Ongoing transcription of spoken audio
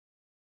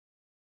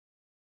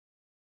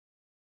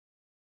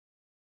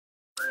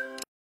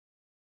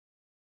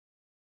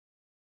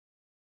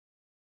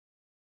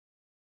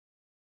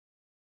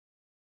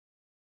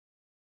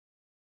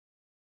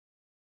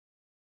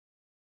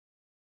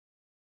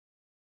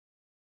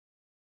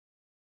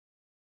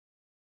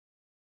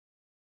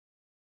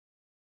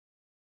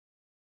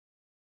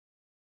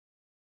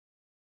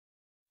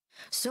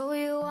So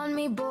you want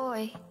me,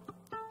 boy?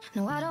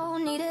 No, I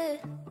don't need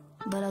it,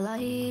 but I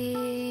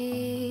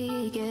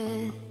like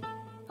it.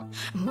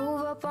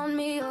 Move up on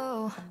me,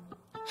 oh.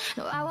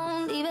 No, I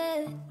won't leave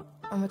it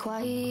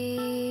unrequited.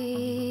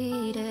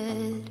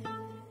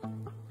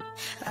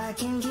 I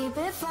can keep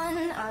it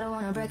fun. I don't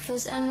want a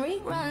breakfast and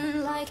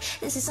rerun like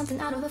this is something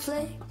out of a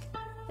flick.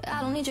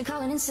 I don't need you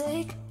calling in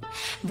sick.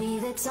 Be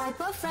the type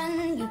of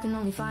friend you can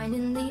only find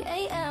in the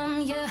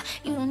AM. Yeah,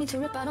 you don't need to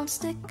rip, I don't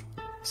stick.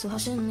 So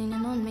hush and lean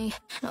in on me.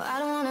 No, I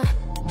don't wanna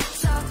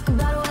talk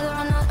about whether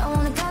or not I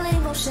wanna call it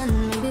emotion.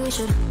 Maybe we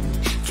should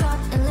drop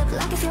and lip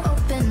like if you're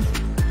open.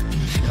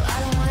 No, I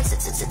don't wanna talk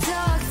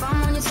if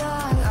I'm on your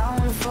tongue. I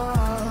wanna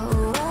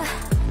fall.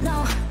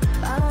 No,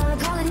 I don't wanna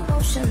call it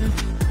emotion.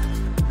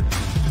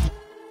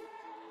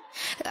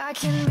 I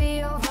can be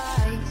your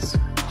vice.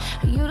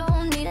 You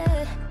don't need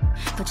it,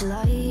 but you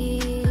like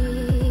it.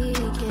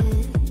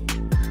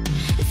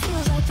 It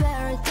feels like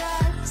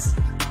paradise.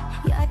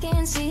 Yeah, I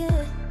can see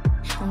it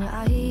on your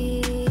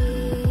eyelids.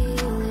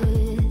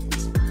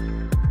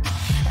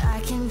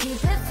 I can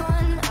keep it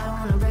fun. I don't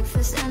want a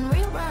breakfast and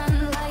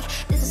rerun like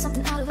this is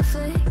something out of a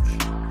flick.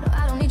 No,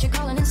 I don't need you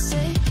calling in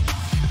sick.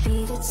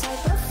 Be the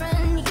type of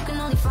friend you can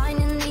only find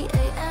in the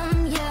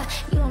AM. Yeah,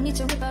 you don't need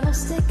to rip, I don't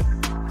stick.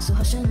 So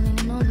hush and lean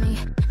in on me.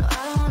 No,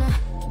 I don't wanna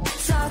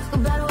talk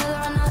about whether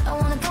or not I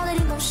wanna call it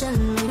emotion.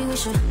 Maybe we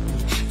should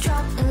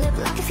drop and lip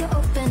like if you're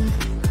open.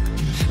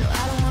 No,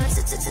 I don't wanna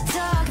talk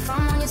if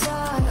I'm on your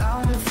tongue. I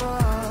wanna fall.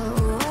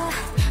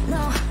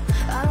 No,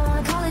 I don't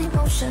wanna call it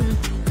emotion.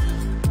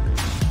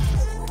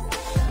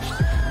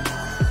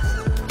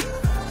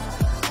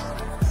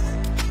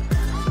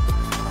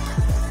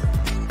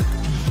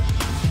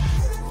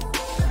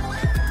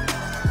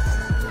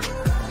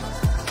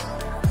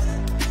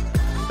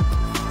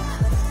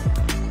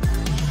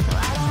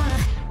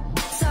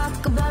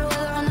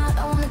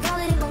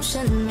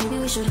 Maybe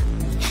we should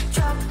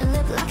drop and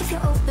lip like if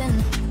you're open.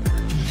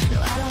 No,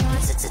 I don't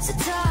wanna talk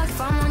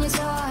if I'm on your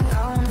tongue. I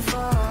wanna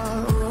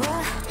fall.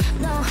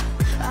 No,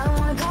 I don't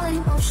wanna call it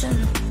emotion.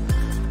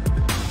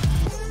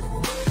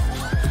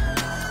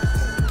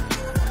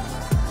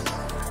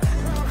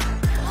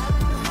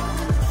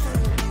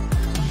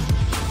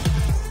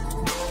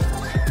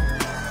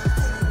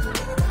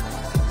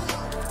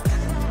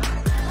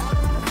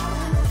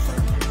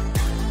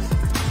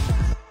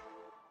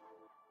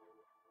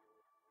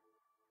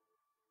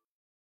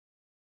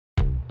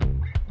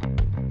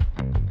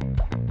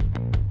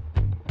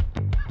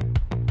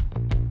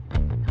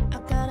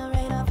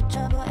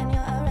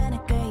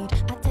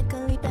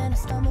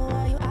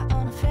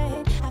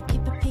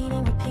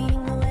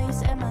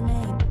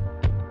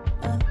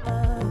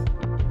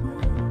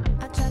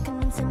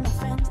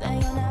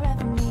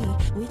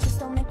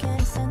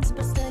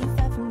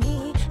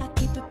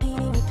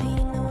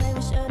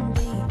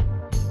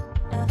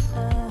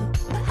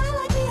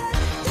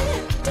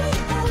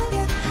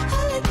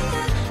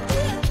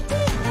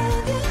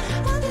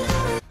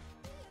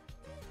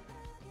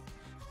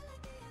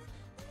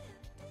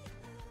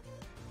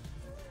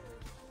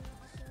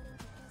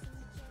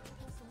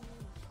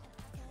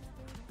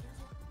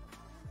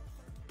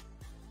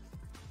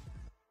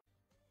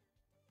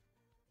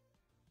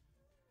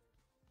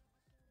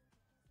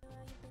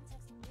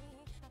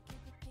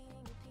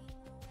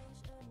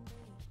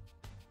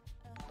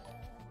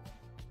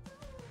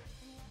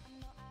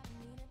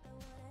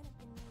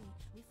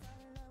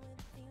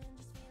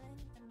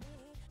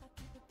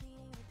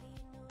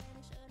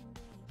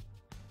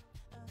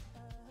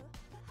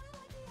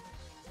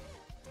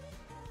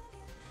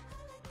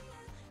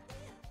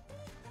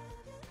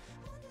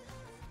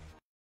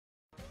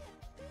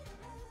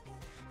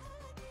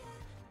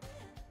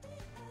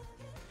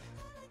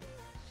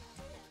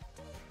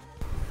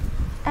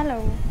 Hello.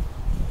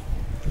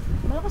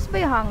 Malakas ba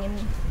yung hangin?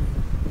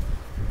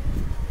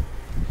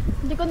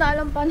 Hindi ko na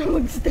alam paano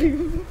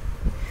mag-stream.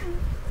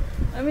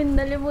 I mean,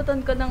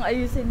 nalimutan ko nang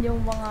ayusin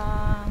yung mga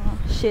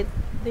shit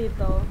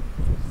dito.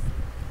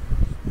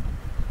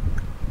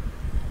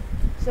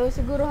 So,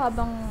 siguro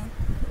habang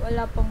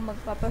wala pang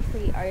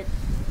magpapa-free art,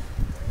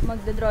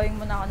 magdodrawing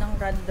muna ako ng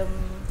random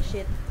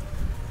shit.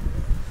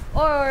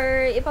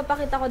 Or,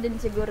 ipapakita ko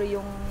din siguro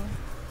yung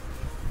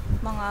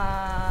mga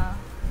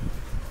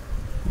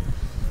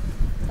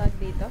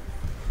dito.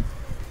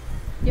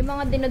 Yung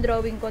mga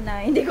dinodrawing ko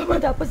na hindi ko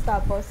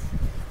matapos-tapos.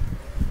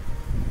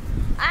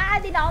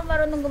 Di na ako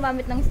marunong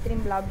gumamit ng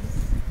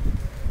Streamlabs.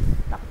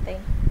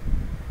 Takte.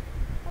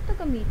 Ito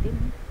gamitin.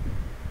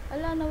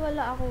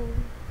 Nawala ako.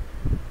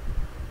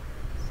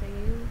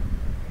 Save.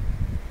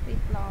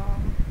 Wait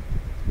lang.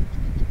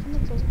 Ano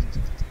to?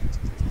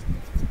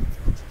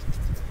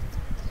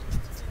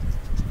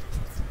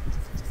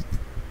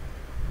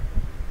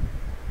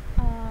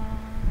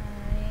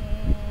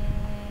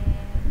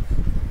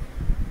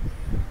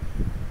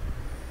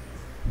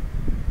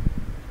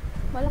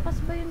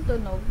 Malakas ba yung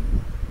tunog?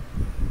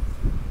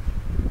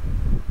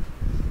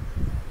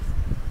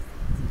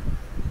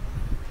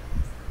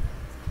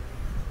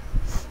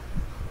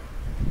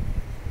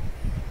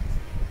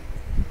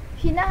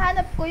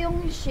 hinahanap ko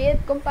yung shit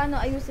kung paano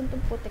ayusin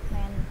tong putik na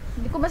yan.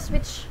 Hindi ko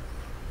ma-switch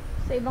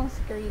sa ibang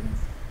screen.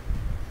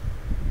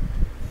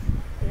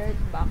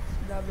 Alert box,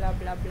 blah blah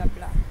blah blah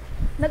blah.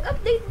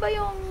 Nag-update ba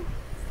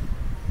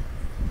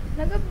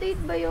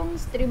yung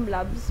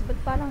Streamlabs? Ba't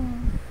parang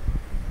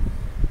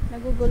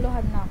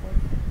naguguluhan na ako?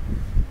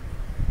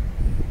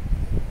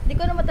 Hindi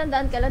ko na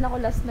matandaan kailan ako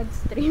last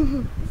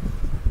nag-stream.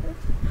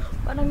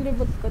 Parang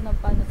libot ko na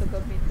paano ito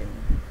gamitin.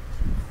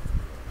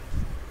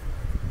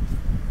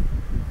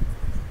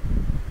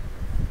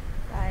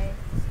 Ay.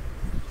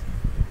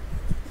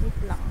 Wait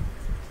lang.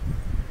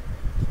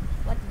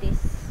 What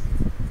this?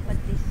 What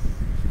this?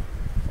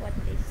 What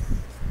this?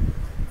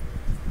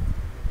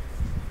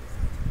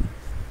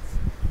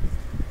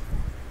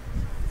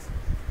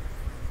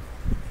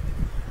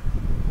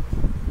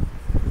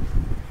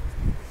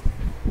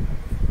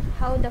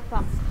 How the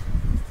fuck?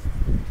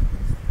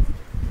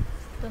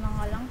 Ito na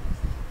nga lang.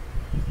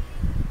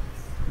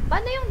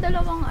 Paano yung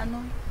dalawang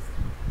ano?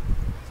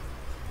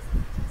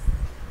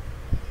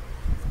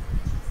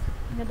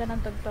 Ganda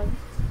ng tugtog.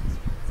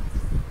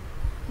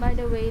 By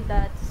the way,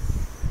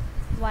 that's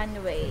one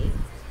way.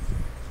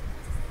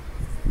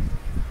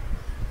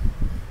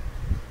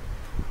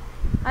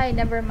 Ay,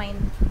 never mind.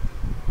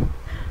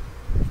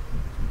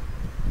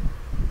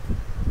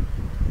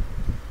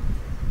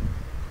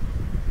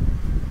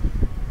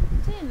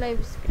 Saan yung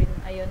live screen?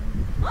 Ayun.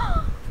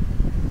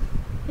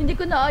 Hindi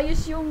ko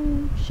naayos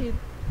yung shit.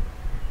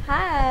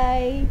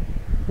 Hi!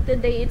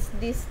 Today it's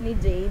Disney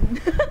Jane.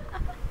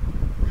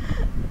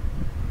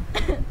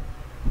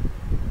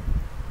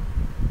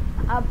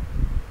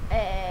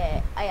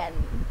 Ayan.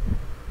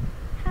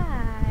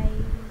 Hi!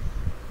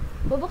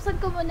 Bubuksan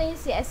ko muna yung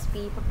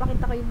CSP.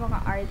 Papakita ko yung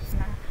mga arts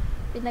na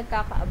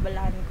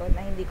pinagkakaabalahan ko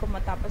na hindi ko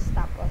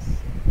matapos-tapos.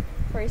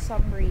 For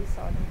some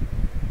reason.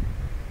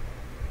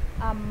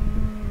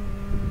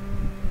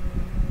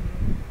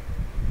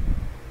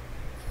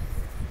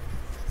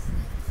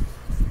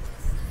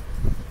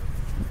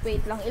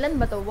 Wait lang, ilan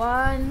ba to?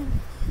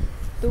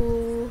 1,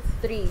 2,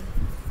 3.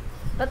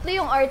 Tatlo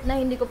yung art na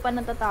hindi ko pa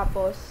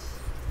natatapos.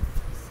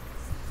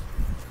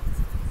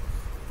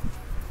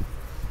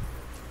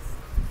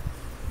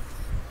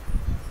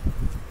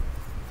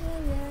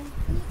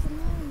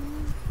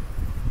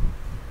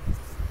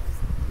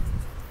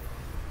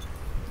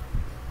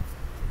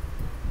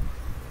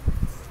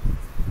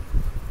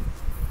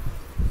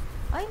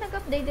 Ay,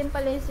 nag-update din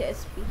pala yung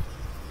CSP.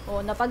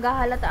 Oh,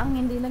 napaghahalata ang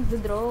hindi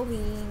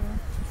nagdo-drawing.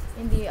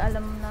 Hindi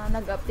alam na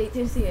nag-update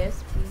yung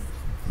CSP.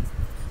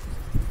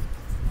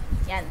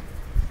 Yan.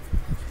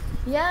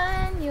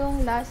 Yan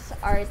yung last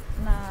art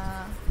na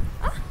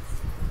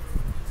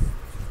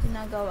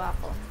ginagawa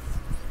ko.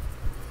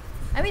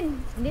 I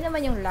mean, hindi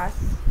naman yung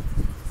last.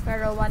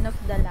 Pero one of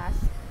the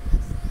last.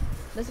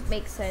 Does it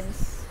make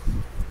sense?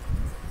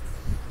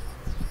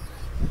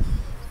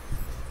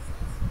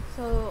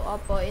 So,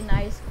 opo,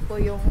 inayos ko po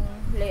yung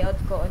layout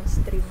ko on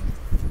stream.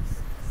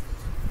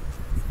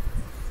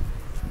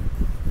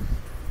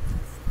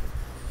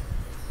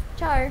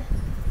 Char.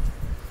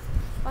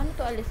 Paano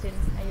to alisin?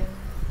 Ayun.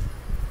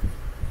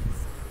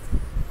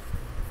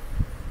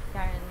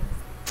 Yan.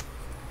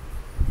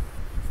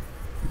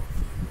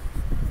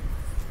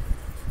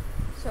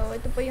 So,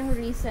 ito po yung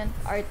recent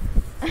art.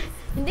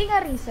 Hindi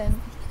nga recent.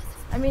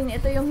 I mean,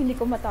 ito yung hindi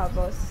ko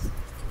matapos.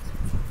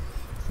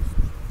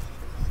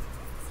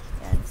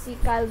 Yan. Si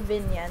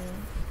Calvin yan.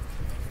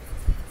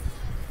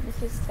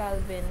 This is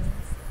Calvin.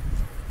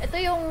 Ito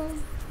yung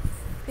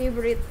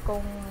favorite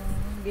kong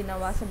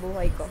ginawa sa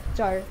buhay ko.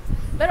 Char.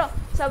 Pero,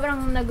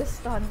 sobrang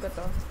nagustuhan ko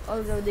to.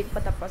 Although, di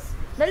ko patapos.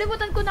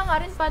 Nalimutan ko na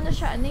nga rin paano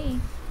siya,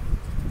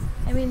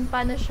 I mean,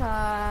 paano siya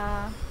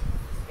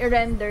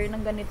i-render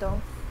ng ganito.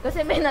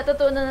 Kasi may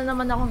natutunan na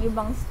naman akong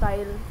ibang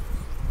style.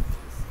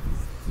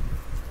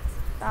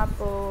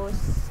 Tapos,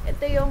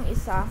 ito yung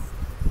isa.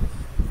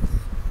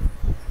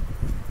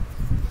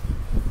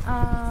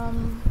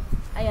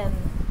 Ayan.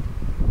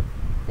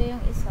 Ito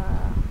yung isa.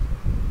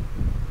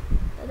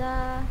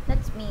 Tada!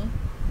 That's me.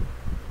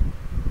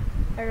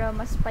 Pero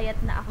mas payat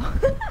na ako.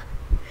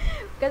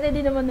 Kasi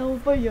di naman ako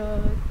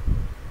payat.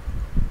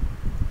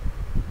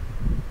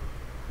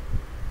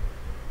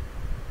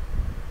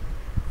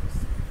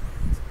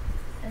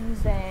 And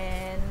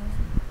then,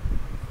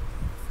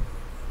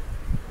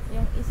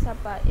 yung isa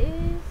pa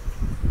is,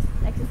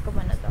 exit ko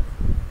muna to.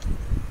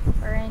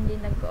 Para hindi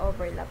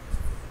nag-overlap.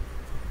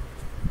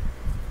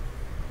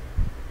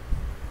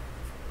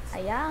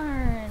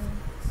 Ayan.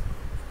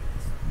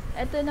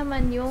 Ito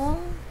naman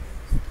yung,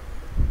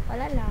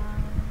 wala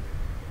lang.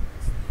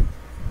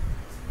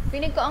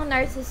 Piling ko ang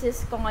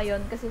narcissist ko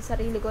ngayon kasi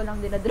sarili ko lang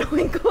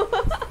dinadrawing ko.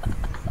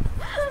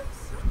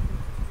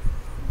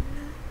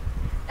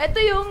 Ito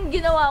yung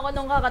ginawa ko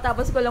nung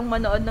kakatapos ko lang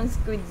manood ng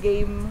Squid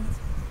Game.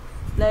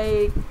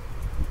 Like,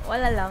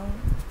 wala lang.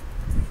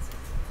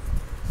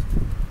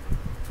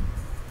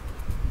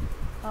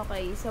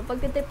 Okay, so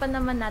pagtitipan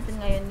naman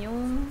natin ngayon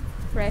yung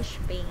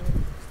fresh paint.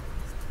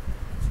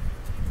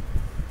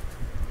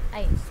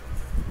 Ay.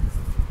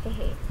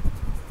 Hehe.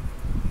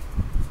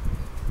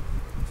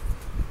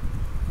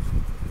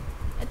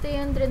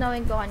 yung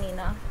drawing ko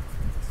kanina.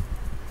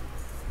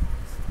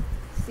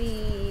 Si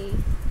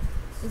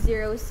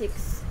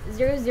 0067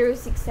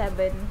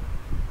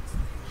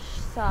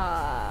 sa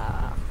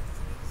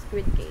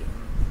Squid Game.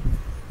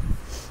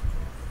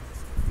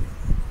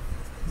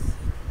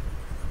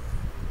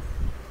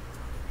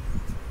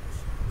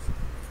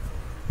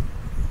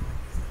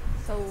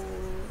 So,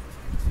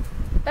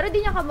 pero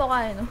di niya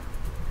kamukha, no?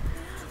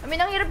 I mean,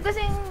 ang hirap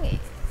kasing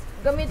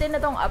gamitin na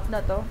tong app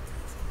na to.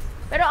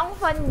 Pero ang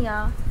fun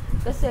niya,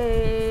 kasi,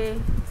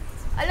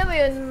 alam mo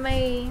yun,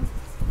 may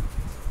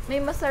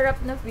masarap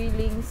na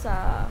feeling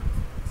sa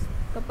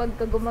kapag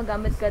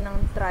gumagamit ka ng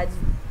trad.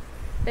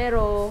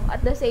 Pero, at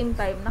the same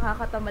time,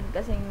 nakakatamad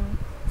kasing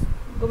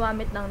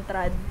gumamit ng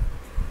trad.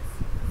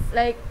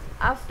 Like,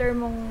 after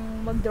mong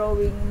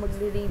mag-drawing,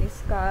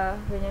 mag-release ka,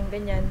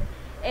 ganyan-ganyan,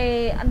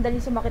 ang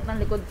dali sumakit ng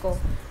likod ko.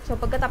 So,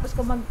 pagkatapos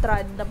ko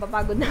mag-trad,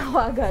 napapagod na ako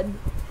agad.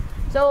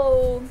 So,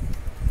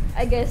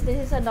 I guess this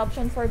is an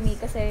option for me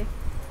kasi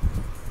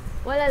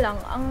wala lang,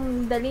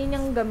 ang dali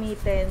niyang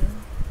gamitin.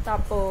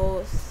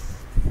 Tapos,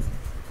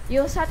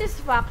 yung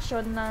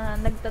satisfaction na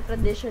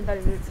nagta-traditional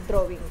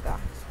drawing ka.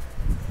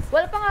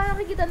 Wala pa nga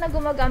nakikita na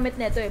gumagamit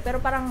nito pero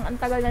parang ang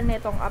tagal na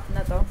netong app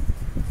na to.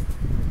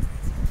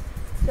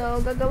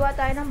 So, gagawa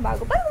tayo ng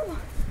bago.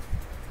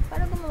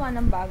 Paano gumawa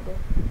ng bago?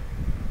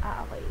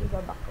 Okay,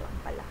 ibabak lang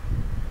pala.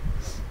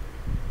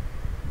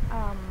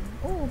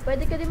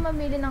 Pwede ka din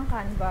mamili ng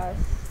canvas.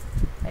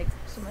 Like,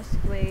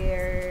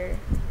 suma-square.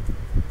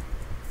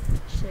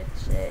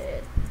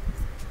 Shit.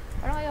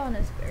 Parang ayaw ko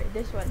ng square.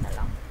 This one na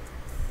lang.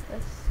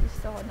 Tapos,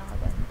 gusto ko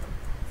nakaganto.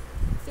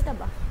 Kita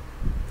ba?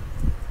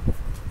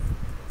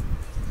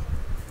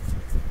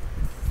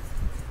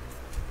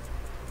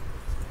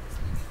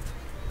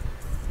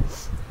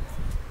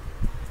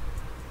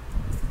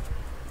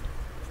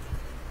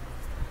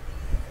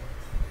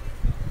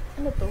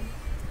 Ano to?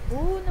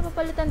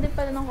 Napapalitan din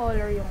pala ng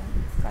color yung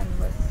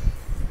canvas.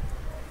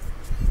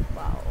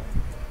 Wow.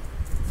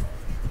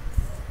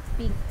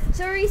 Pink.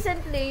 So,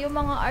 recently, yung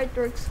mga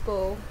artworks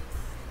ko,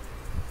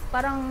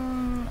 parang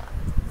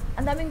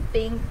ang daming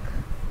pink.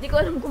 Hindi ko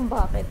alam kung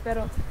bakit,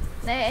 pero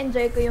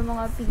na-enjoy ko yung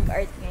mga pink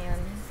art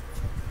ngayon.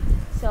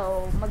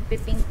 So,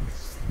 magpi-pink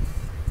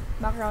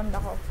background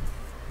ako.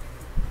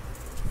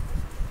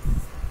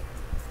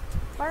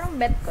 Parang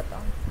bet ko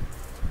to.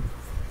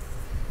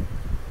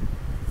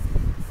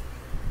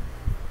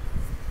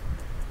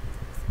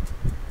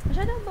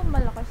 Masyado bang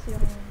malakas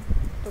yung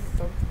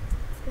tugtog?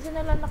 Kasi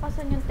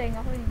nalalakasan yung tenga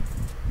ko eh.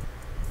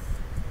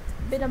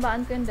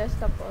 Binabaan ko yung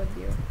desktop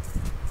audio.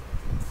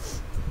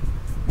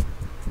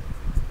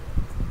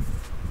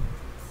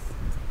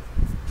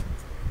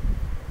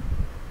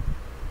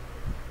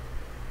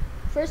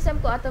 First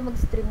time ko ata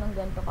mag-stream ng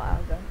ganito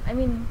kaaga. I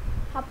mean,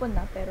 hapon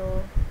na,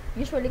 pero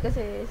usually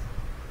kasi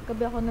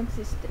gabi ako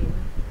nag-stream.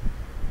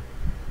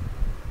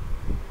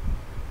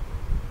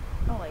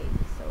 Okay,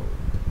 so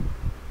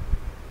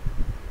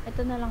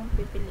ito na lang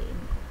pipiliin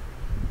ko.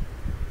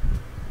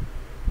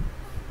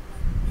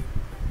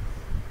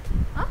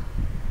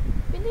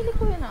 Pinili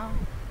ko yun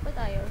Ba't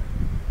ayaw?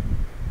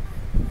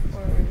 4,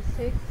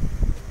 6.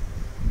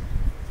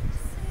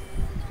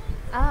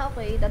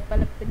 Okay. Dat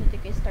pala pinili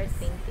ko yung start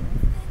painting.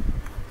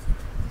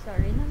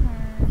 Sorry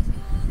naman.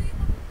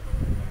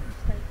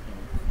 Start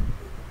painting.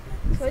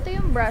 So, ito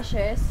yung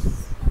brushes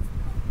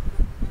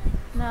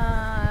na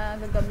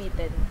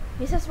gagamitin.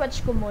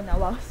 Isa-swatch ko muna.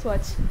 Wow,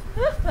 swatch.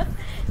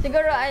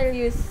 Siguro I'll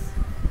use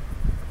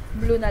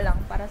blue na lang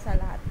para sa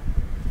lahat.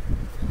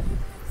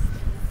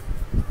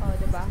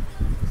 Diba?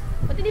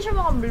 Ba't hindi siya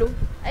mukhang blue?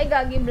 Ay,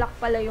 gagi, black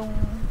pala yung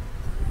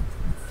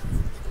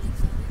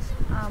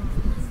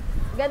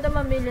ganda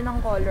mamili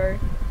ng color.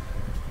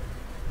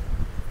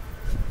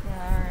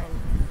 Yan.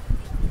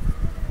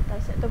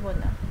 Tapos ito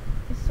muna.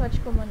 I-swatch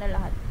ko muna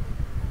lahat.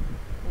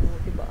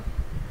 Diba?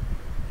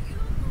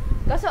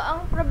 Kaso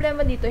ang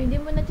problema dito,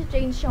 hindi mo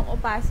na-change yung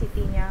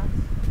opacity niya.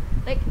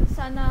 Like,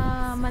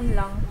 sana man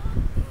lang,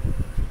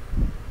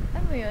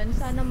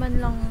 sana man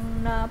lang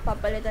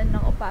napapalitan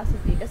ng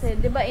opacity. Kasi,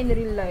 di ba in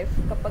real life,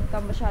 kapag ka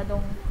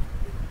masyadong,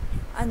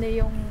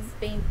 yung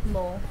paint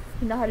mo,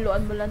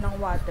 hinahaluan mo lang ng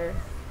water.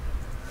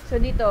 So,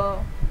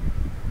 dito,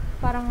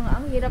 parang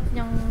ang hirap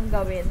niyang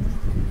gawin.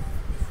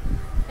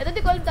 Ito,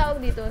 di ko alam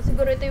tawag dito.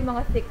 Siguro ito yung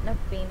mga thick na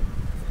paint.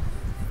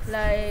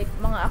 Like,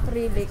 mga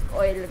acrylic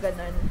oil,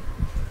 ganun.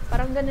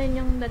 Parang ganun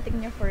yung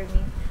dating niya for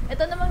me.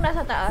 Ito namang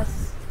nasa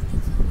taas.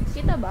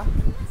 Kita ba?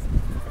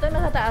 Ito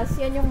nasa taas,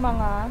 yan yung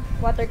mga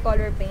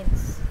watercolor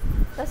paints.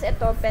 Tapos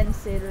ito,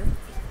 pencil.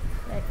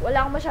 Like,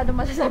 wala akong masyadong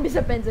masasabi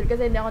sa pencil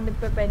kasi hindi ako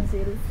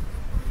nagpe-pencil.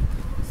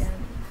 Yan.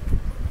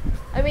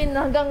 I mean,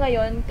 hanggang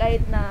ngayon,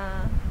 kahit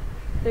na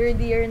third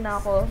year na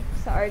ako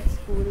sa art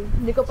school,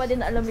 hindi ko pa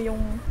din alam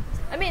yung...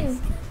 I mean,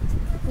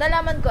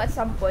 nalaman ko at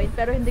some point,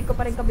 pero hindi ko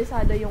pa rin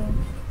kabisado yung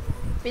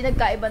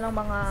pinagkaiba ng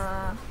mga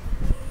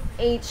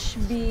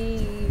HB,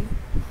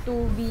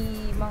 2B,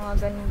 mga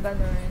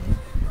ganun-ganun.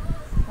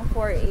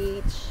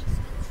 4H.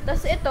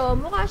 Tapos ito,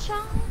 mukha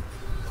siyang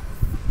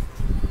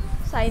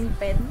sign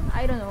pen.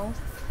 I don't know.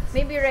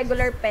 Maybe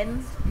regular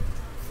pen.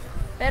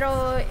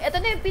 Pero, ito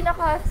na yung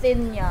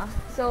pinaka-thin niya.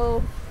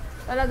 So,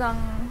 talagang,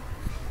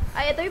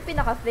 ito yung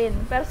pinaka-thin.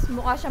 Pero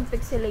mukha siyang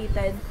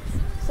pixelated.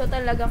 So,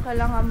 talagang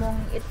kailangan mong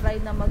i-try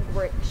na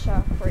mag-work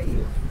siya for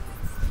you.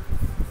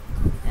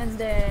 And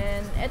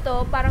then,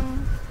 ito,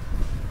 parang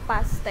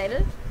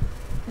pastel.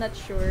 Not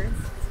sure.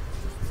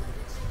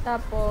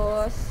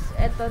 Tapos,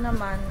 ito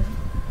naman,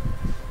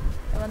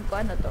 ewan ko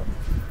ano to.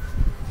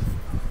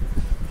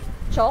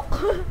 Chalk?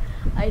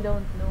 I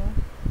don't know.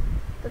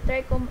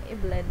 Try kong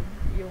i-blend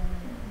yung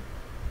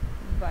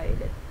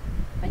violet.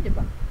 Pwede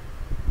ba?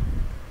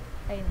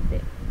 Ay, hindi.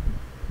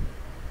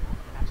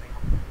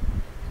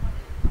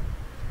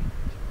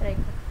 Try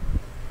ko.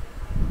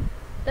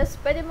 Tapos,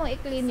 pwede mong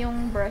i-clean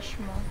yung brush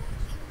mo.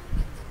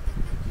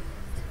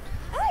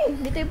 Ay!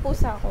 Dito yung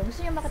pusa ko. Gusto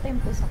niyo makita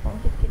yung pusa ko?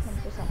 Ang kit-kit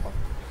ng pusa ko.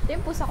 Ito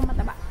yung pusa ko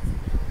mataba.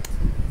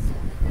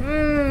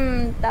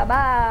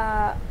 Taba!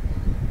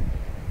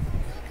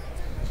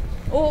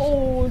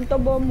 Oo, ang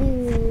taba mo.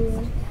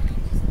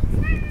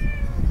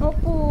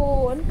 Opo,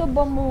 ang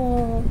taba mo.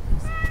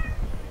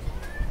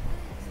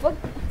 Wag.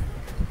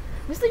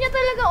 Gusto niya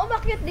talaga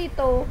umakyat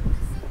dito.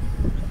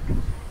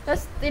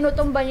 Tapos,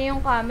 tinutumba niya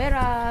yung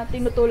camera.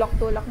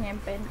 Tinutulak-tulak niya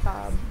yung pen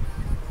tab.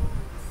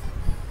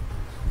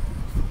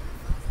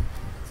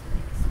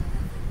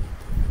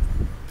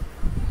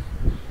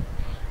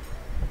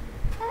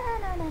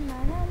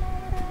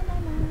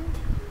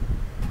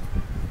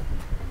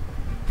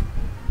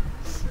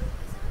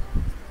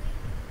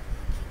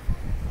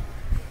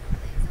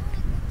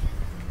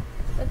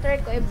 Try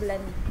ko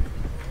i-blend.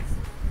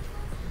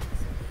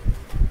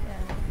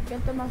 Yan.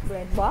 Ganito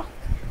mag-blend ba?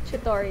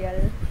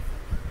 Tutorial.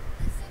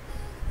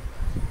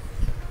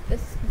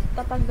 Tapos,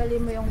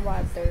 tatanggalin mo yung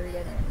water.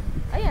 Ganun.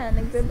 Ayan,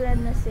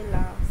 nagbe-blend na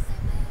sila.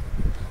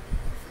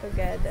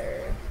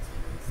 Together.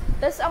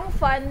 Tapos, ang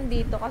fun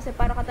dito, kasi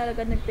para ka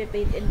talaga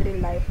nagpe-paint in real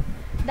life.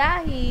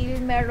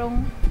 Dahil,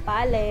 merong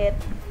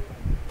palette.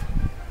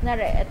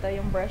 Nare, ito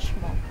yung brush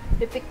mo.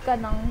 Pipick ka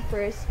ng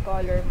first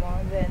color mo.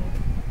 Then,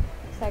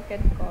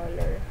 second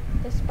color.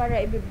 Tapos para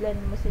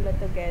i-blend mo sila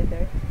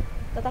together,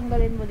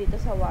 tatanggalin mo dito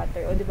sa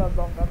water. O, di ba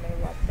bongga may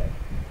water?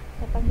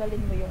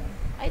 Tatanggalin mo yung,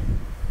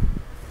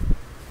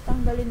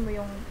 tanggalin mo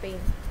yung paint.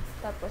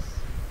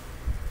 Tapos,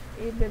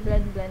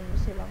 i-blend mo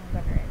silang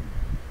ganun.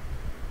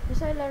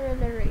 Basta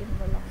laro-laroin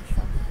mo lang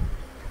siya.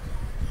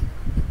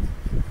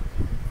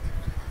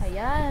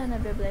 Ayan,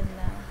 nabe-blend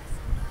na.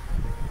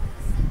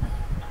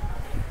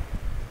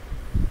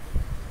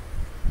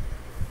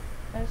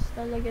 Tapos,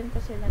 talagyan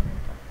ko sila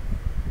nito.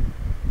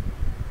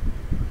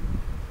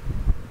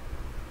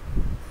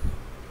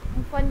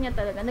 Fun niya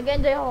talaga.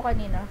 Nag-enjoy ako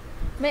kanina.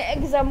 May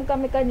exam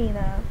kami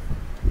kanina.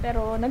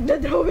 Pero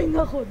nagda-drawing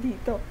ako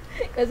dito.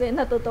 Kasi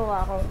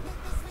natutuwa ako.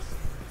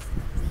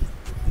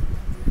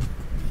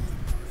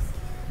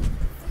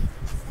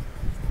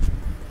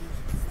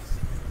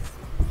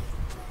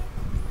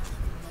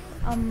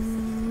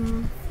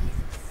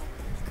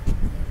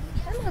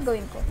 Ano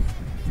gagawin ko?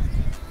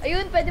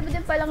 Ayun, pwede mo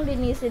din palang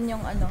linisin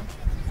yung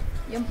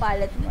yung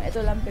palette mo.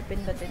 Ito lang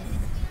pipindutin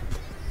mo.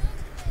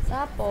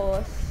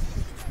 Tapos,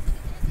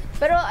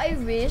 pero I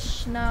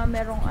wish na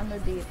merong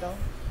dito.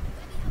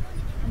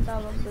 Ang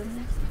tawag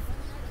dun.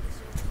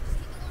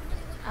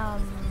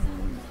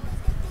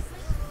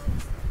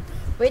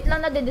 Wait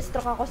lang,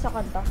 nadidistract ako sa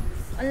kanta.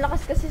 Ang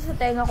lakas kasi sa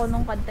tenga ko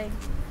nung kanta eh.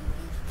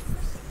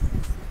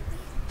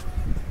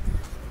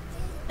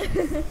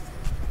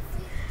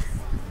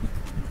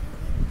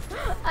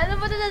 Ano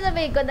ba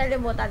sasabihin ko?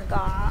 Nalimutan ko.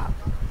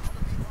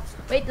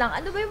 Wait lang,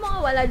 ano ba yung mga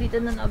wala dito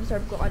na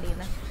na-observe ko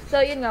kanina?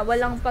 So, yun nga,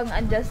 walang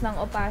pang-adjust ng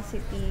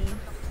opacity.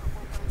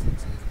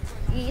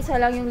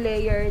 Iisa lang yung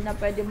layer na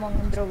pwede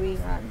mong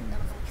drawingan.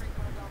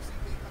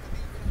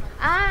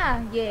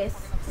 Yes.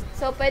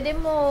 So, pwede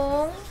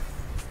mong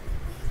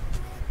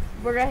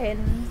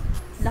burahin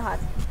lahat.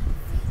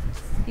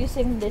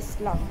 Using this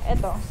lang.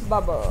 Ito,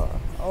 bubble.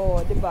 Oh,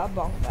 diba?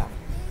 Bongga.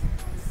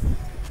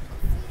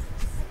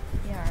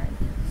 Yan.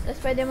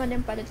 Tapos, pwede mo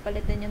din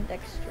palit-palitin yung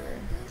texture.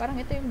 Parang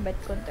ito yung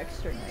bet con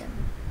texture na yan.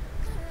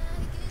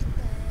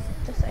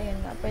 Tapos,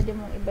 ayun nga. Pwede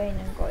mong ibahin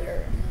yung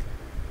color.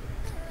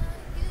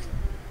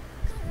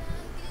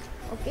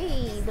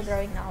 Okay,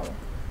 drawing na ako.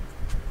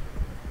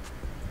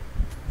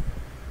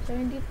 So,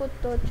 hindi po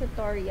to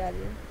tutorial.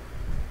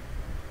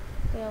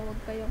 Kaya huwag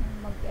kayong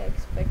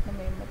mag-expect na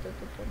may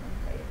matututunan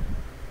kayo.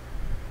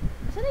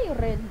 Saan na yung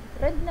red?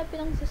 Red na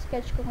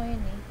pinang-sketch ko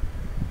ngayon eh.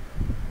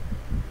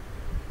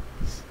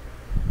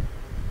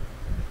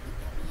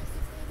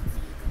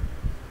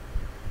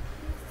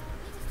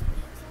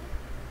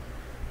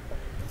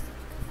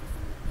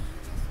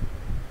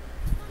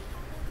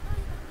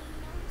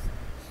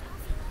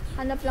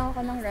 Hanap lang ako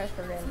ng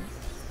reference.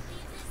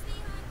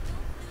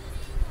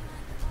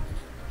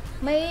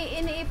 May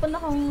iniipon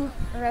akong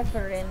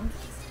reference.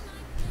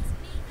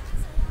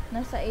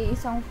 Nasa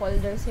isang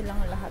folder silang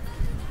lahat.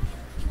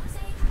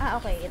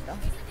 Okay, ito.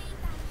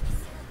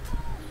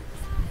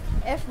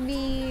 FB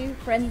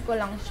friend ko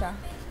lang siya.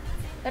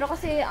 Pero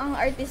kasi ang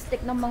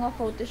artistic ng mga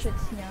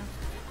photoshoots niya,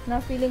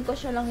 na feeling ko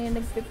siya lang yung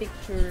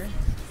nagpipicture.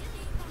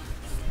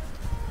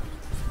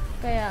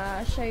 Kaya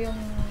siya yung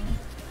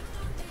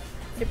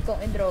trip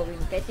kong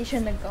i-drawing. Kahit di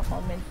siya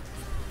nagka-comment.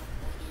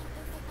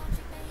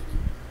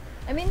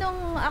 I mean,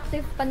 nung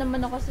active pa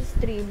naman ako sa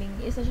streaming,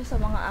 isa siya sa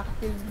mga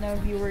active na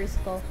viewers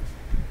ko.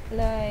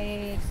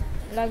 Like,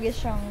 lagi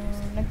siyang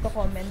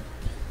nagko-comment.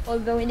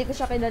 Although, hindi ko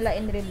siya kilala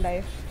in real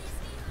life.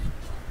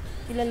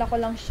 Kilala ko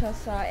lang siya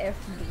sa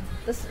FB.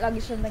 Tapos, lagi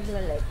siya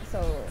nagla-like.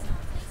 So,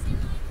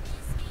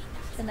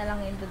 siya na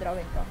lang yung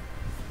drawing ko.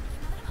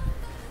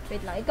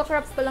 Wait lang.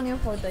 Iko-crop ko lang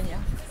yung photo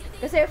niya.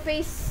 Kasi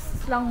face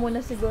lang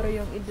muna siguro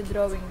yung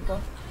i-drawing ko.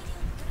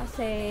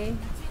 Kasi,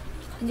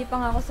 hindi pa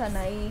nga ako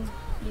sanay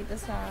dito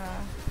sa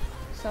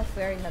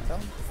software na to.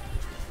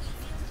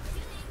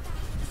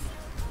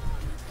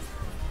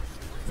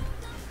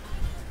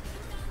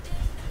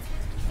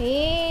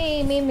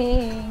 Hey,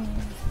 Miming!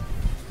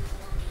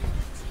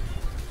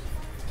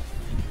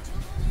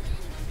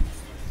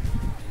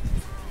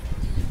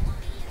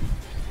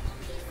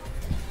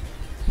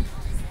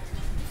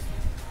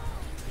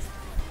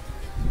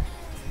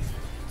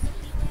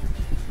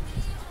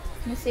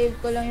 Na-save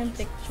ko lang yung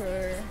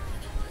picture.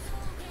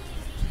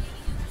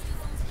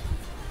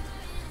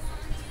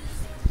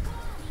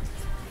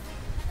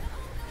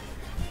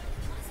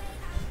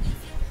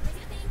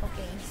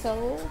 Okay,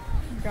 so,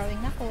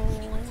 drawing ako.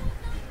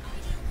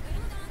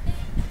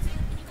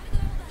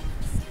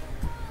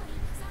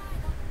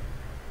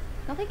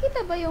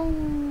 Nakikita ba yung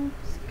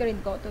screen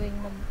ko tuwing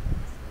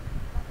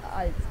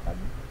mag-alt tab?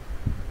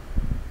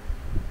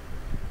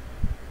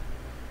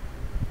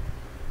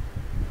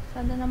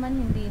 Sana naman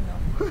hindi, no?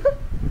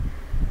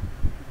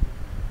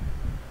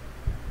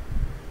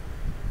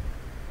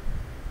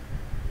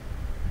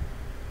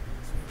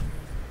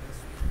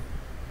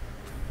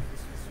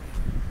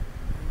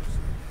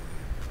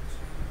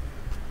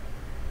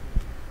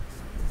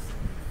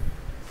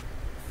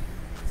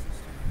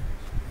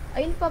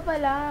 Ayun pa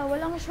pala,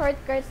 walang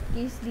shortcut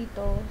keys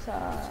dito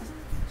sa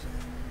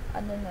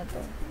ano na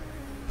to,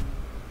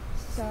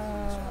 sa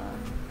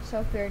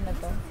software na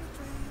to.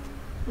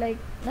 Like,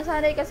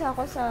 nasanay kasi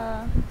ako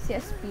sa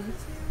CSP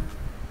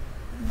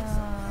na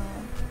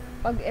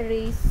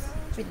pag-erase,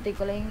 pinitay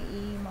ko lang yung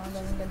E, mga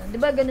ganun-ganun.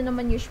 Diba ganun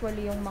naman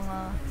usually yung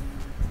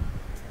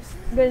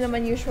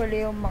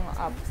mga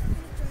app.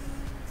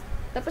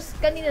 Tapos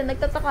kanina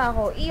nagtataka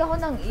ako, E ako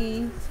ng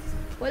E,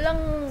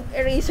 walang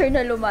eraser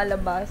na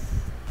lumalabas.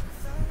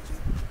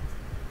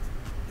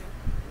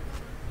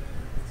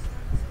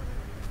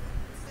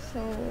 So,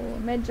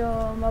 medyo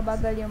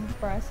mabagal yung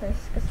process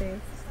kasi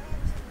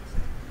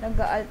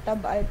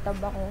nag-alt-tab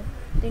ako.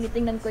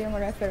 Tinitingnan ko yung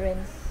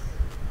reference.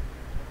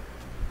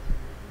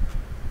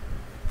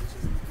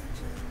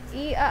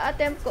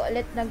 I-attempt ko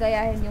ulit na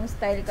gayahin yung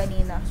style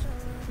kanina.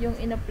 Yung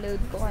in-upload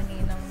ko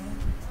kaninang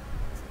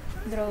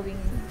drawing.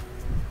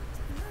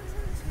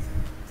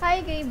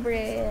 Hi,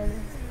 Gabriel.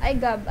 Ay,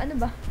 Gab. Ano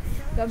ba?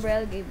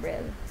 Gabriel.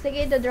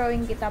 Sige,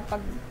 drawing kita pag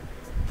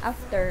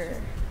after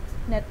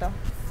neto.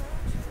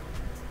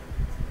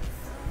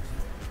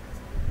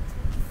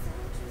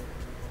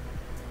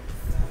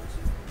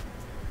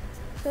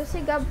 So,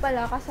 si Gab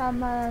pala,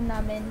 kasama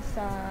namin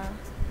sa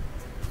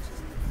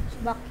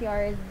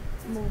backyard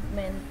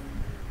movement.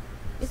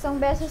 Isang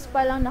beses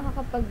pa lang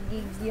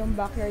nakakapag-gig yung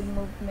backyard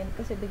movement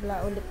kasi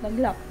bigla ulit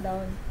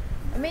nag-lockdown.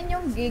 I mean,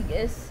 yung gig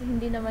is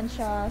hindi naman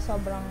siya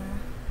sobrang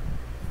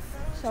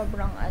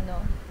ano,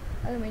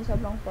 alam mo yun,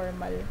 sobrang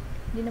formal.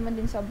 Hindi naman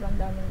din sobrang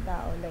daming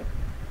tao. Like,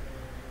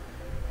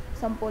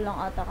 10 lang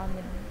ata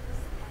kami.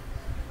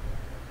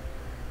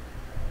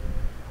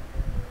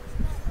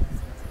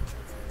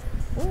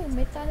 Oh,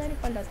 may tala rin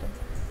pala to.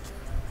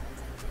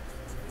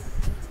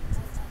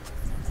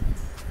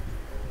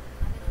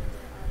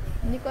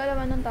 Hindi ko alam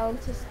anong tawag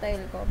sa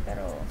style ko,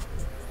 pero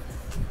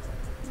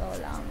go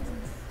lang.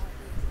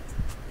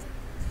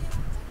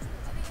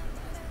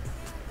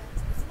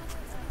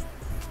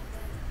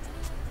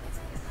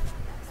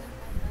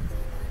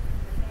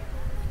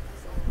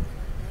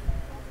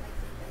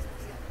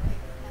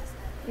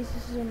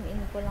 I-zoom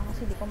in ko lang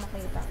kasi di ko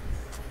makita.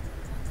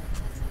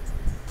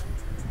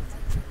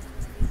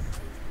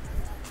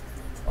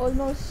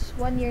 Almost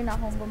 1 year na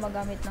akong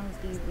gumagamit ng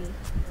TV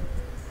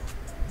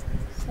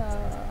sa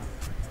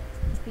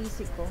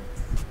PC ko.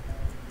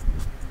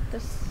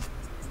 Tapos,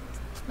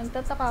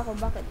 nagtataka ako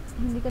bakit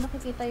hindi ko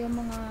nakikita yung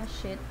mga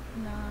shit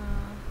na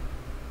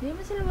hindi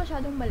naman sila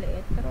masyadong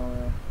maliit, pero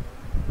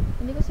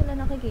hindi ko sila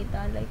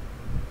nakikita. Like,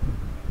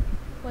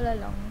 wala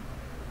lang.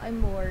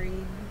 I'm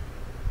worried.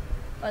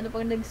 Paano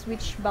pag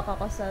nag-switch back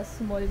ako sa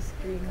small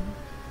screen?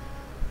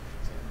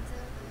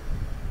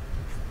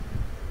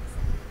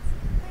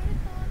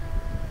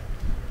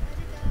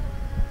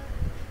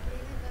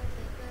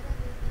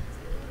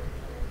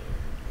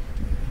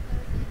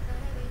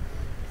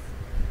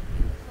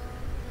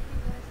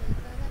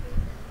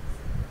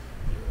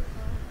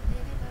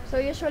 So,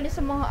 usually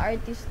sa mga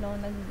artist, no,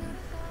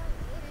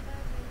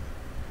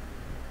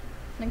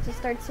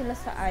 nagsistart sila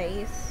sa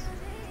eyes.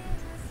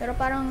 Pero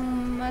parang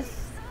mas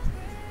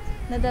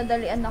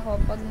nadadalian ako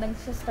pag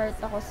nagsistart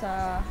ako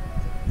sa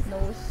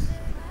nose.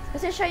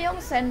 Kasi siya yung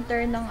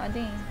center ng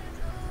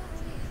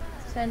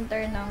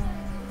center ng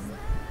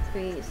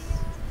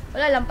face.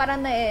 Wala lang,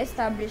 parang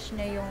na-establish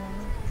na yung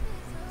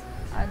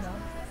ano,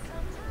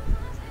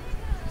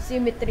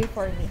 symmetry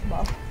for me.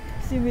 Wow.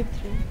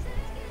 Symmetry.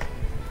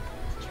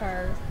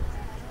 Char.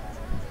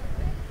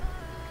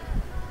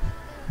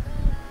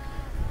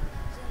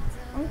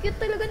 Ang cute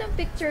talaga ng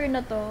picture na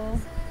to.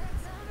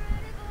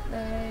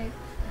 Like,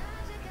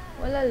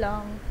 wala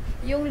lang.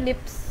 Yung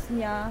lips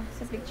niya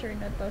sa picture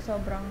na to,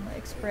 sobrang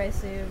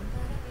expressive.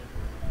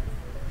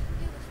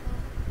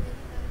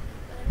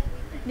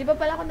 Di ba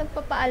pala ako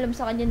nagpapaalam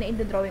sa kanya na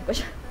i-drawing ko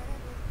siya?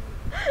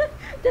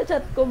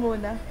 Chat ko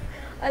muna.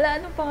 Ala,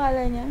 anong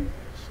pangalan niya?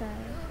 Siya.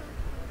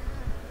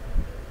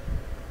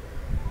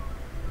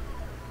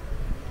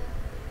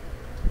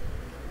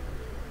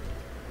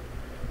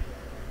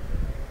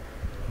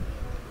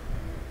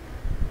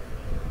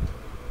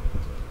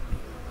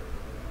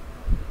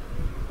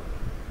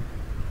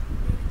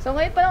 So,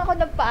 ngayon pa lang ako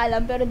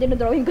nagpaalam, pero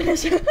dinodrawing ko na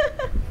siya.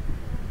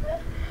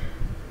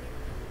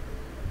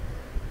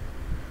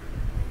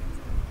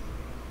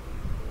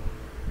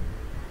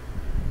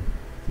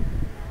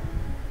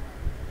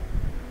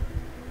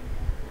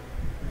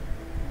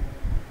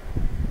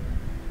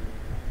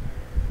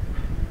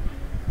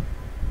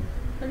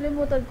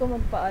 Nalimutan ko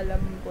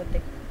magpaalam,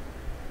 putik.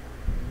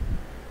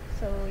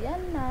 So,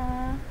 yan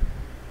na.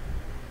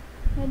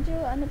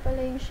 Medyo, ano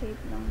pala yung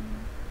shape ng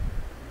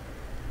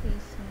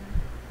face niya.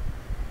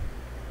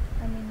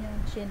 I mean, yung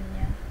chin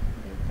niya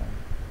dito.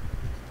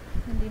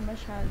 Hindi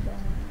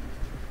masyadong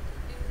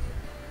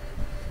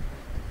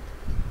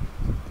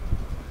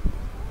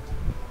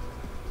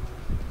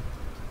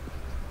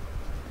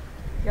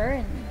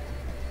yarn.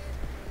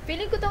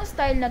 Feeling ko tong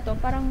style na to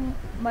parang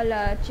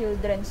mala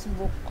children's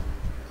book.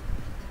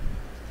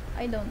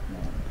 I don't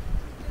know.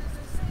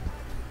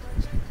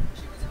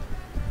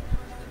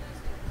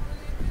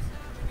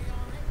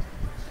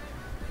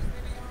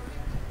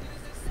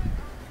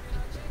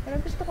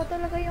 Pero gusto ko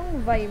talaga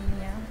yung vibe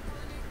niya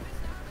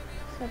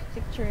sa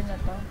picture na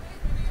to.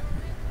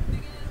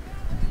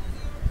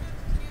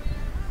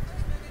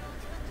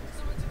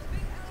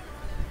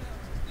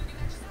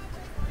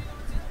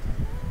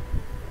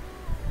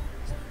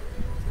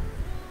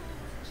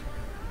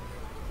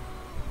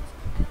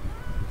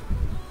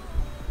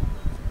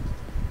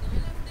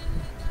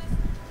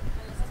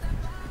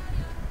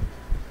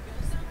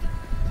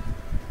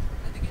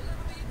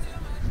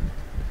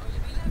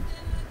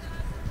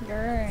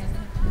 Girl.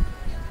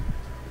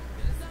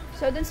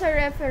 So, dun sa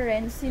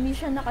reference, hindi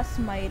siya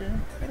nakasmile.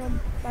 Pero,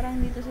 parang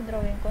dito sa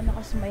drawing ko,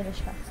 nakasmile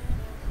siya.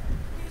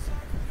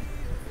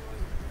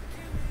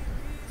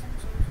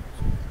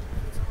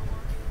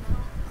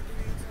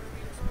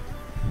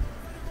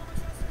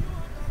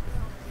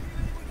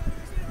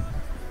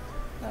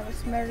 Tapos,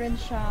 meron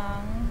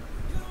siyang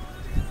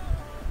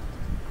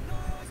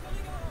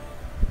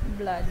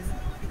blood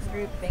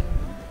dripping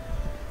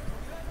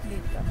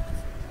dito.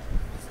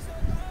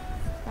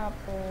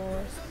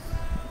 Tapos,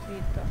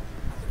 dito.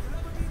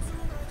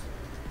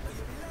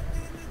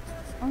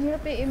 Ang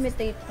hirap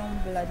i-imitate ng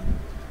blood.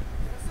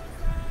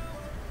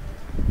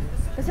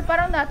 Kasi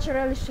parang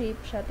natural shape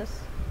siya.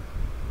 Tapos,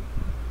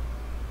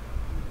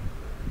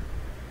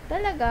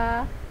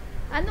 talaga,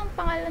 anong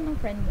pangalan ng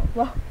friend mo?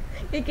 Wow,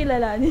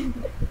 kikilalanin.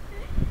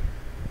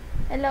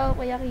 Hello,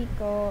 Kuya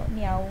Kiko.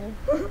 Meow.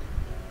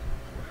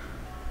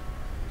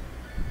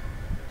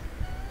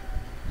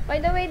 By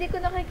the way, di ko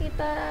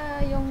nakikita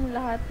yung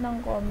lahat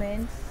ng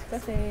comments.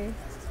 Kasi,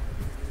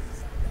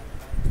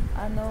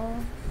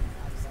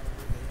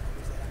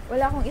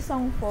 wala akong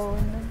isang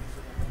phone.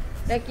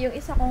 Like, yung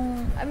isa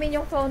kong,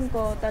 yung phone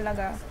ko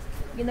talaga,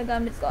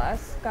 ginagamit ko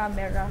as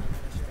camera.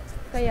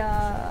 Kaya,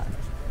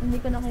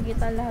 hindi ko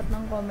nakikita lahat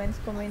ng comments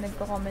kung may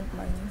nagko-comment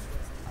man.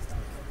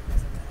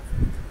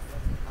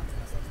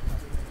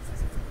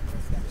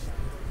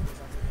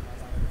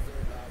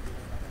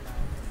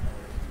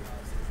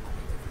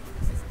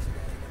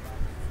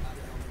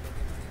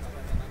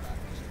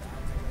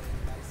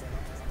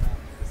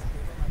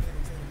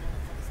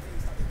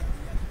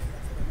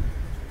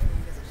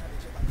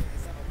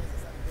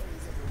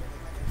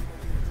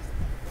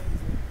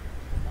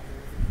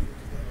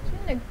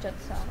 Nag-chat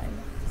sa akin.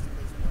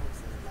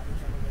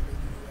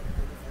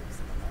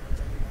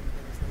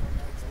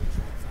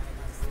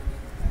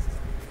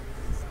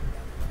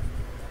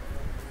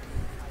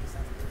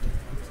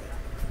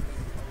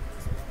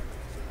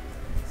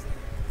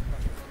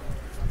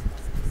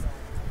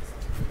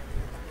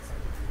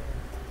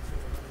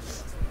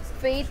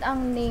 Faith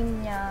ang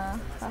name niya.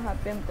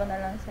 Hahapim ko na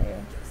lang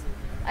sa'yo.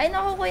 Ay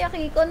naku, Kuya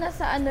Kiko,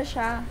 nasa ano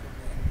siya?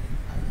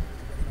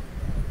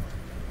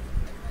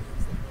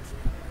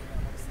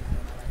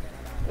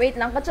 Wait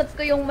lang, kachat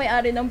ko yung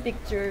may-ari ng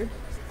picture.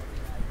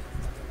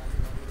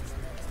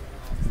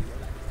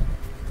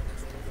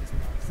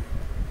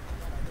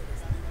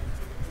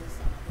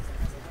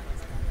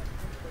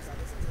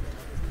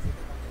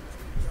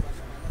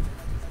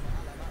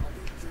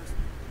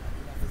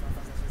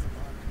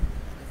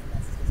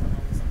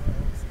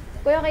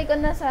 Kuya Kiko,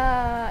 nasa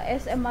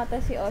SM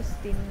ata si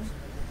Austin.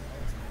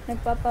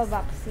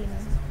 Nagpapa-vaccine.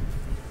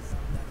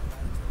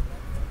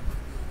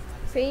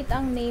 Faith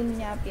ang name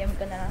niya. PM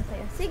ko na lang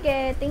sa'yo.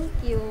 Sige, thank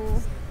you.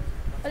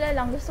 Wala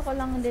lang, gusto ko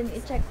lang din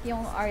i-check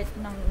yung art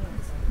ng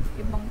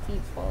ibang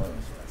people.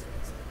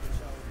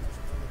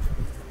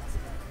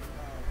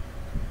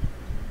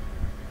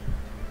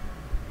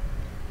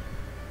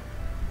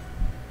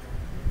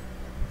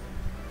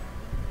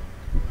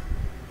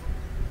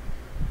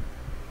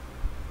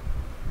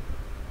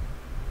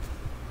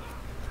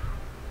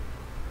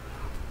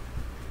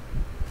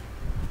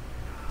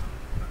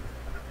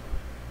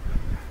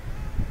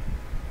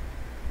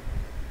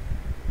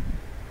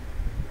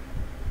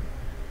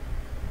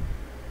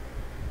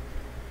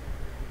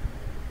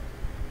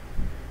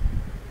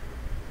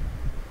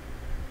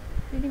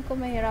 Feeling ko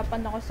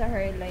mahirapan ako sa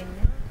hairline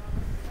niya.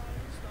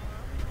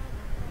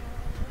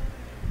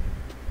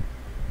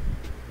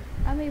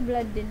 May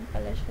blood din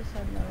pala siya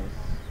sa nose.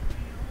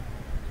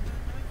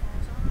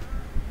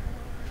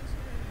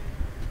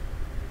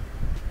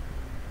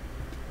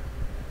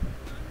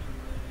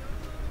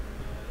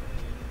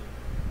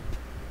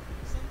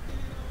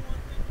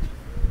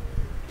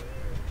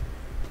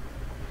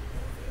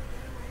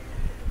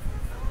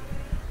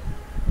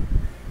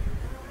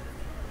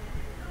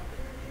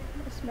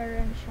 Tapos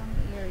meron siyang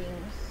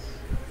earrings.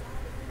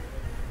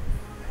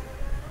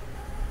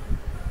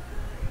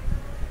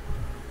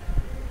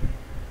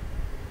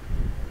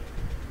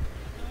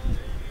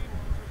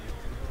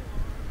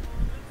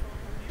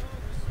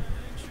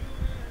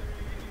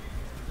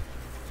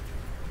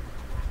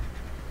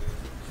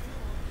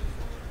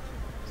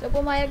 So,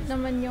 pumayag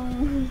naman yung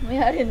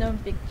may-ari ng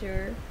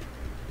picture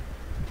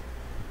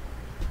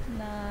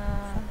na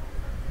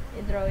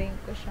i-drawing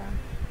ko siya.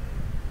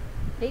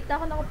 Late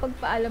ako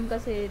nakapagpaalam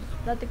kasi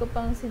dati ko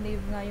pang sinave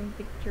nga yung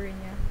picture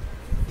niya.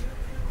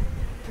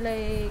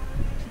 Like,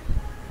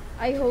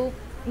 I hope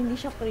hindi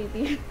siya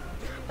creepy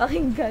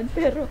pakinggan,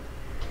 pero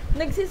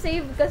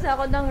nagsisave kasi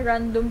ako ng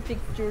random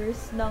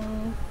pictures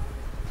ng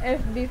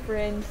FB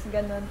friends,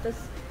 ganun.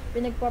 Tapos,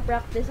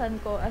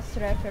 pinagpa-practicean ko as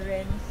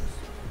reference.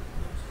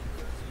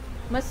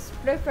 Mas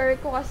prefer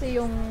ko kasi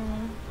yung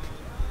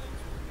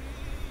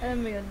alam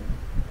mo yun,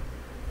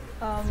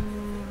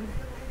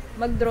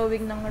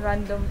 mag-drawing ng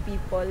random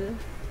people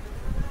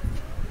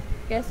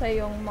kesa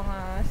yung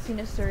mga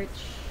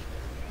sinesearch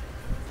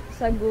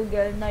sa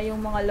Google na yung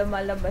mga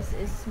lumalabas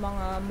is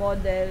mga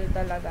model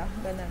talaga,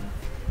 ganun.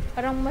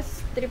 Parang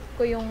mas trip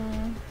ko yung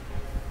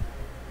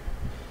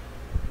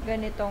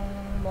ganitong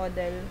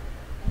model.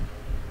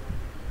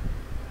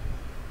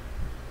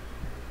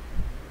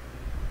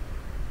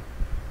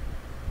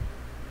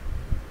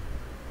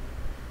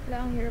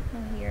 Wala, ang hirap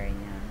ng hair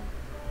niya.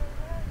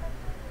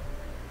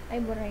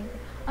 Ay, burahin ko.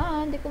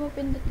 Hindi ko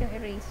mapindot yung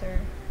eraser.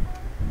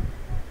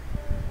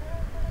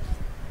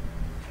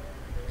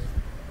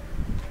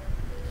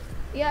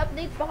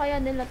 I-update pa kaya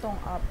nila tong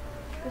app?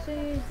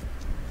 Kasi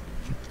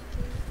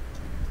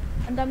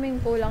ang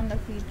daming kulang na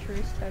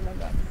features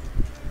talaga.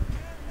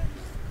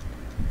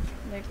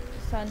 Like,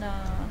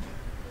 sana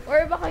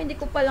or baka hindi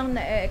ko pa lang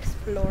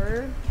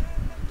na-explore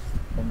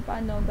kung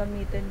paano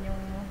gamitin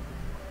yung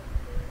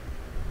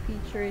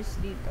features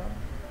dito.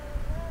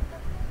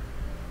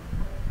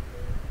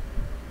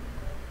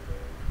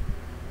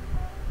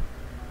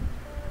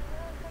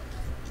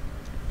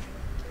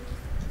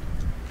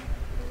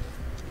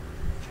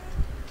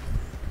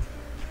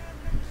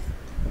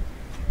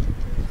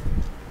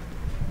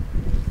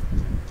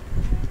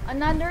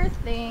 Another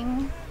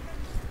thing,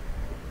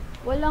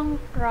 walang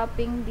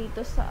cropping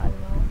dito sa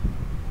ano.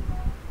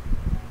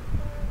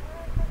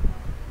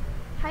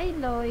 Hi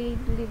Lloyd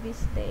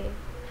Liviste.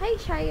 Hi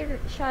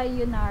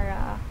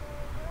Shayunara.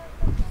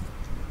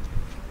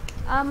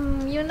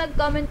 Yung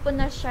nag-comment po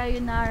na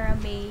Shayunara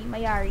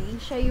Mayari,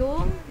 siya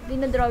yung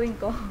dinadrawing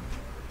ko.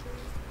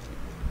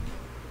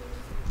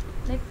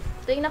 Like,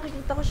 tuwing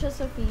nakikita ko siya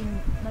sa feed,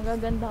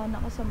 nagagandahan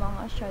ako sa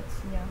mga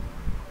shots niya.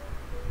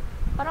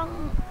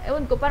 Parang,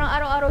 ewan ko, parang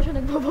araw-araw siya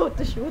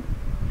nagpo-photoshoot.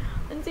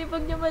 Ang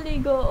sipag niya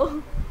maligo.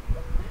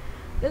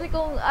 Kasi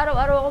kung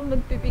araw-araw akong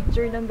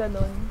nagpipicture ng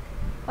ganun,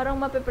 parang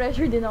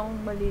mape-pressure din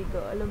akong maligo.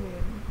 Alam mo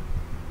yun.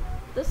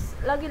 Tapos,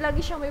 lagi-lagi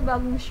siyang may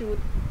bagong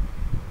shoot.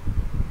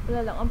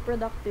 Wala lang, ang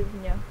productive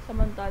niya.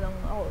 Samantalang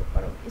ako,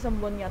 parang isang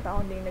buwan yata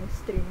ako hindi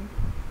nag-stream.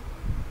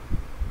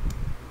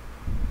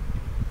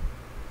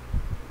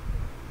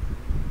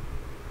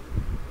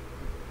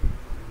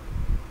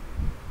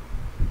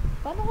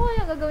 Paano ko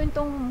kaya gagawin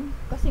tong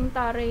kasing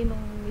taray nung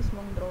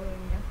mismong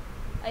drawing niya?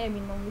 I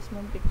mean, nung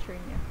mismong picture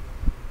niya.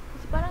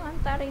 Kasi parang ang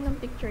taray ng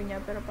picture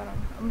niya, pero parang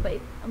ang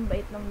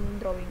bait ng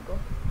drawing ko.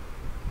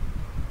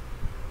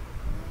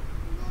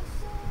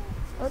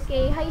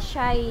 Okay, hi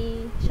Shy.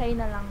 Shy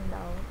na lang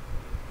daw.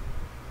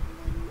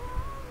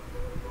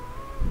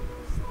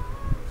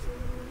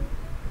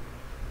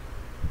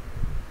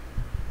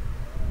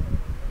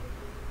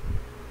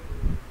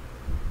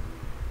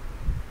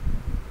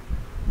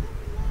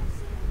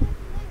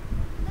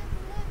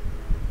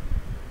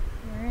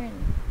 Ayan.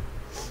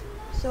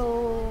 So,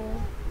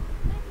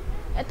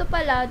 eto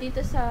pala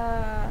dito sa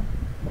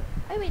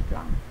ay wait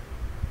lang.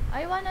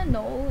 I wanna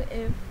know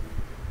if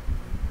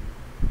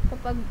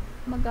kapag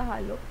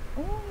maghahalo.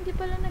 Oh, hindi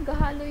pala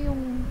naghahalo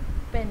yung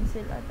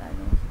pencil at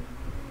ano.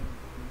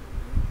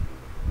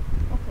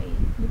 Okay,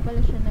 hindi pala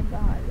siya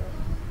naghahalo.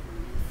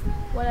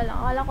 Wala lang.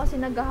 Akala ko kasi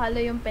naghahalo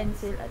yung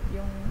pencil at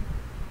yung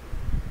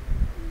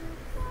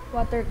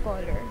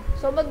watercolor.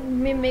 So,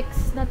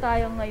 mag-mix na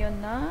tayo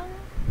ngayon ng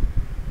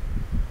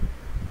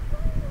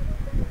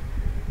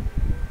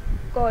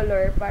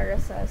color para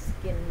sa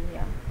skin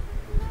niya.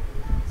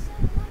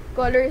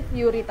 Color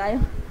theory tayo.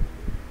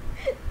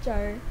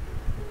 Char.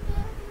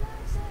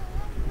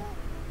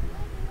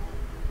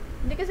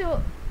 Hindi kasi, oh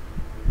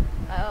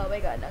my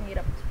god, ang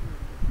hirap.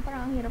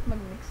 Parang ang hirap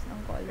mag-mix ng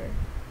color.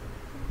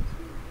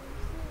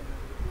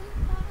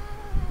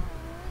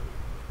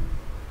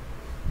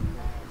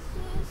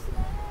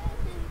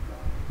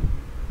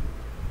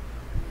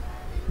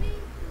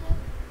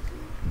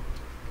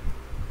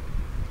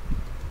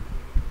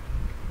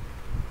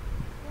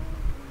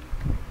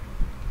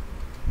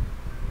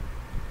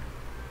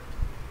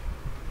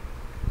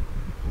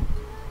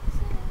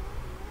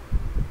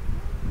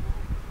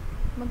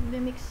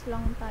 Mag-mix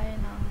lang tayo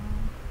ng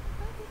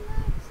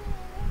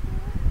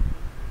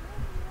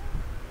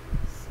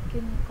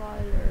skin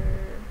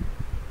color.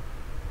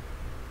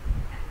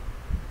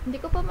 Hindi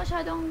ko pa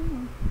masyadong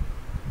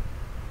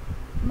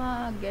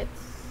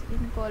ma-gets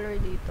in color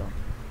dito.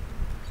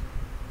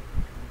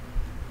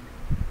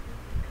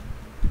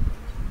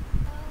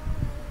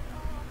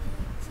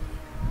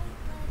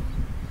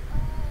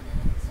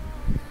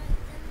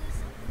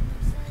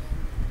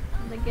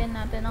 Lagyan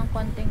natin ng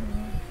konting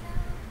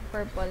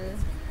purple.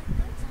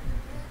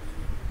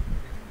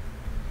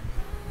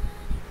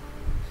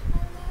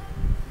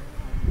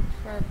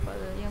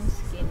 Purple yung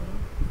skin.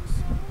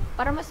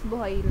 Para mas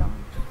buhay lang.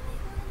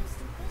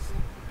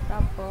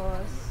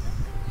 Tapos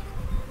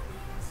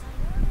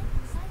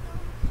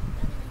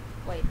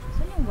white.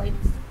 Saan yung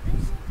white?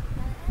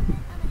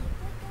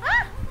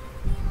 Ah!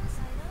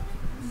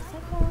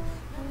 Saka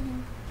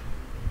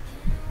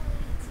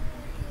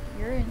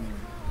yun.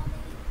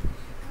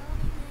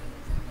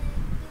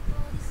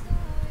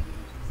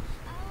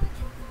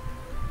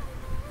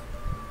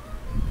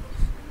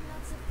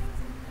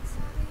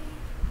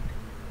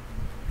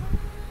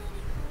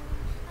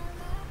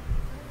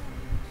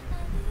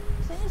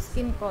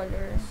 Skin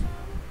color.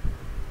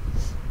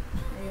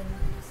 Ayun.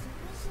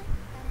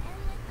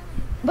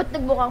 Ba't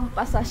nagbukang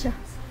pasa siya?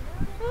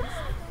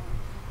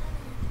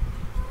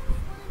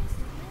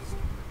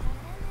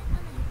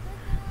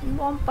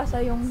 Nagbukang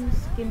pasa yung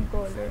skin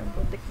color. Ang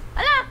putik.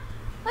 Ala!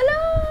 Ala!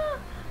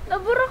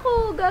 Nabura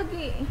ko,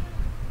 gagi.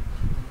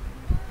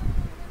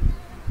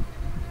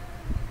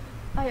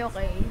 Ay,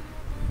 okay.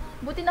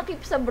 Buti na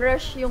keep sa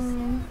brush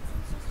yung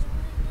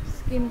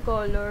skin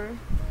color.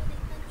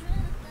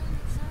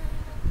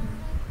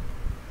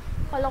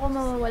 Kala ko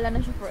mawawala na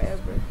siya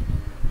forever.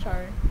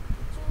 Char.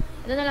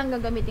 Ito na lang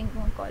gagamitin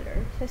kong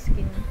color sa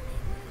skin.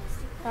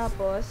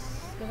 Tapos,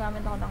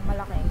 gagamit ako ng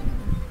malaking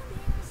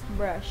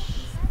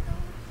brush.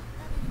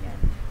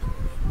 Yan.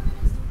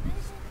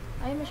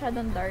 Ay,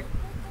 masyadong dark.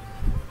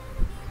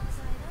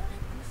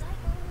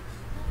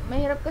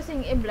 Mahirap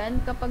kasing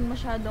i-blend kapag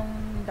masyadong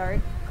dark.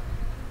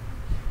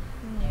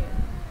 Yun.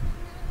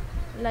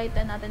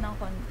 Lighten natin ng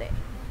konti.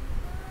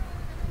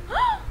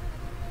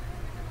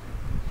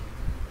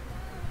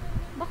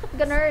 Bakit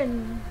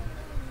ganun?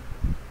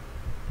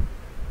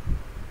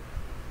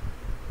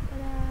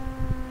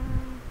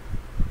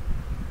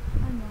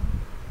 Ano?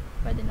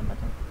 Pwede na ba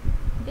ito?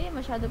 Hindi,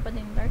 masyado pa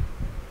din dark.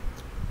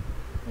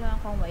 Wala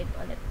akong white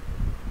ulit.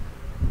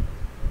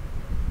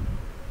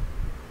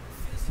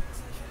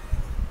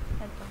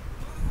 Ito.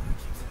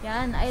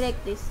 Yan, I like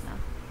this na.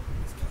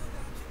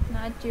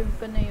 Na-achieve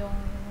ko na yung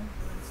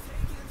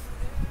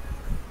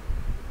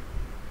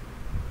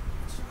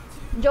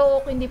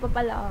joke, hindi pa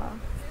pala.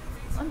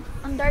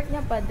 Ang dark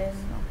niya pa din,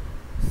 no?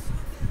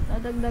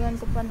 Nadagdagan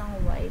ko pa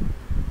ng white.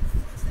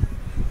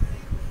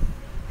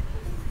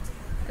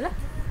 Ala,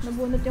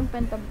 nabunot yung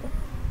pentab ko.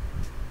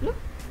 Look.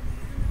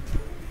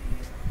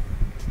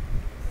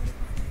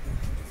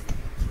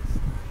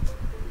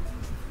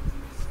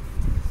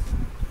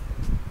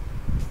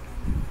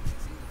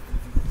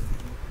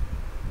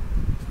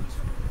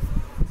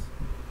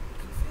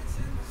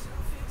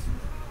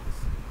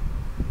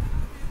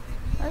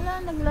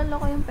 Ala,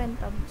 naglalako yung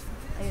pentab.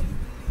 Ayun.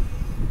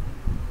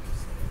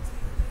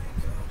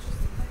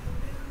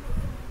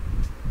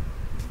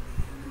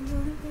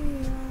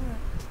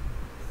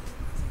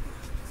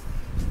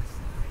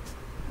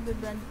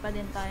 Blend pa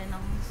din tayo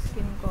ng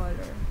skin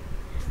color.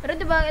 Pero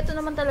diba, ito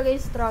naman talaga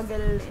yung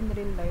struggle in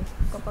real life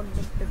kapag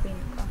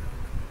nagpe-paint ka.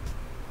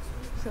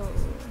 So,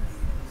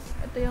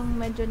 ito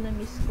yung medyo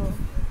na-miss ko.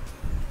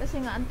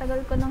 Kasi nga, ang tagal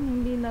ko nang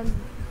hindi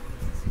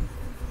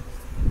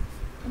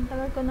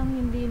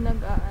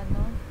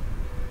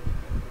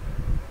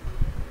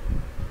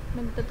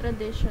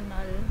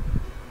nagta-traditional.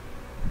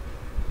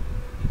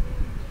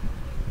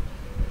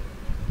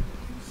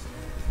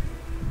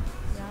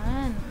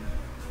 Yan.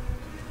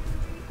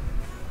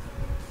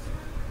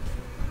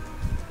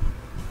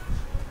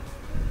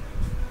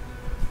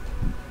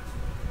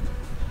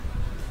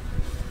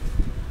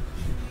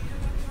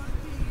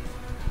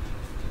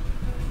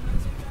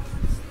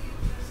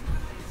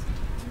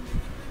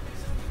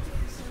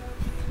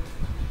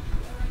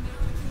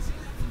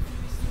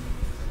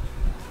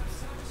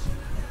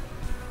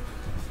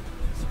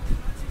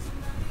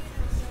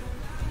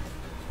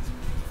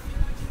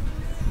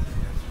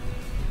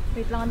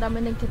 lang ang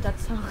dami nag-chat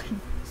sa akin.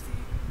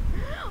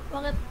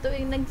 Bakit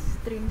tuwing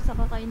nag-stream,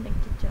 saka kayo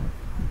nag-chat?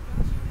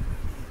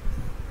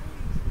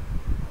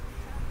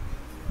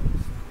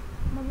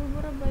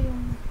 Nabubura ba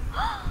yung...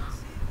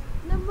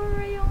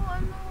 Nabura yung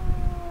ano...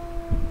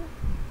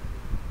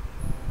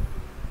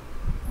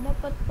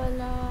 Dapat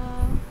pala...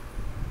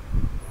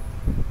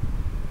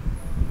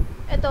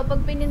 Eto,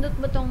 pag pinindot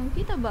mo tong...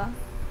 Kita ba?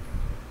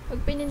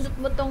 Pag pinindot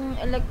mo tong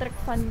electric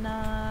fan na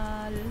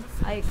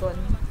icon,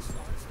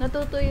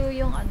 natutuyo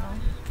yung ano,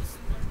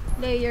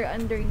 layer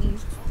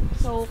underneath.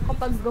 So,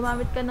 kapag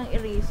gumamit ka ng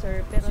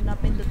eraser, pero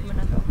napindot mo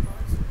na to,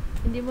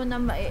 hindi mo na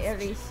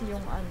ma-erase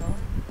yung ano.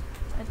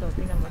 Ito,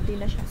 tingnan mo,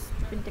 hindi na siya.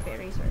 Pinti ka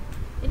eraser.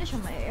 Hindi na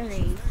siya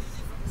ma-erase.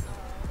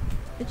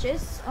 Which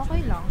is,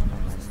 okay lang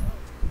naman.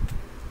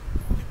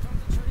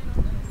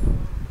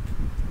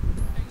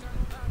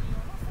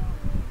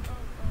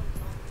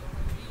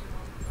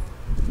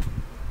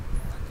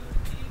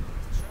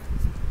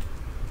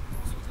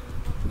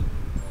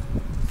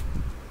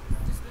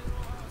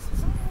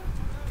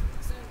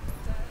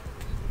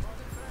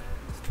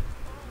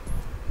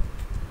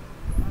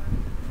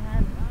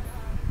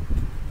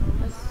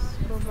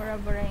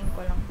 Barahin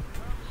ko lang.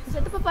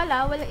 Kasi ito pa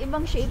pala, walang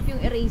ibang shape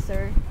yung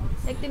eraser.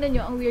 Like, tingnan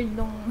nyo, ang weird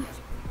nung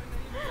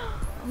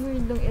ang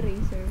weird nung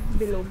eraser.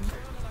 Bilog.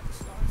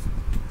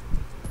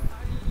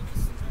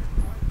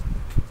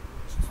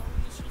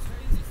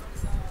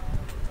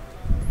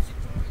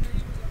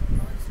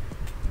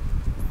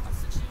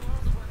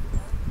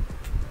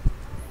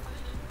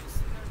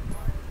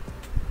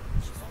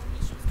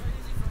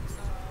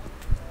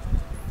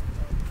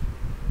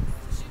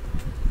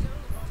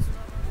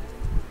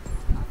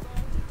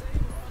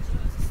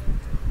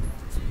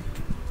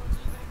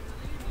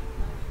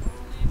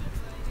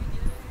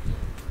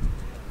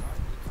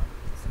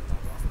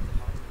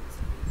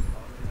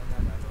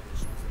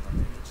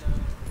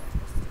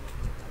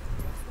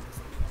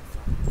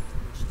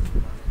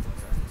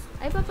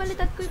 Ay,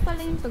 papalitan ko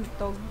pala yung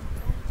tugtog.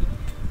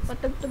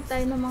 Patugtog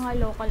tayo ng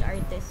mga local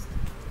artist.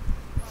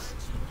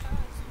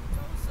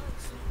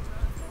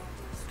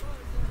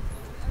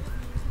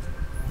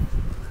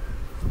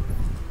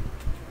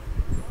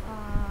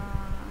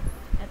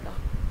 Eto.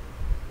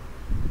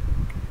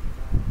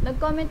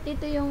 Nag-comment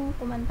dito yung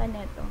kumanta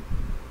neto.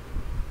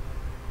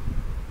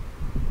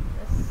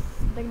 Tapos,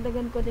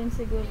 dagdagan ko din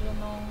siguro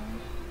nung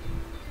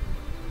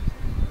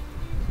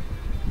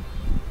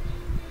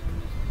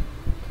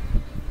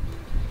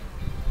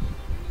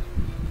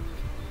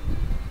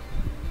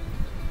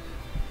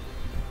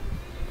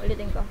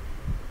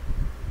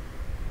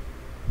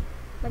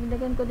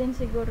dagdagan ko din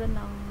siguro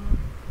ng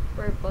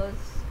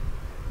purples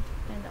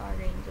and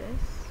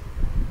oranges.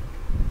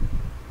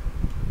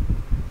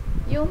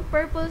 Yung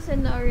purples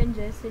and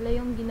oranges, sila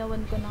yung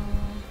ginawan ko ng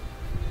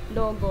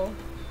logo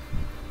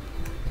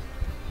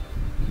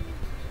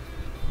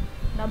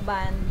na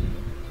band.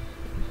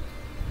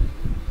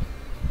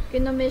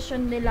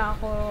 Kinomission nila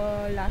ako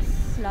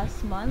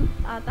last month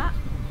ata.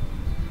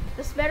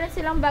 Tapos meron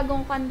silang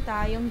bagong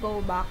kanta, yung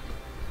Go Back.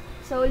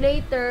 So,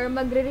 later,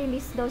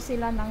 magre-release daw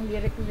sila ng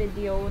lyric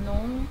video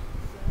nung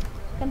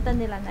kanta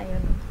nila na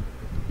yun.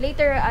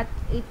 Later at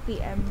 8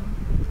 PM.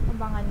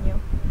 Abangan nyo.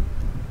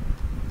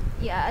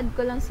 I-add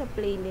ko lang sa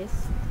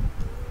playlist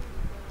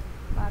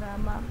para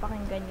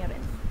mapakinggan nyo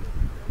rin.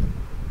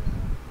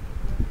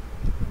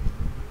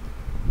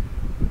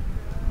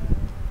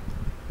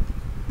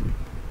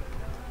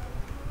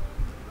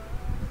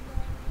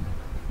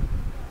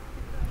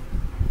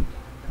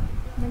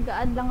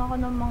 Nag-a-add lang ako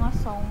ng mga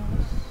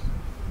songs.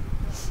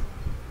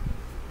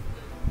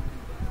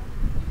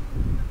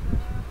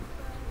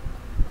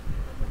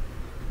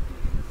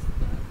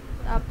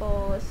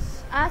 Tapos,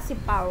 si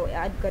Pau.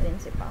 I-add ko rin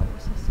si Pau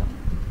sa song.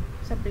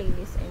 Sa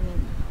playlist, I mean.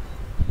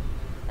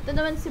 Ito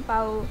naman si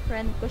Pau.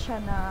 Friend ko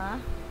siya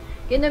na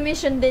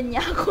kinomission din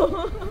niya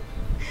ako.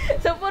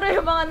 So, puro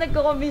yung mga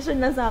nagko-commission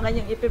na sa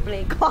akin yung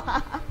ipi-play ko.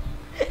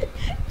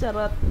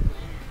 Charot.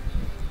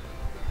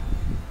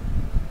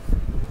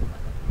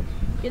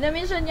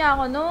 Kinomission niya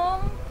ako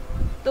nung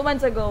 2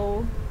 months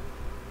ago.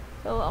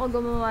 So,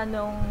 ako gumawa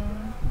nung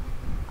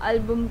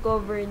album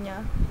cover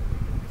niya.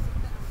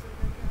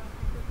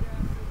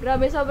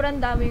 Grabe,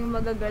 sobrang daming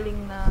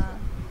magagaling na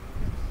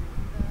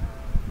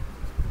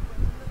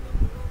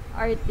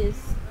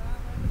artist,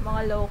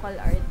 mga local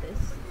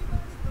artists.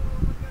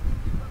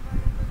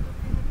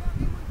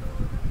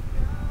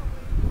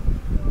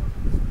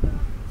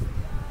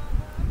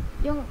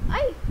 Yung,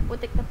 ay,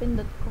 putik na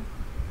pindot ko.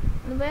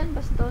 Ano ba yan,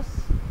 bastos?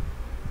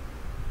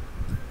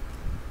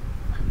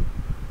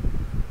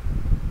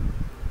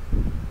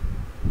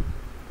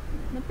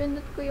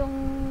 Napindot ko yung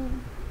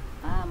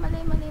mali.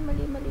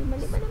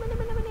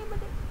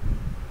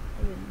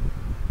 Ayun.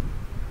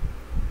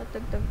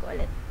 Patugtog ko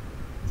ulit.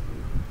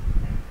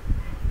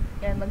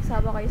 Yan,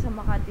 magsama kayo sa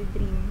Makati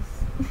Dreams.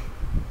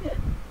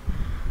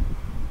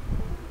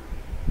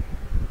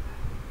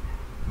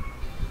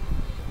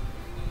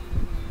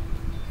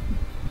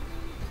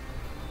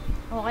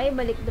 Okay,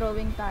 balik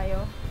drawing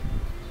tayo.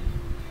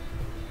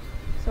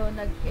 So, So,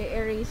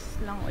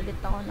 nag-erase lang ulit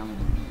ako ng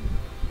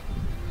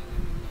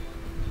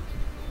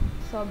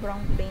sobrang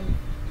paint.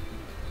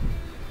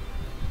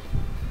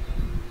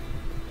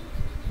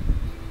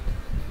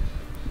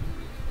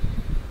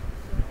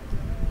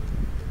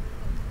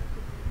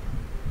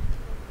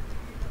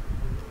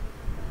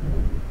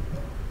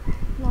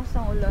 Lakas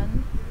ng ulan.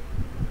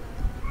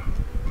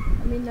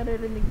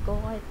 Naririnig ko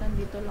kahit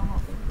nandito lang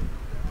ako.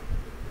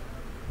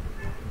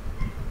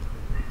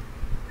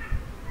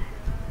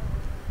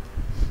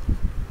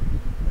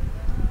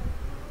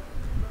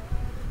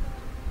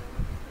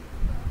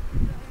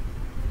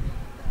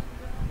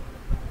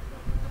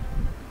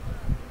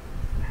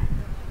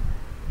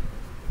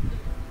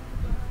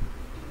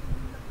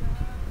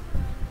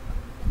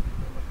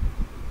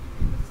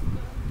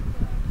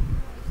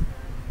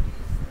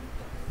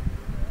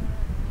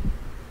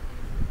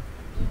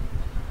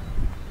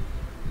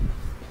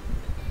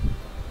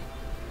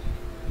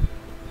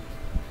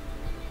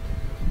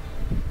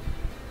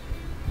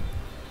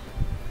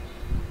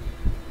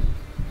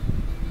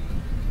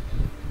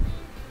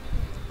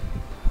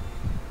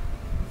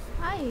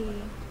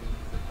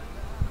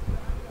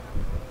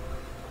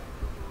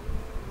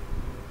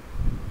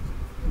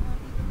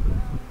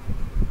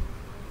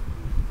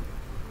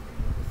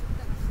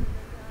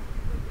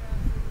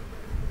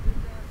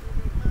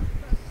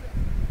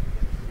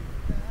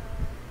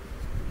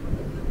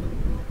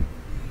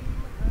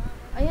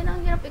 Ayan,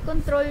 ang hirap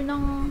i-control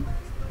ng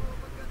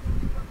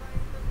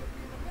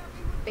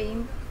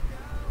paint.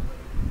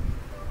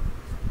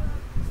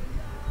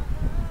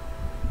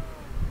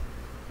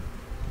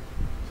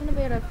 Saan ba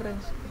yung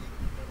reference ko?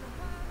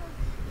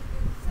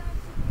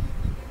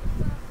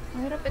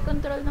 Ang hirap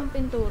i-control ng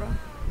pintura.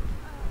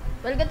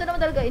 Well, ganito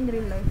naman talaga in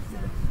real life.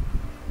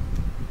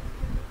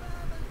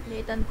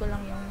 Liitan ko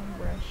lang yung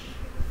brush.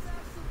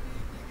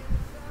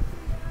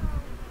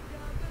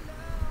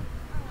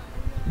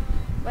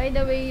 By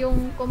the way,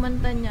 yung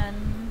kumanta niyan,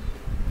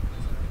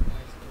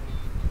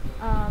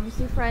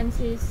 si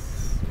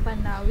Francis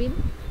Pinawin.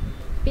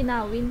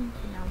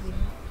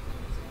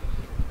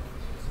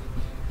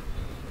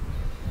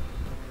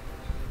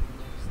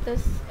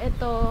 Tapos,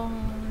 etong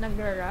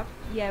nagra-rap,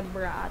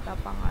 Yebra ata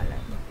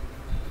pangalan.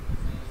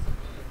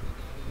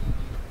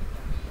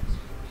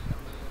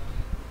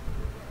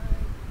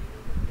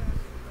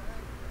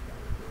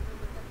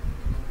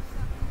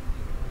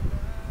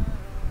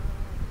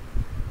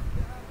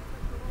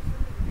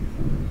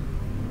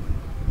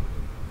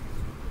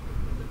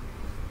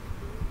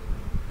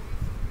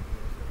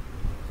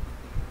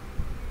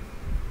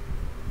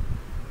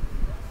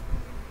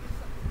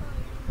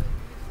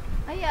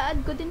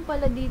 I-add ko din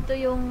pala dito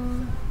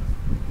yung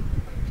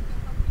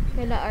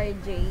kaila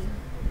RJ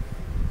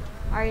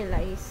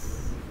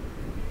Arlice.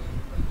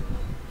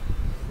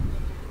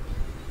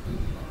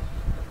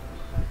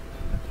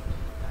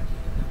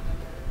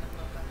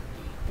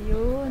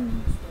 Ayun.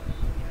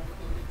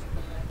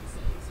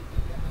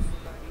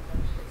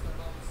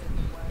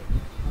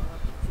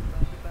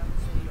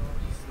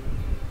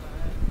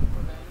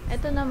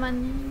 Ito naman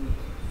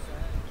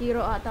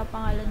Hero ata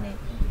pangalan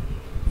nito.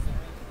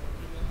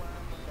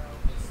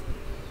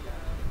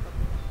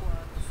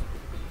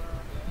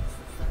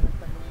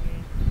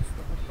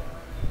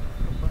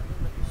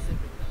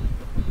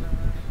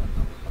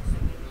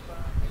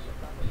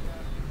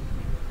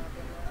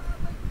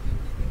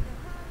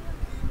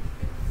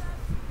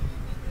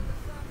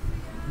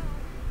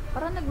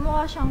 Parang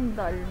nagmukha siyang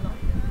dull, no?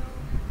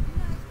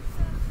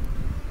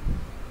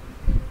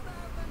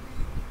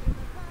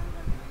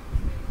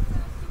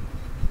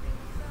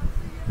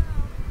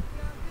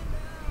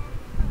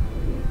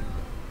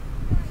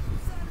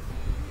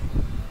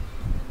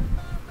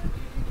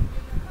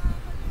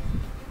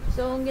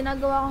 So, ang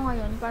ginagawa ko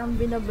ngayon, parang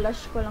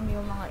binablush ko lang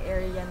yung mga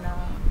area na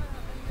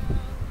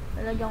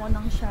lalagyan ko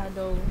ng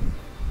shadow.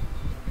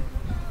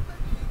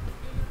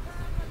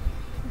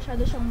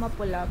 Masyado siyang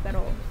mapula,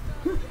 pero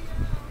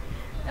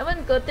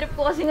ewan ko, trip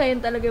ko kasi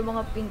ngayon talaga yung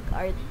mga pink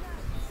art.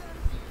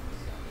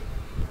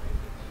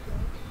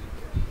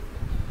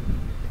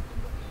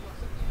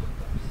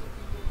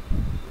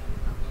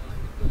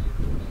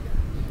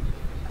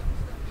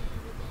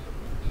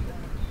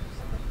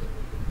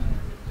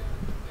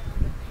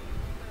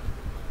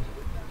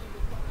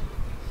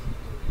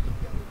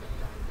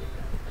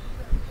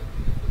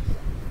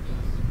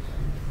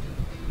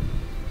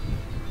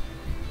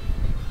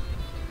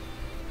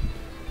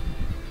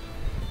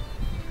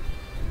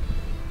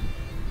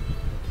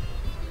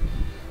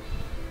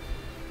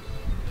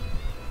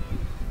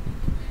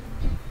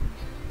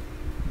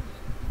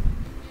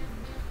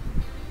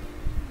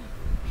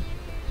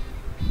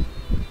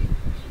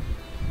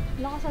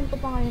 Lakasan ko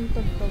pa ngayon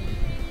tugtog.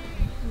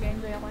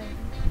 Nag-enjoy ako yun.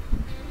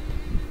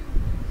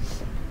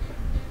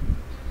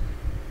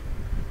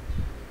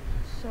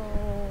 So,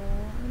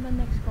 ano ba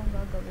next kong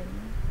gagawin?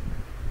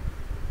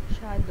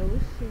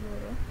 Shadows,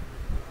 siguro.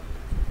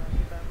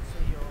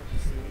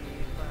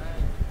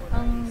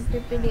 Ang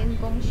pipiliin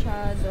kong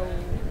shadow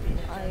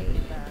ay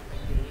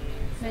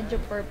medyo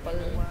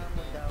purple.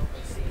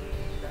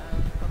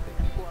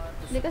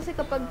 Hindi kasi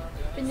kapag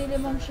pinili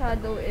mong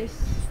shadow is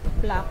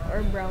black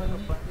or brown,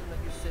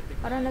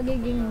 parang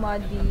nagiging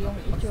muddy yung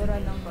itsura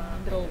ng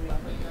drawing.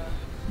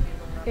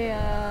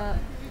 Kaya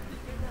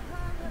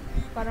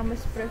parang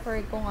mas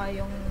prefer ko nga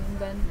yung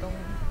gantong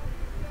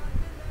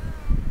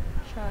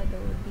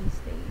shadow these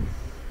days.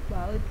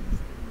 Wow,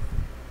 these days.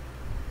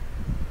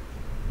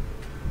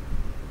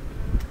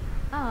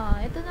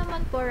 Ito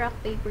naman po, rock,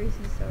 paper,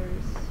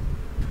 scissors.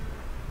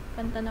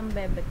 Kanta ng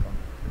bebe ko.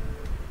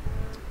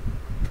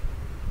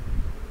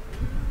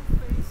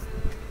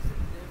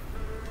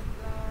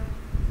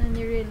 Na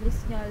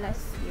nirelease niya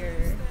last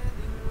year.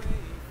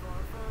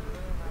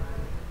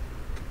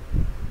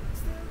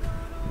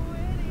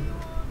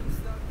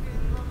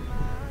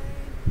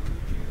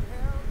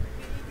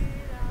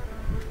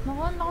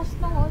 Naku, ang lakas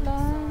ng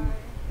ulan.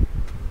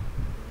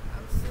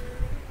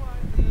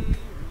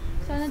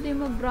 Sana di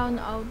mag-brown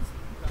out.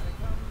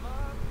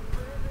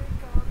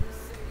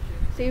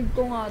 Save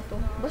ko nga to.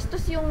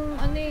 Bastos yung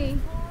ano eh.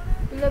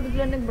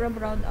 Bigla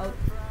nag-brown out.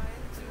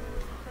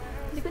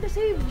 Hindi ko na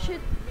save.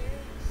 Shit.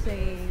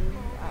 Save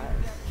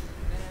as.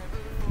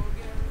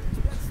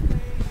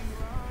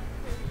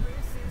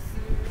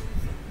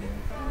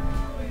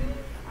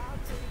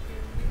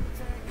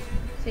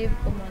 Save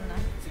ko muna.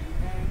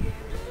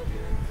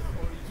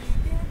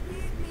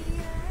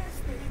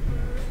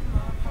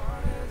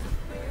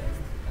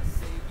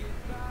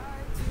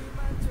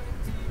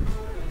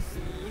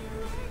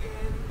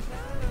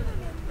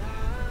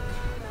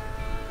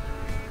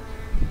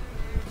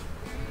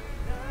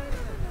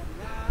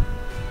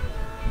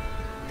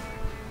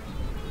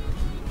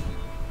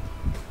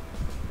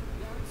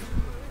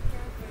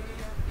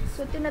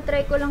 So,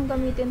 tinatry ko lang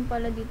gamitin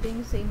pala dito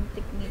yung same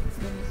technique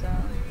dun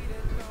sa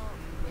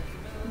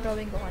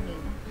drawing ko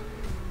kanina.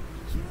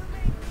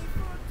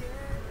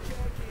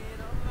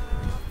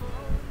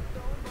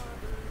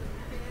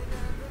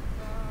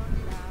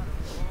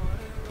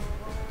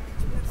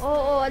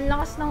 Oo, ang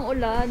lakas ng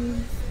ulan.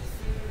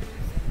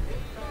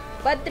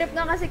 Bad trip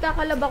nga kasi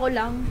kakalaba ko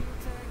lang.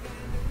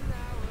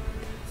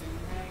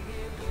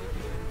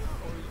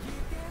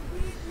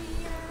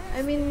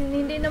 I mean,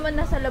 hindi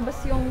naman nasa labas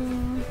yung...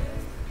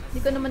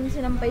 Hindi ko naman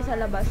sinampay sa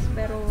labas,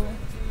 pero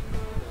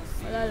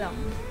wala lang.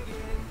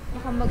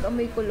 Baka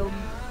mag-amoy kulog.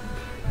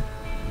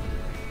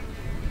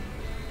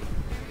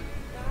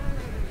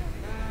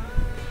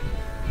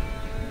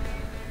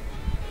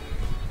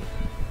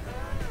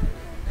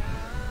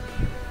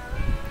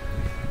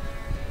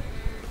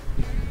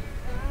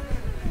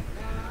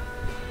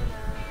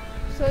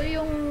 So,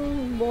 yung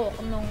buhok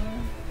nung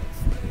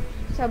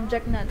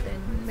subject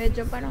natin,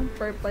 medyo parang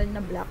purple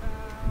na black.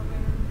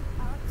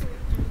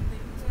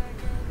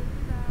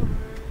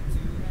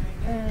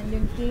 And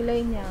yung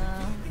kilay niya,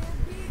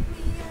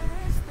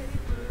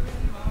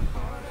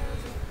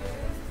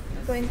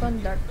 gawin ko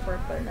dark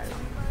purple na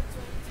lang.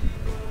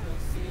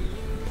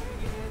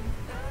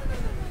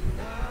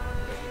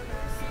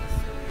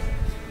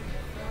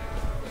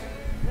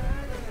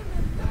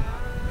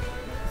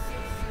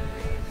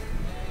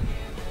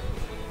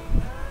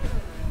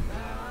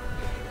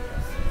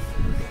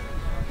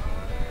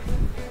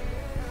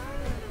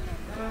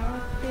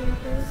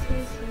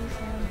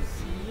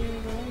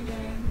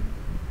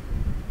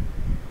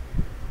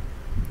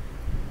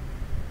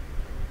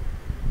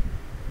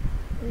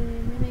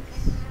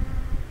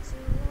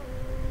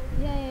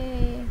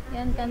 Yay!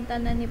 Yan, kanta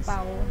na ni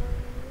Pao.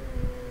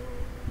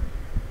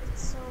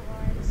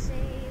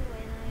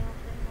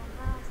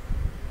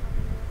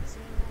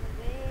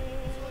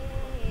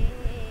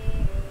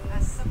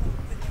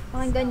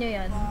 Pakinggan nyo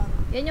yan.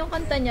 Yan yung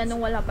kanta niya nung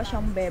wala pa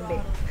siyang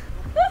bebe.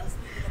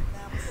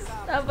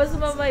 Tapos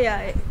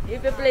mamaya,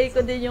 ipi-play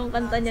ko din yung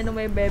kanta niya nung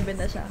may bebe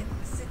na siya.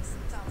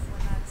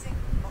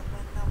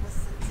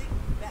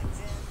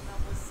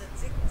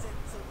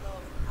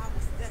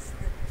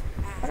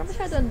 Parang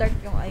masyadong dark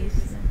yung eyes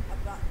na.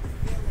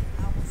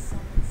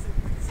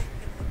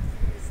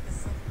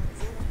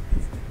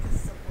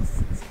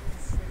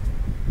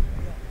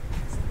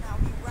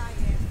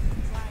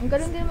 Ang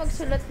galing din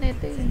magsulat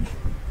nito eh.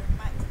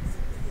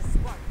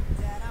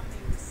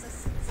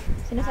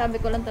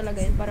 Sinasabi ko lang talaga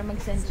yun para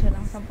mag-send siya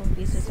ng 10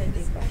 piso sa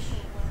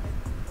Gcash.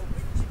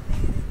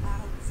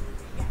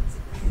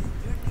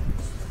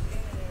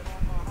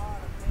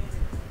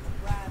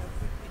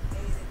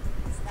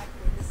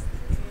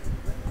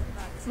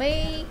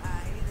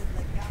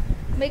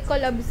 May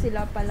collab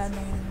sila pala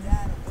nung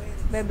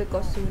bebe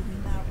ko soon.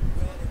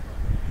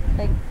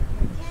 Like,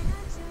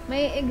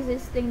 may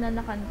existing na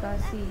nakanta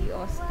si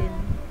Austin.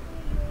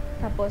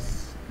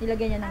 Tapos,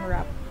 nilagyan niya ng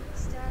rap.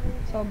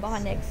 So,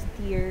 baka next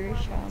year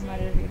siya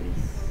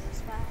ma-release.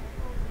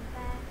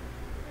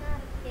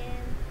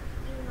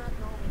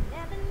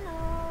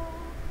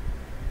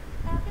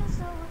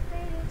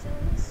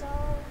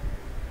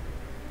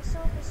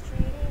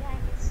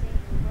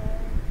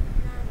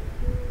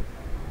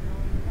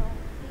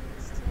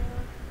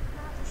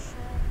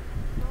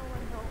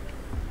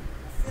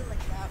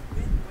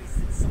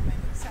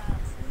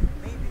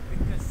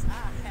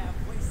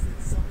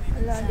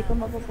 Wala, hindi ko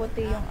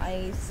mapuputi yung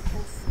eyes.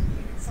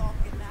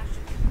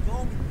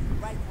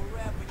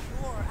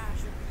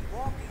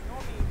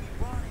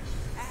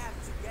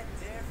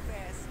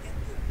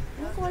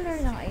 Anong color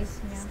ng eyes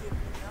niya?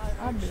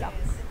 Black.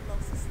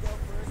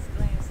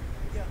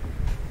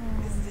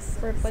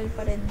 Purple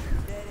pa rin.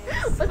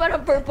 Ba't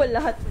parang purple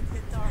lahat?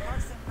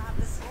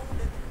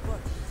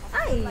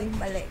 Ay,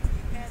 mali.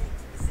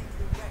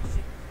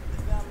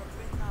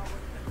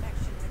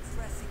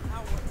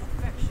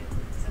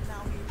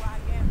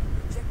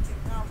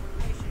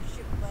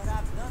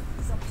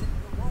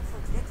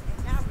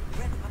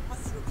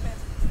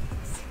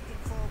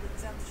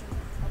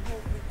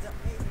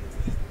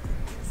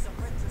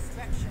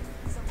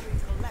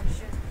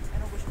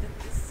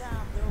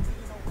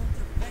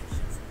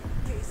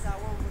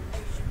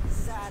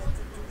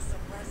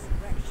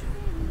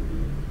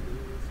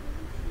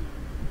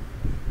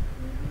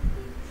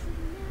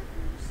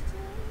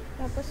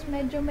 Tapos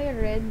medyo may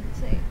red.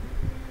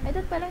 I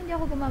thought pala hindi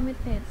ako gumamit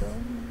nito.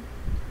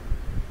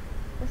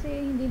 Kasi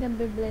hindi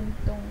nabe-blend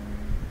tong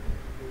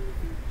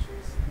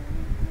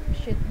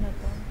shit na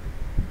to.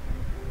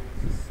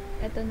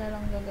 Ito na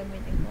lang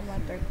gagamitin ko,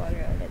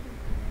 watercolor ulit.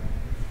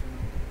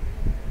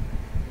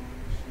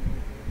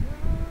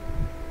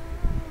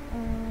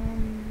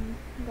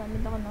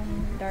 Gamit ako ng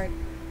dark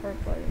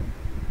purple.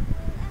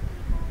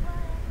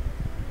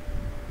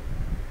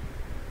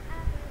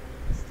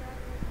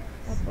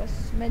 Tapos,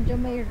 medyo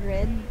may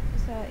red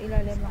sa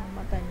ilalim ng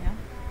mata niya.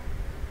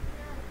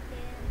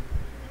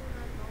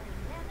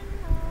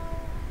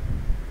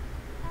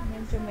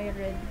 Medyo may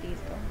red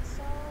dito.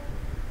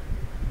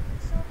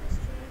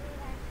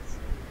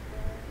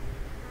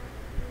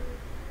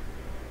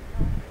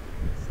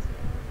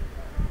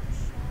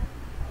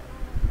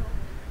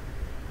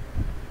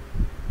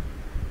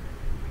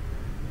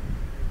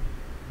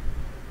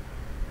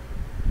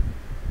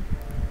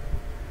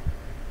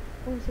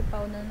 Si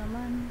Pao na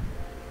naman.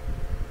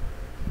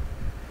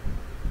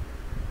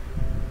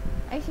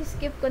 Ay,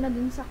 si-skip ko na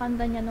dun sa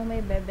kanta niya nung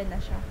may bebe na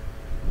siya.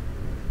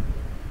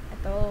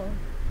 Ito.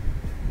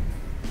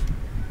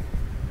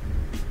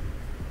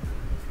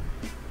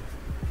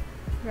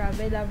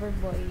 Grabe, lover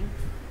boy.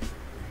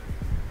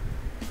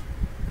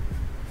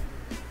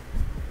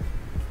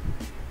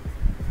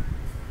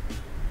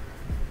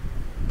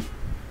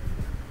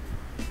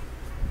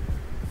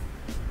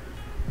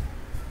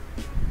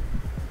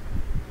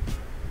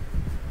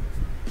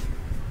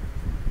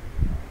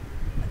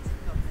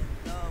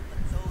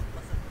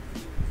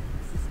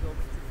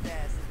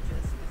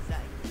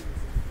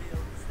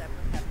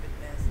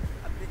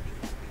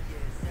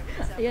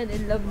 Ayan,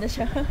 in love na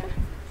siya.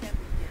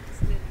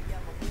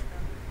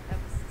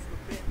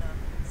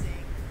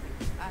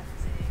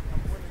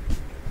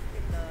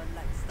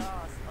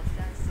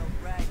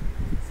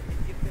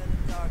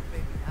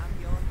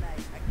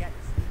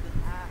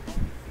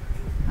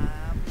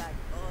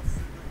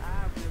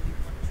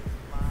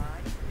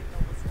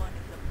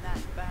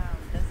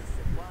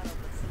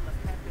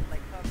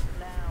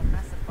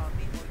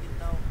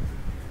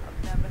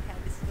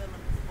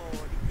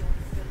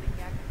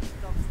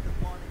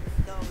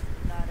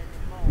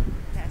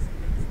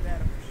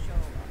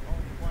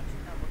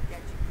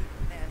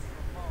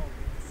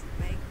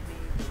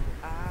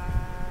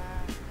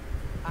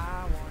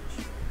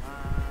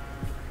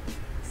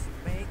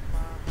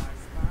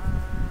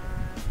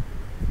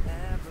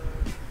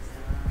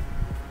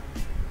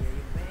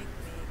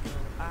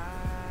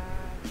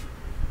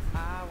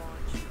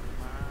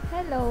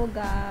 Hello,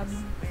 Gab.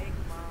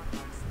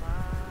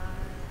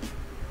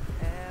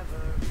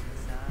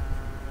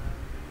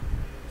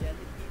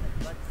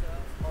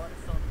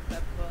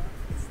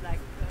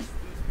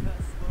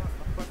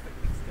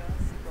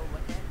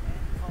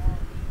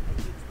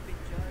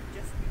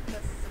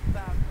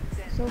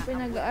 So,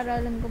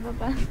 pinag-aaralan ko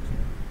pa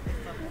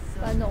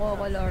paano ko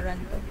koloran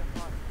to.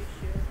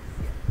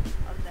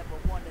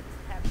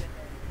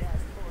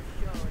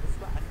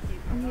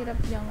 Ang hirap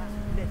niyang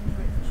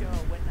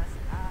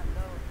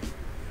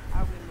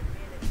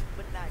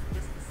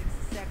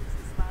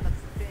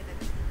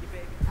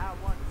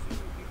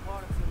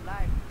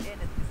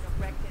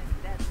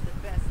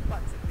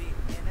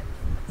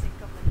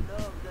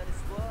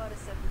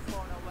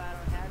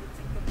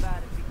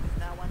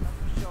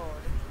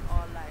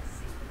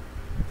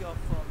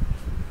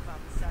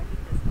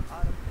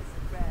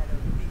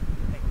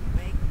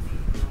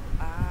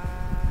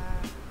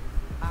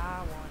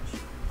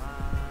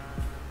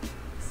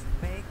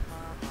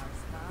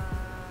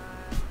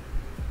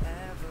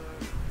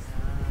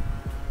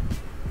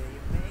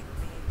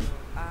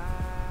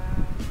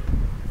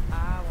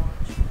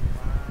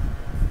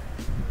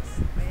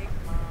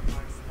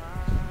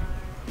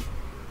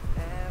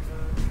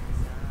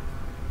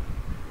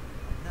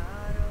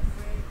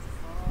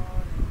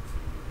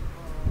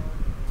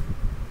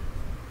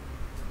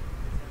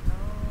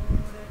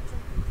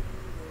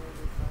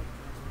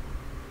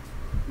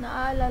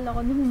naaalala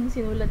ko nung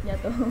sinulat niya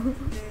to.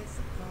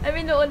 I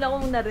mean, noon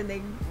akong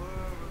narinig.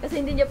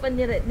 Kasi hindi niya pa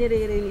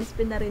nire-release,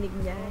 pinarinig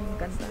niya yung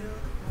kanta.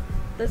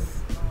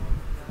 Tapos,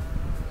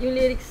 yung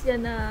lyrics niya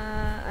na,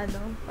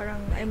 ano, parang,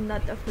 I'm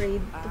not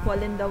afraid to fall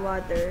in the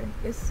water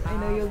because I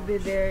know you'll be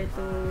there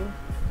to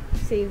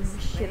save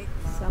shit,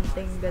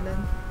 something,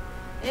 ganun.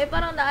 Eh,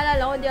 parang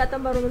naalala ko, di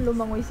ata marunong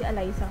lumangoy si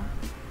Eliza.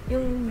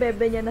 Yung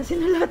bebe niya na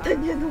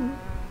sinulatan niya nung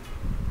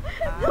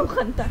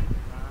kanta.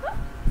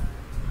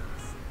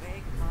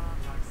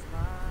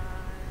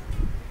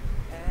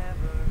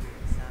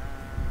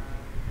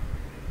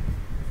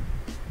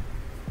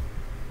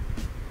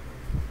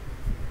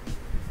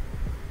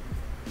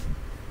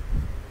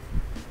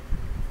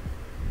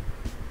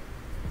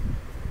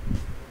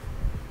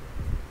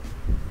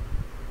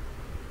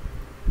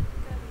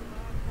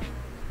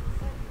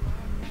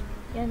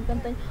 Yan,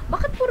 kanta niya.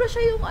 Bakit puro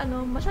siya yung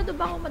ano? Masyado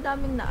ba akong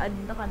madaming na-add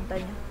na kanta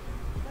niya?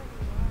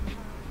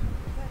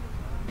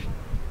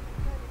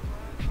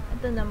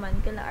 Ito naman,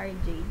 kala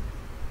RJ.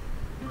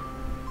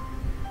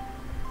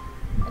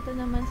 Ito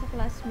naman sa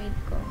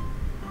classmate ko.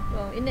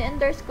 So,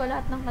 ini-endorse ko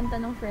lahat ng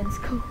kanta ng friends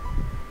ko.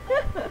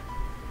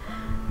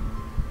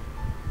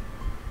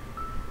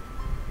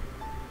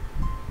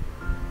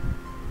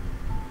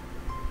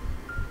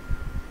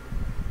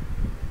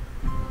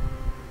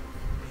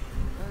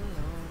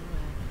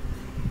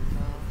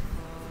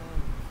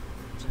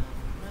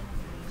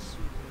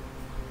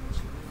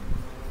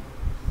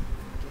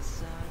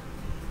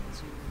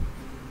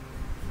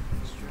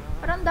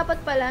 Parang dapat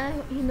pala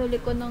hinuli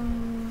ko ng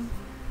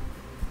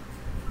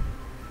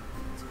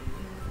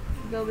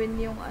gawin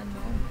yung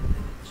ano,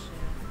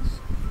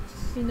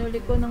 hinuli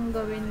ko ng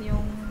gawin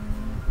yung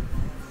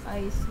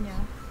eyes niya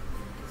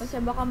kasi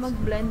baka mag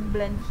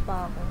blend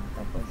pa ako,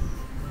 tapos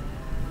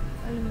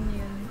alam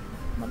niyo yun,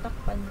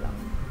 matakpan lang.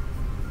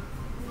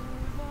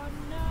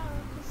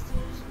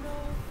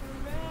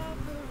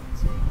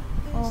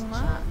 Oo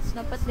nga,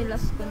 dapat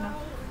nilas ko na.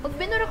 Pag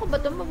binura ko ba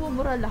ito,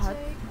 mabubura lahat?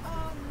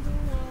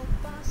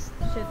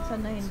 Shit,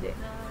 sana hindi.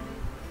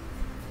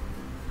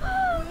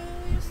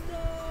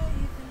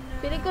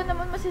 Piling ko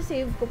naman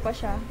masisave ko pa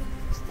siya.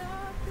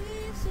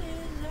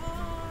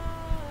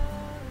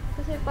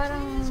 Kasi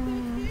parang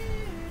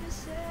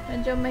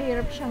medyo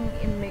mahirap siyang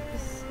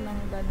i-mix ng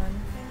ganon.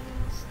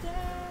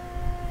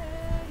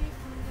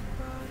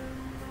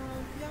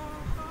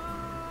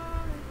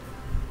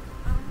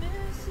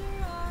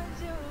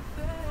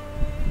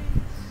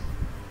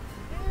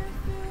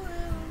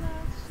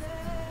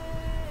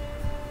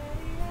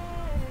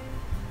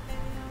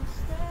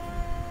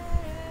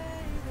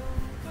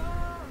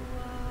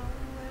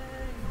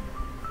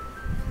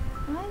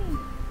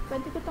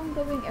 Pwede ko itong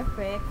gawing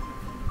effect.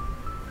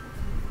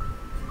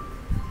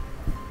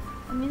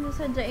 I mean,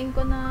 sasadyain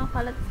ko na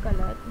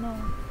kalat-kalat, no?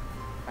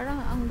 Parang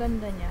ang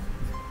ganda niya.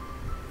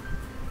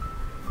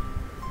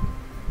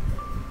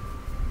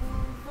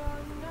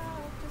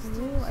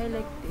 Ooh, I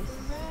like this.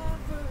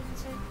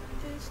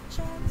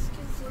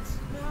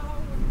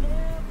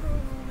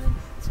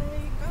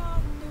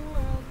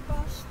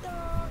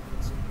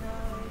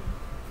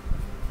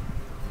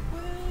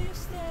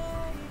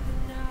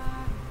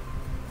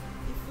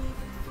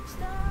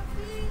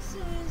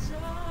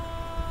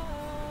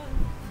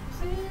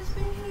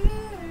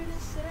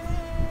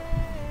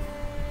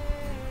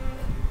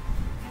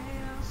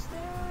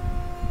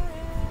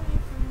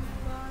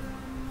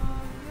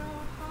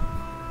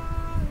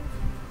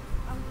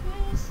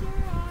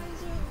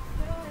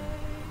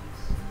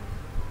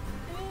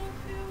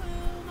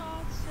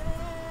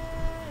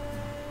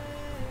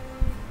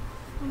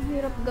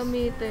 Hirap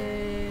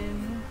gamitin.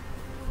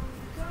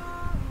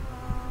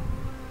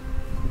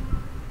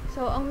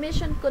 So, ang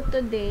mission ko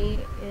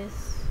today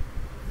is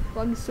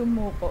wag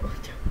sumuko.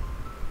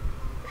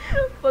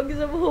 Wag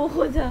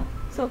sumuko sa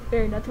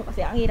software na to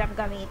kasi ang hirap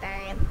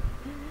gamitin.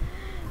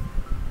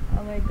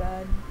 Oh my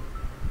god.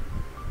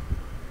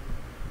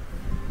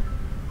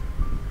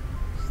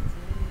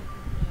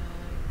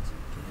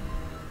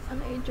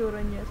 Ano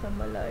itsura niya sa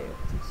malayo?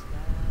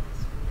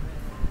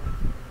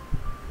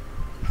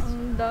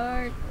 Ang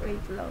dark.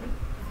 Wait lang.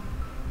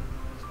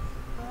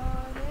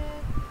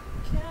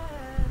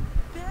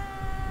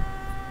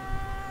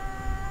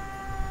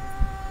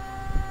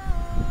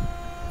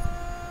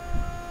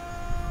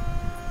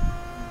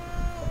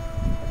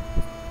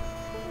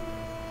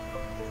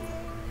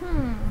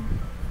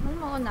 Ano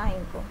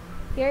maunahin ko?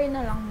 Here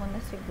na lang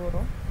muna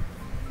siguro.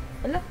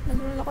 Wala,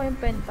 naglala ko yung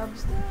pen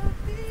tabs.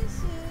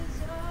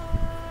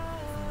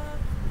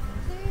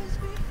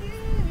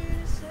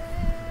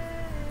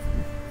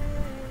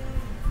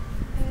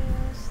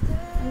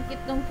 Ang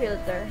cute ng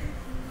filter.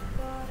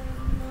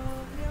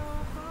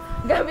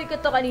 Gamit ko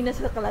to kanina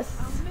sa class.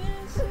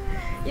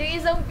 Yung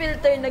isang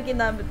filter na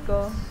ginamit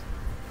ko.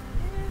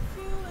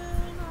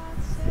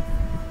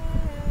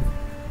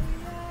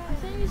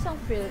 Asan yung isang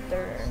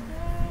filter?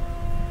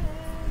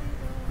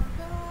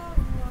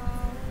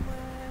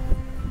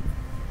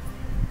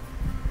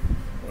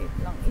 Wait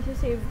lang.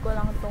 Isa-save ko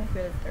lang tong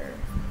filter.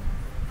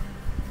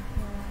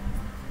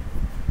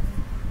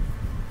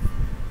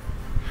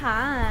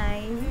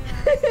 Hi!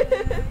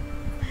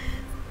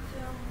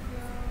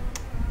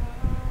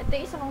 Ito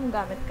yung isa kong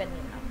gamit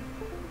kanina.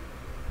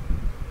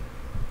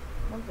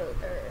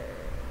 Mag-filter.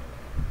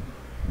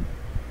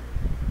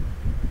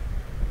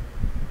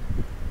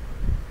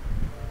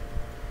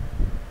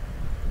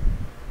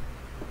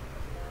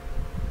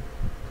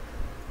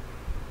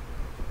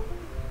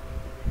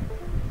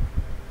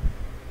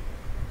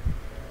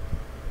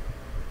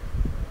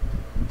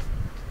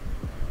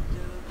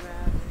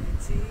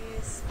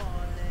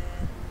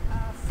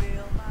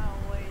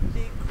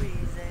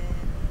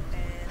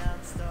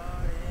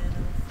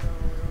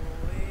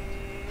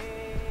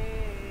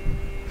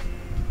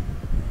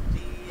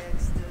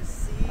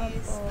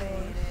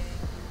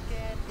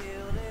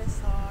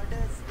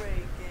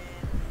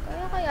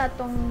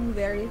 tong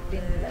very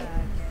thin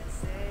line.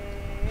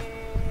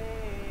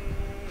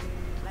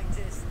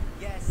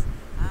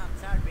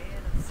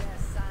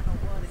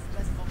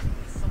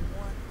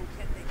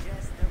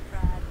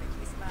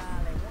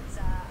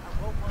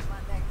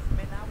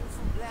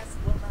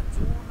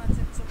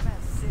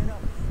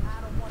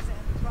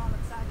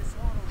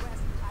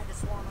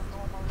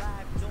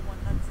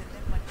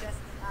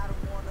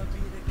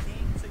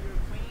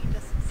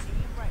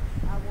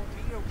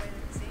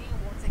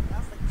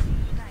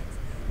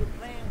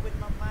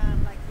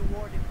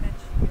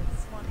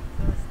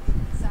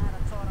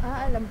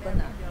 Alam ko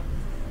na.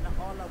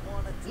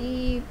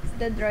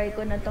 I-dry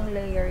ko na tong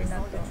layer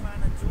na to.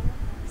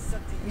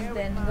 And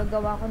then,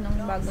 gagawa ko ng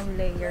bagong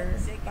layer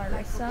para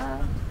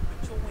sa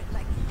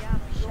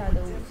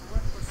shadows.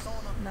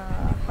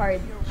 Na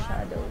hard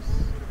shadows.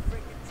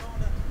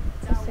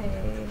 Kasi,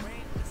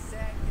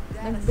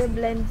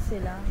 nagbe-blend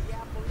sila.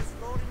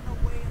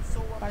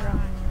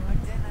 Parang,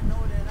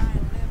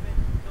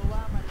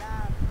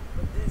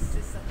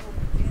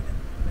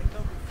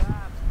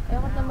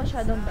 ayoko na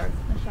masyadong dark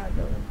na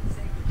shadow.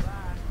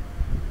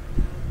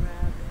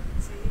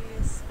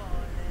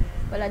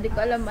 Wala, di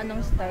ko alam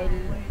anong style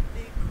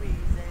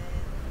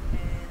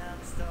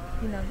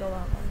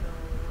ginagawa ko.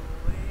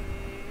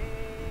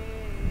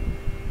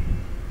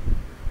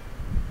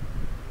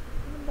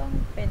 Ano bang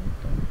pen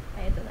to?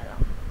 Ay, ito na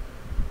lang.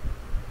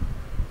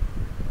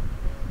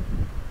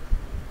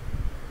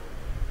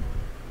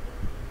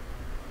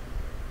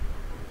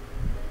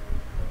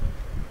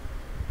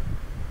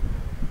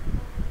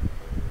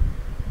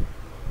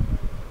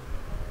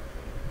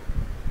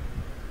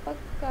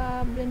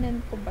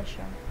 Pagka-blend ko ba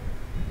siya?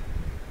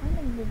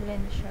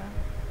 Nagbe-blend siya.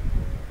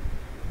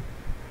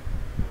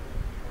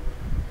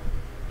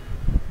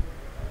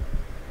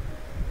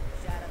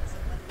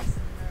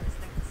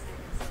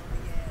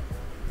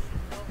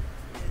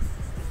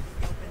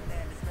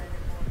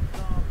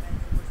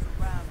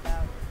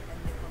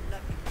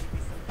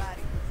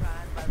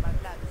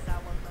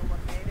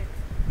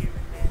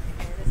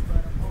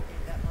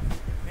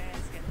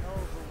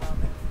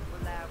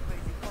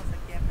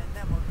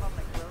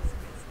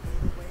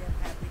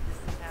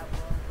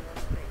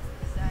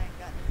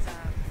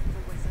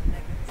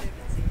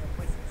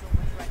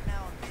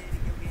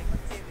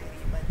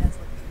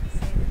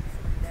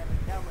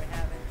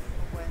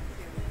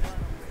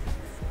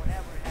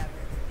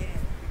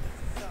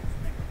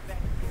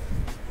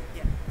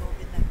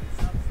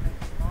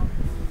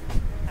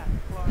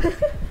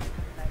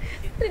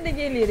 Rinig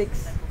yung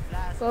lyrics.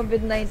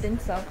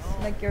 COVID-19 sucks,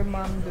 like your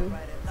mom do.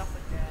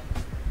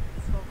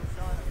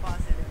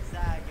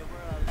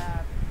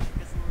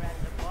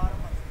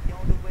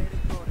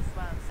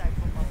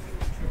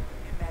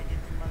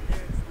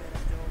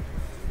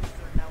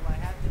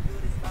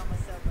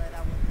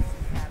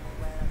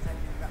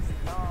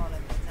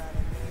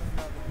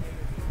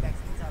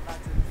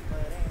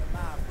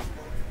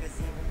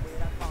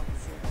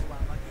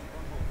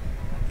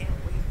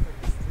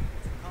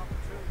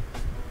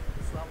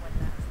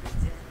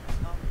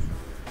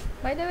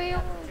 By the way,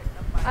 yung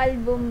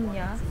album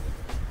niya,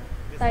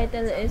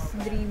 title is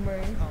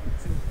Dreamer.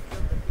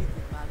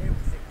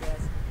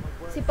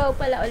 Si Pau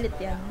pala ulit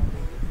yan.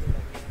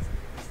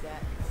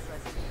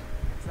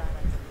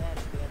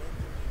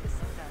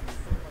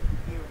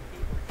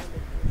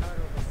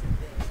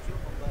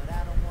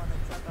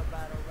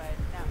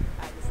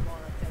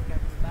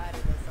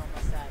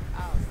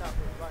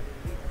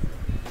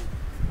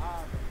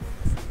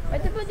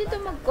 Pwede ba dito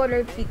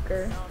mag-color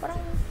picker? Parang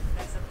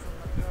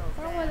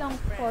walang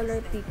color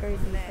picker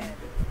dito.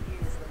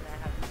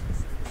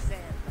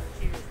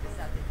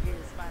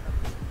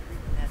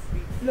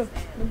 Look,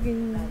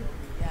 naging...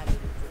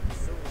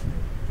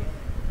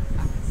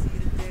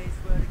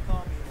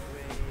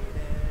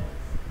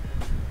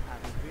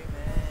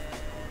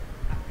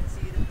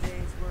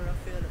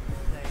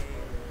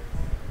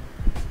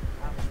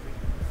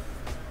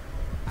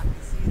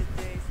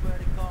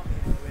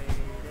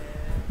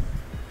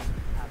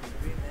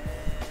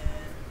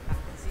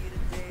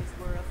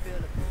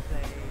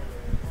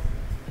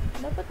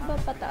 Dapat ba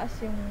pataas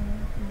yung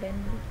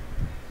bend?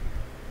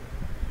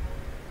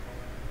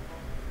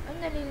 Ang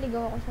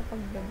naliligaw ako sa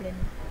pag-blend.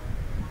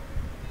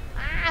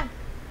 Ah!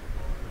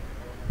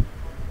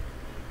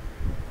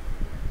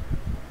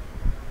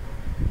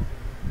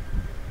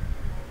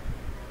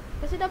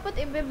 Kasi dapat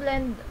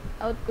i-blend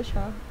out ko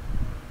siya.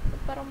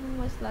 Parang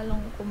mas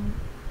lalong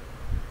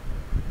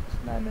mas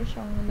lalo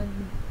siyang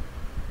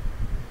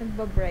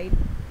nagba-bright.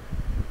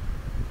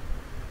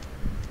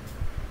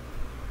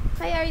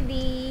 Hi, RD!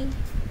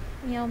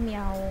 Meow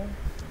meow.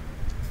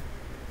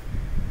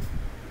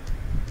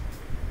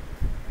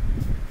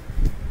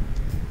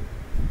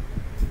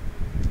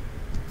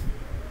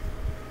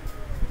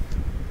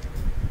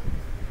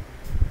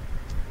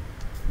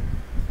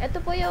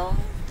 Ito po yung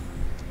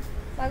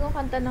bagong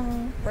kanta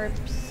ng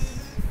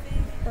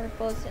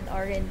Purples and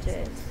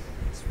Oranges.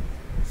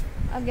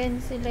 Again,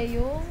 sila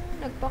yung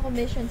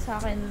nagpa-commission sa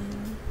akin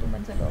 2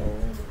 months ago.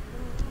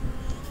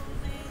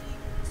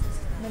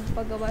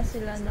 Nagpagawa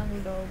sila ng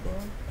logo.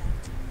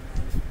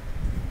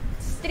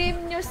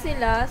 i-stream nyo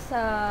sila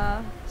sa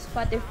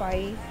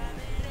Spotify.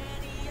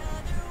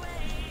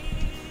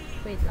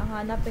 Wait lang,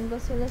 hanapin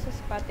ko sila sa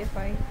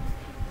Spotify.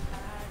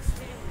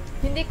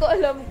 Hindi ko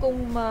alam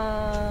kung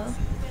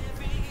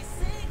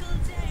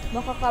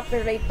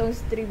maka-copyright tong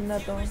stream na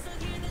to.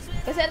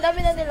 Kasi ang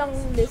dami na nilang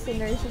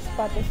listeners sa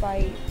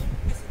Spotify.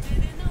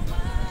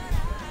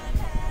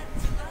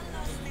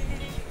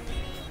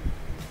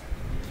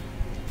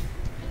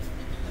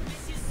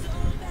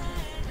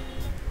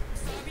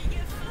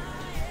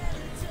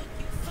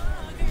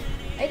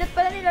 Ay, dapat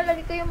pala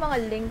nilalagay ko yung mga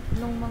link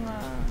ng mga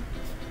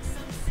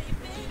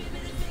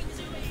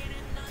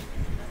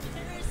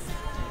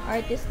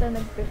artist na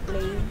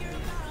nagpe-play.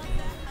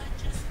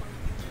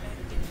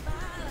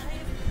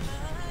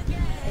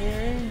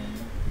 Ayun.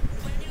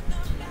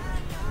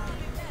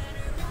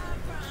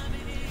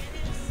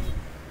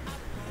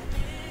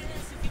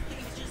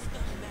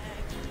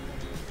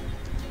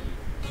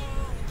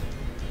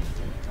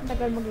 Ang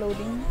tagal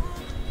mag-loading.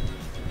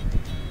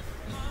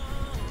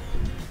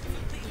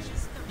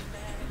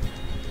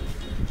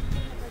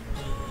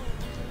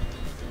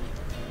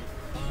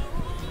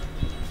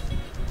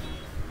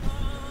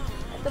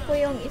 Ito po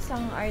yung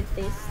isang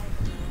artist.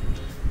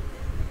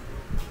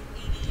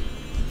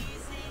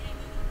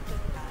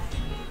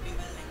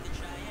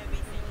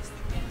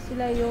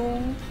 Sila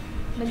yung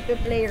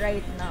nagpe-play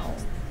right now.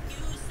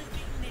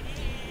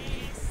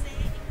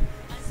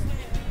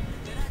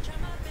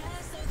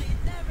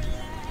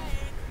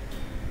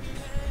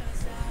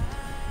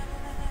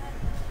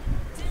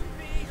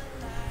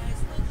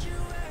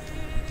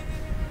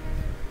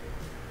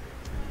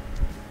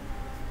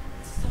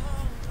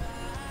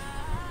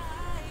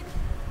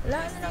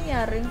 Wala, ano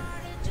nangyari?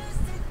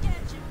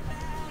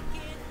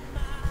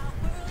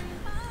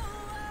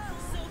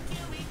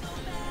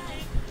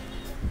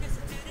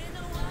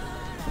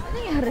 Ano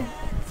nangyari?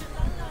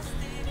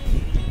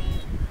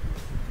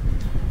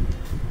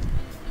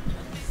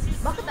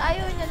 Bakit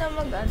ayaw niya na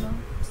mag-ano?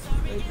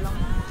 Wait lang.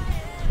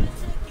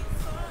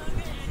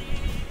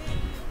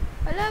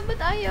 Wala,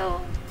 ba't ayaw?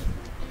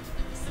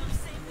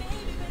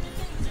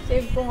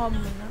 Save ko nga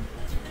muna.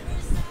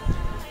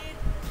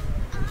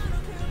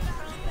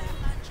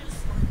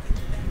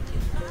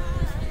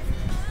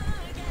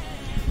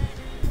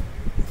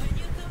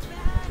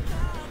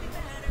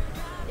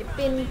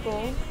 I-pin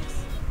ko.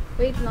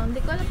 Wait lang,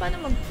 hindi ko alam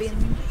paano mag-pin.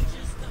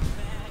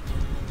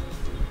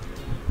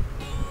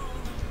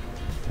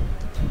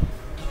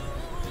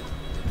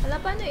 Wala,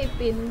 paano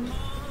i-pin?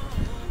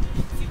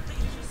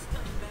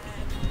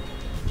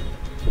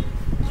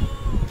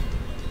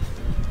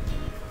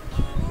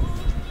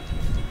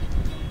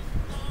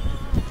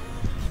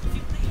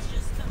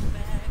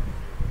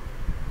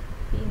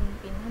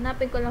 Pin.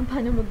 Hanapin ko lang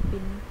paano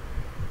mag-pin.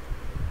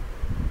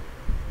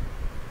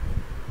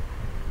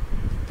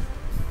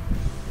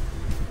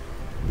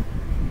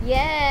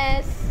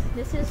 Yes!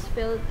 This is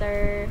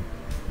filter.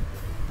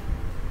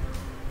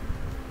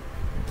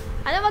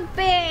 Ano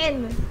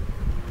mag-pin?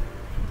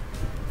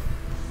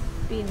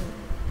 Pin.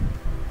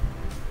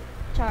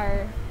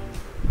 Char.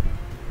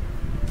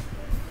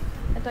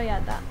 Ito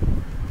yata.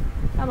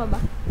 Tama ba?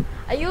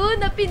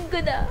 Ayun! Napin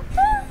ko na!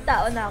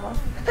 Tao na ako.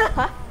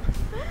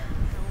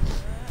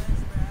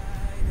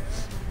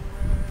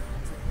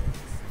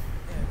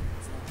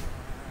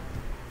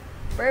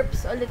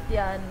 Perps ulit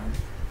yan.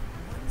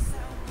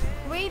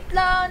 Wait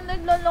lang,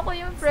 naglolo ko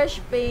yung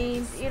fresh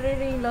paint.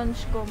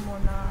 I-relaunch ko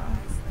muna.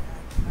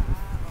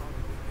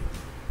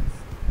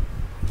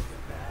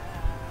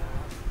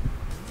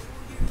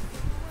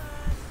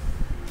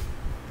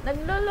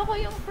 Naglolo ko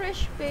yung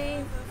fresh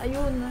paint.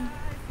 Ayun.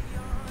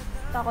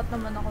 Takot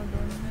naman ako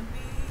dun.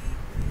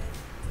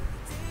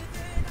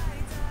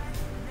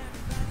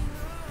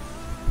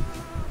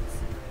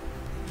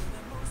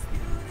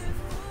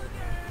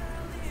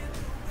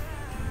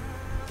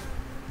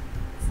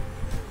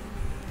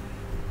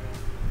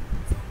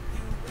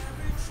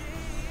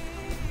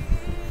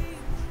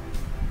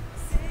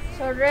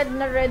 So, red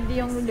na red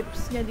yung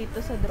lips niya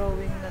dito sa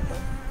drawing na to.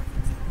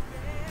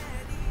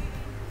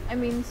 I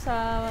mean,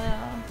 sa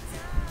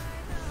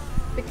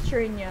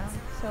picture niya.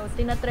 So,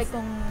 tinatry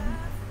kong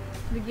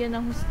bigyan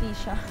ng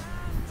hustisya.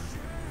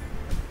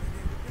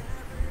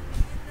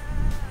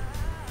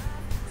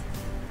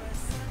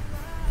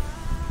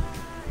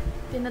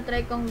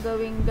 Tinatry kong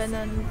gawing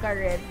ganun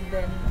ka-red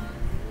din.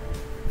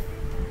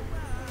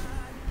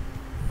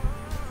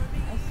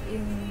 As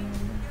in,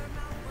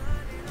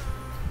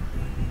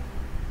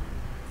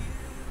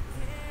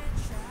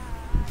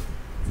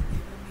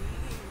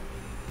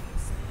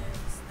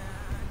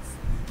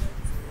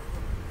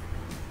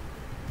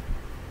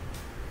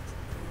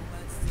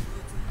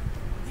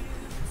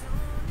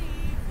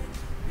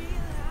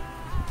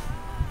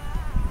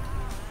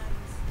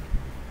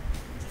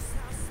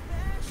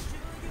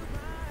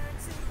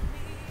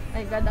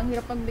 my God, ang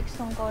hirap mag-mix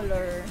ng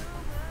color.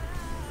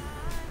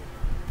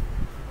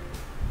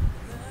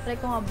 Try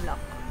ko nga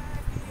black.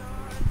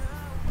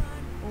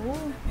 Oh,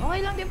 okay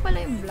lang din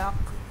pala yung black.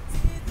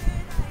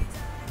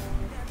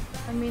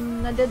 I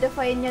mean,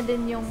 nade-define niya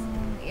din yung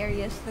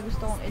areas na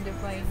gusto kong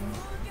i-define.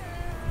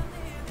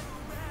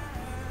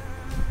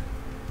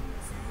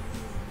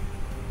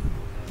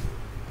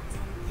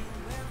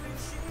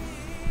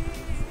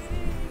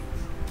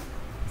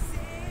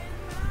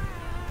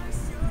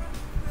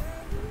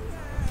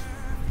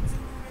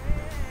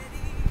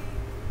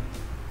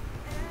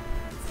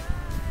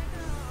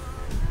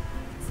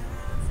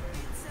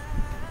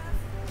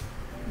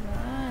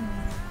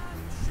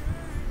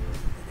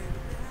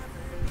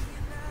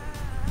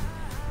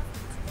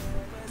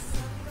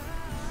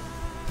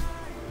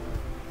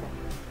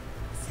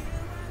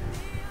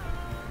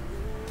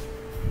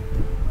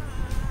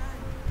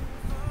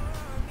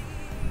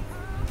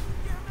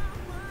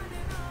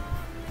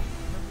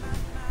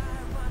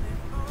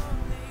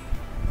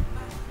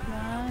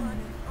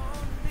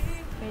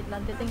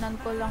 lang. Titingnan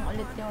ko lang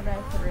ulit yung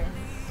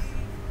reference.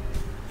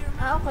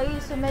 Okay.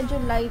 So, medyo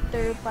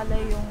lighter pala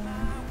yung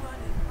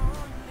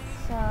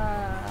sa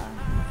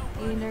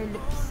inner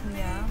lips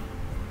niya.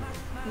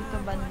 Dito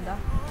banda.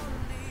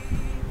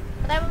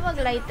 Patay mo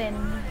mag-lighten.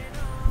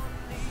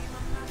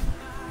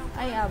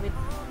 Ay, awit.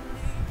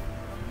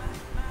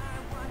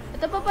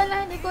 Ito pa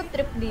pala, hindi ko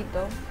trip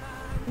dito.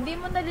 Hindi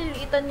mo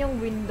naliliitan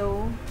yung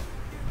window.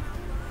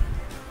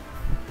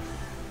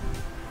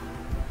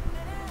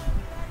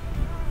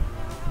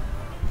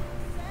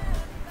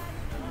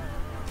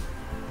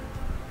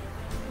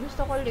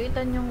 Gusto ko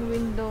liitan yung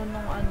window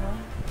nung ano.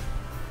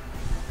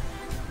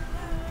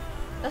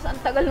 Tapos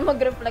ang tagal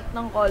mag-reflect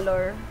ng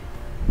color.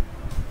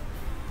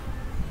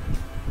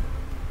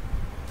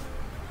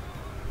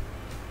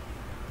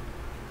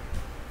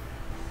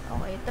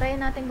 Okay, try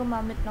natin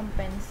gumamit ng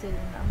pencil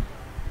na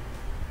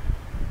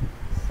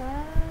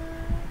sa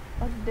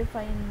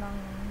pag-define ng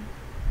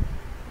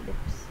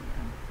lips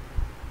niya.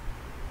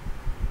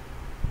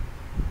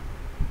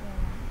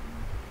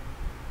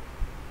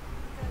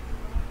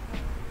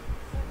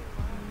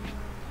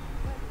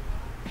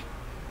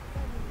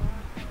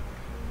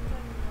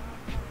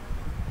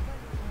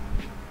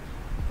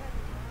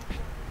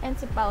 And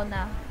si Pao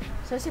na.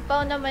 So, si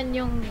Pao naman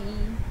yung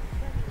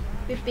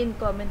pipin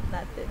comment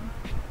natin.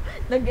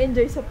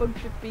 Nag-enjoy sa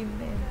pagpipin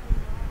eh.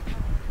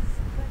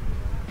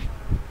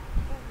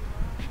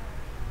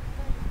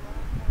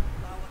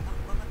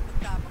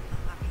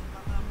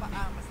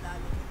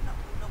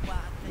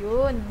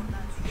 Yun.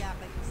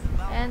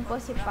 Ayan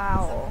po si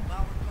Pao.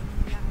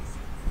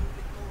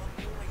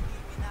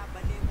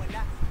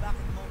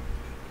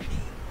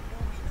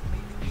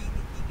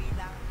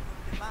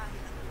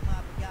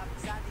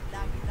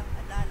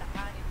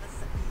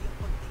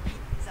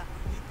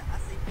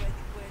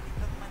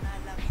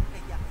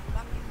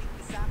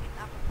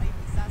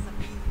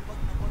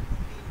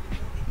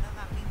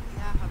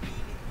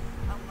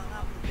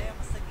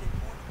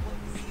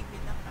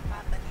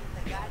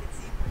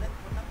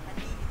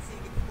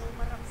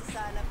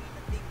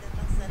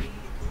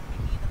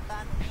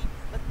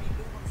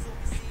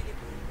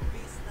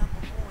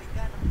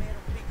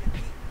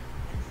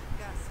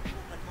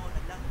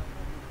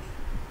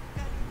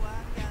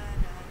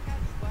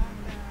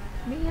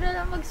 Bihira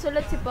lang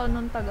magsulat si Pao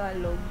ng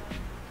Tagalog.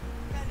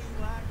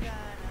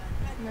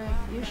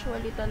 Like,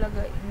 usually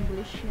talaga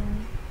English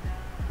yung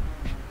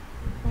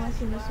mga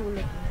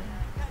sinusulat niya.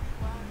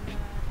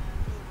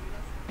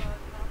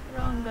 Pero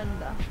ang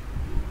ganda.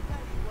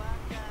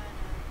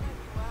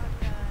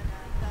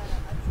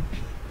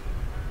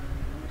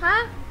 Ha?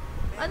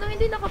 Ano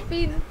hindi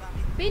nakapin?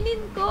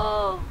 Pinin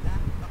ko!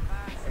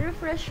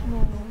 Refresh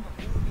mo.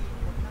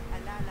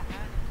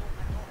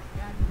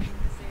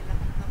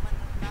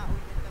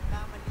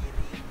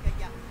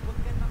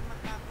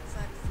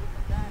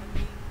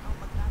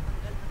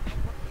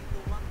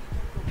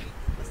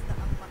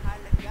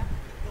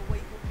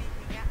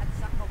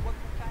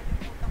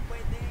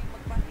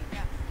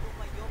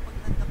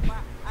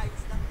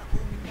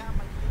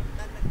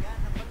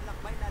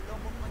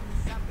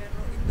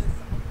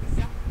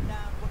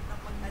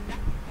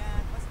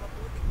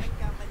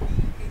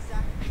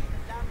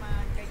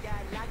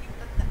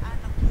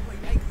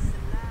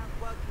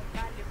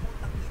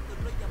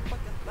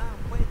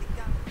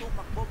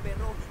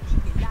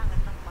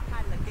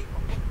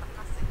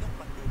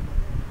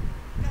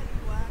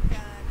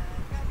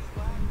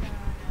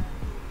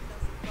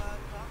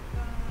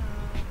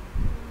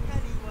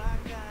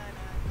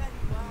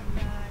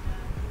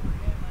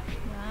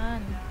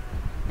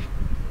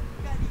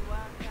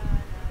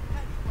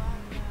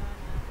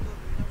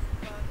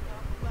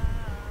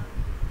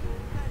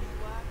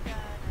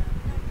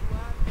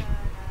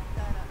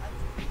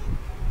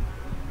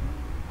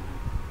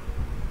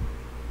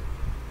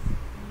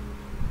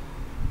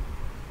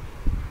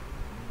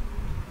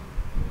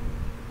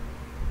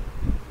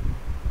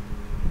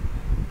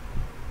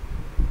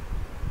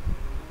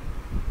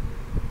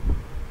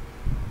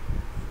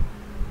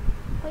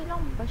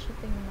 Lang ba siya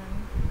tingnan?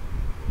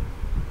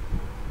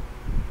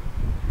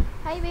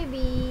 Hi,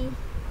 baby!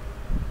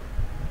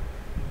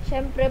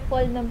 Siyempre,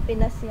 Paul ng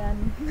Pinas yan.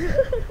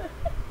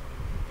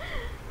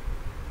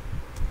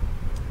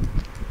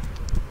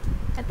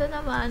 Ito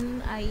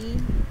naman ay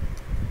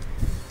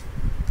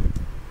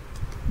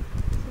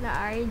sila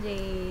RJ.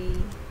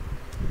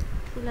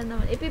 Sila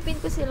naman.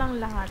 Ipipin ko silang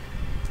lahat.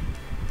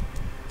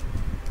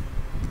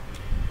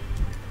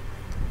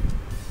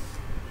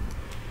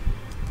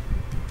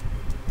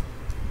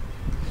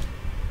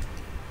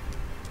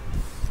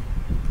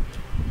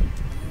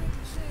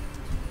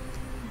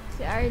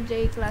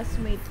 RJ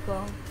classmate ko.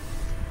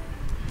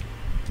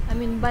 I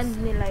mean, band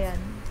nila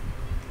yan.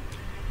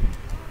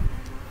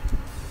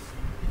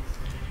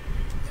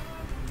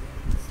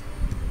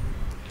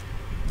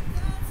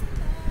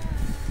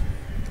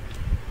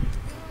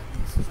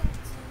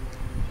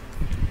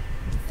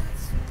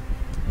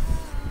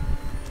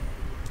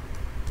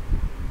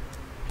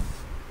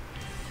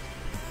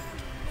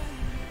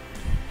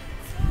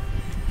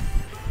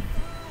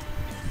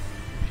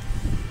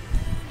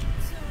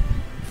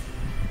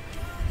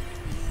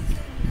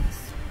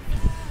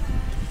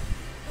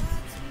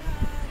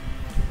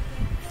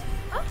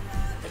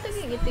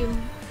 itim.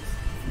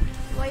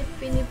 White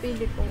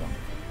pinipili ko.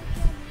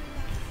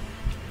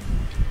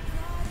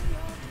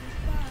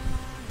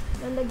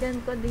 Lalagyan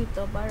ko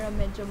dito para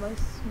medyo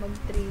mas mag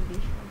 3D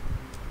siya.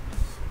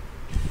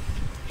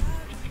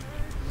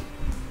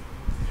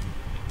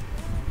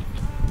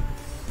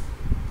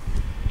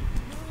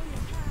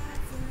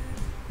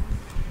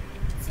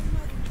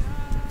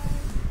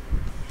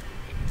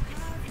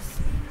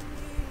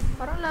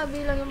 Parang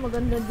labi lang yung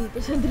maganda dito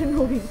sa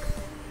drawing ko.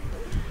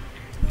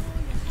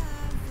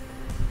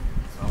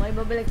 Okay,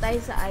 babalik tayo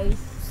sa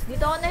eyes.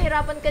 Dito ako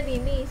nahirapan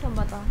kanina sa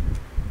mata.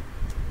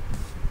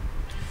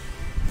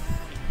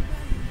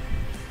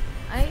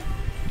 Ay.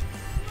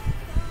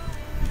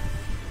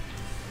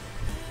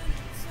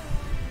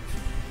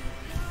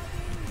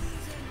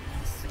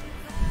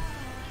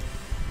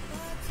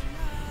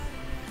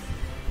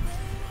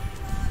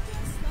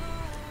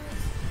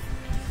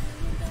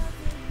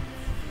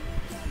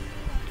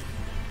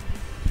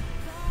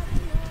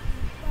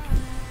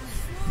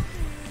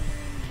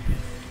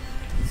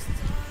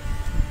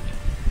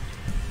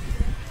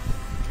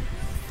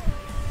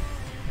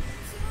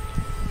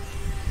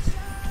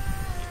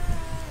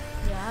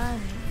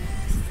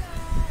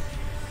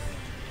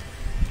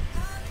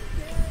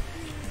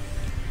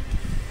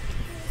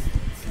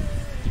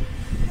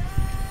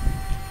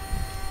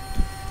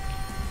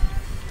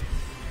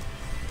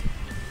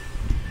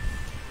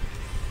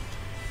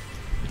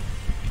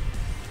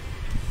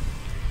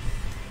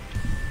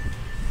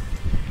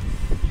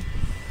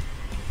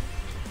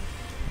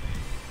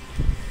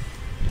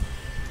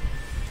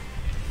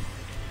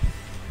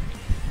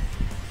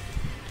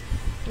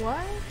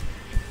 What?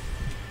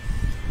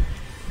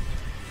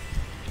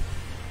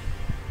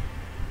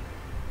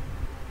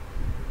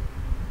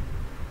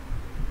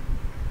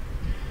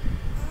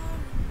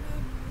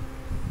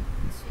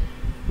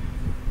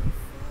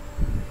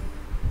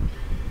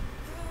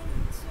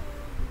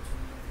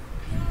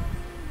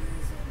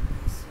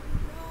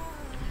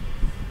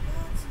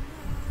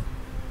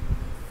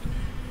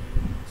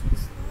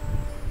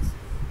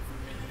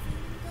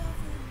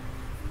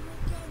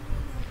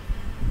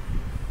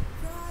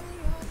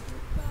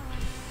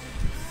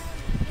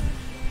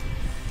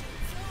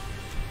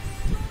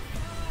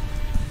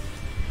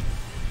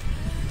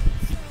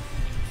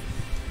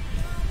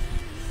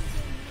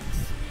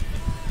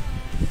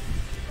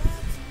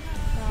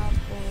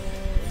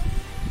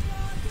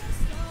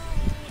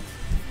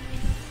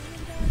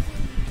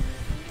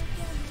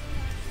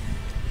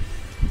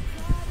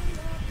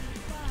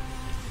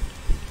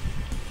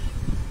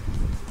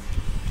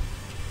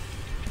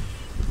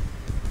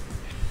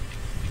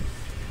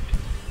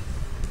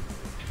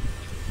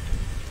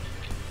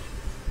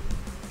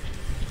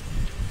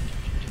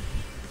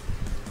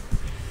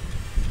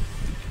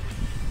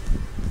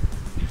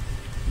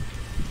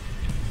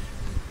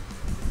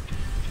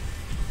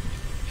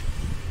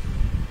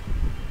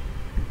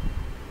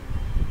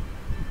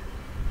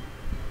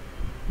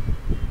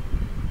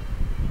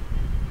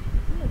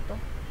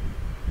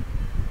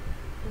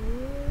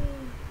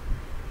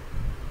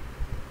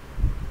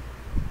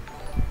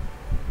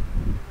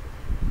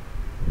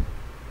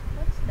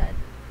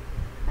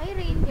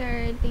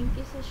 Thank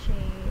you sa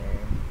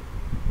share.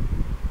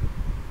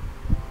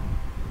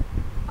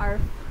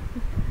 Arf.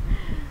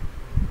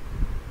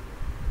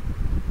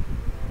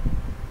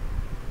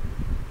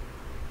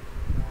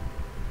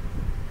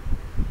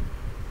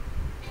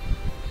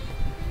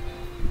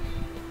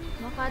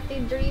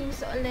 Makati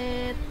Dreams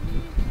ulit.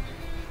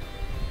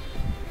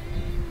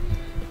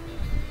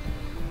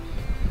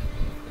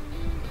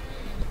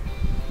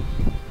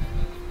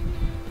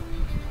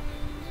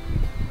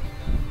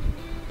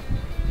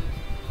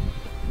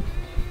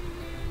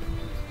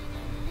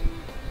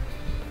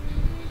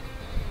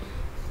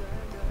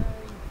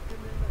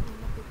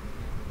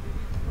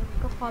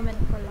 Comment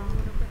ko lang.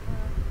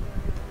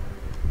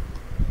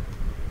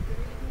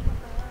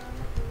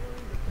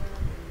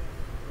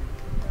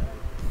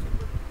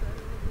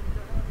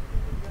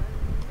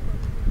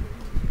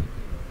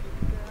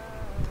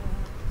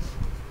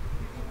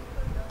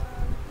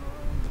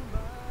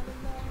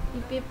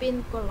 Ipipin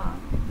ko lang.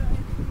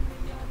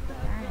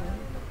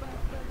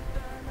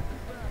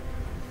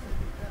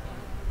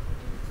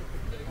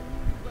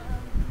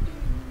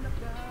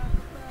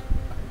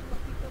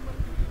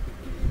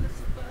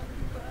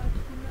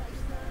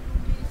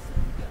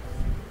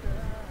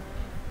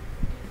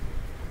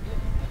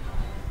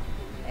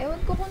 Ewan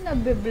ko kung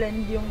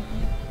nabe-blend yung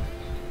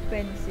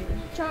pencil.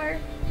 Char!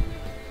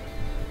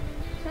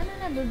 Sana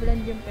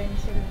nabe-blend yung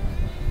pencil mo.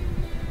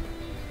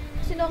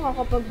 Kasi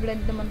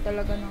nakakapag-blend naman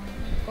talaga ng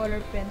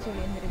color pencil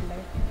in real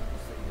life.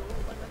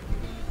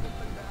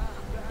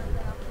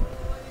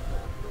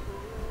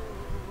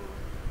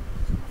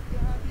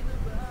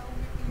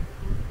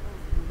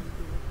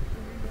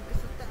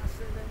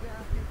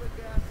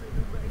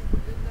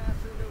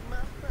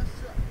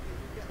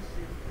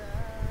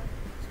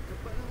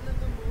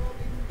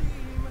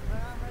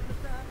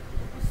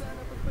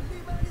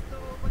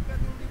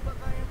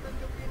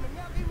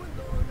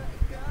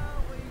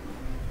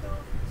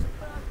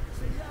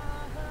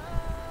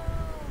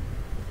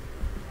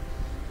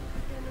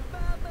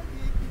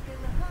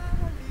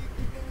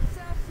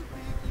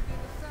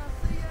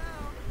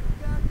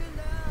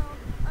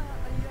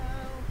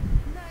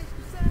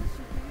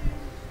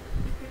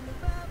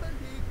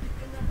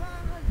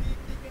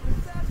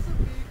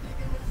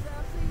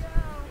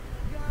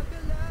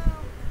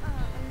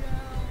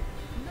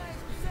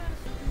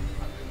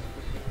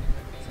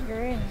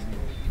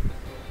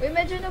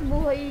 medyo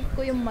nabuhay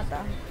ko yung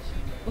mata.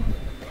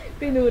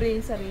 Pinuri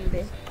yung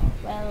sarili.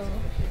 Well,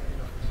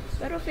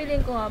 pero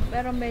feeling ko nga,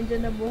 pero medyo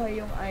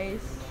nabuhay yung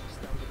eyes.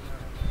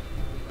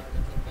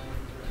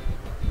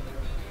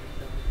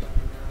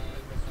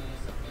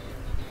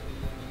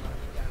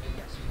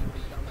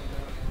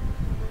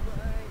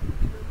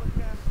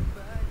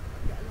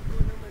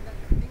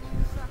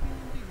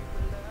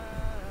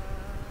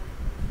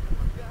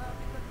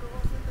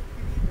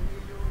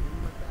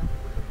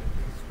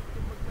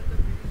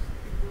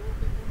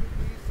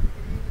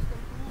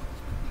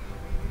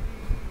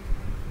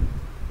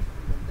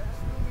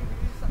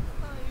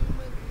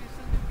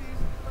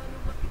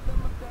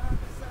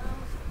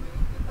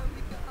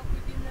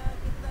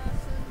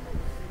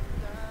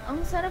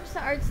 Ang sarap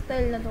sa art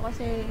style na to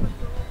kasi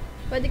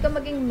pwede ka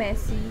maging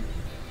messy.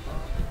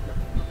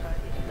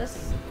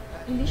 Tapos,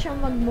 hindi siya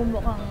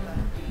magmumukhang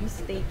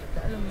mistake.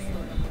 Alam mo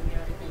yun.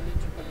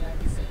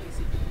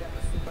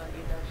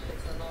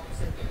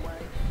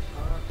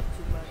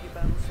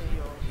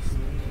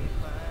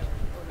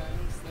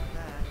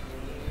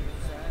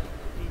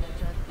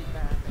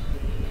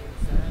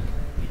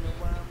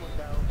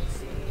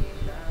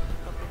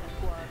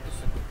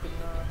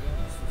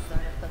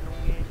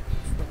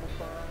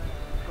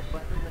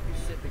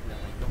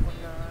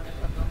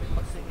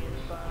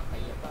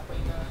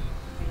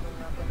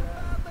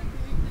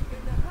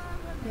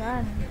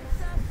 Yan.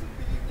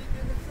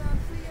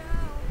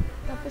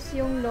 Tapos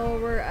yung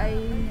lower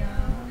eye niya.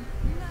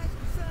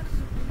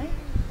 Ay.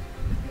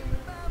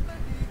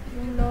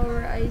 Yung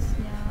lower eyes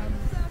niya.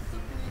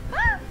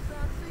 Ah!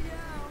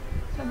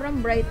 Sobrang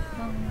bright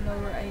ng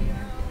lower eye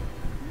niya.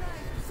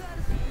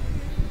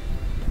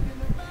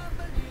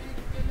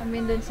 I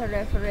mean dun sa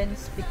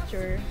reference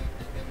picture.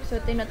 So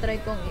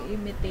tinatry kong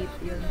i-imitate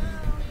yun.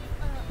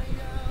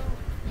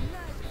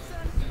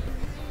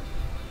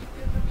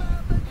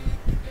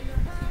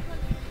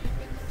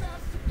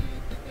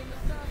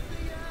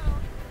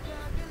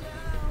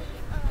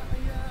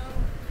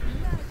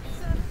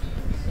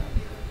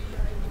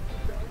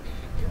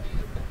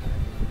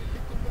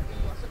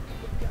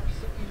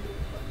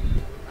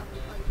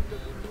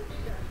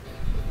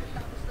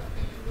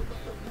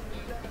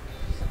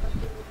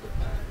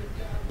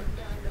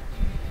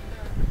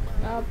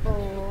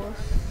 Tapos,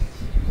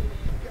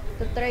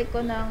 try ko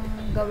nang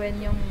gawin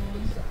yung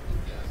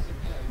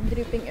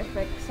dripping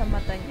effect sa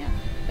mata niya.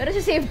 Pero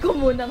save ko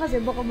muna kasi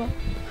baka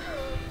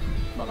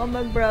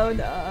mag-brown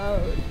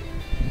out.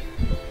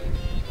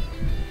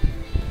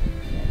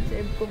 Yan,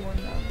 save ko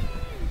muna.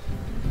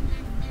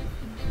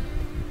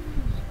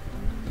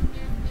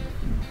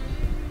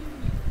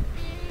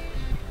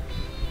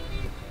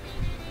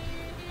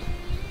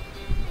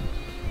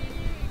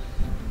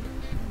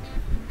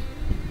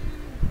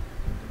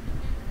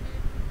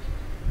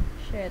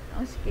 Shit,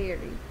 ang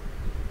scary.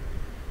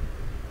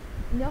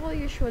 Hindi ako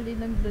usually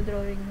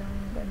nagdo-drawing ng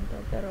ganito,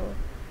 pero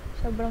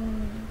sobrang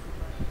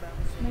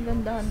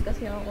nagandahan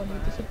kasi ako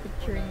dito sa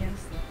picture niya.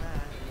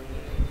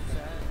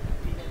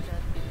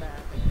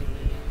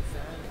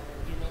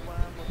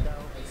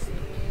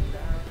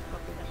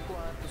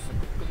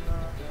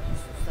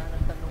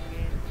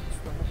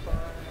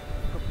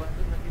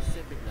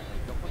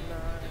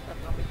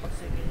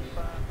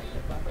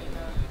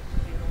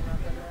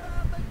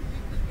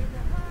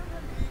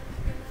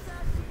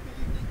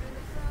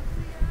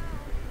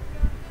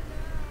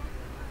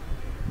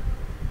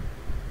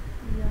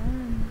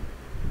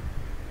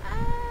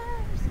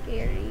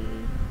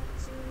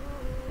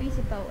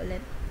 Isipaw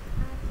ulit.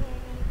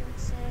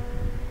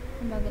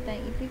 Bago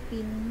tayong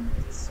ipipin.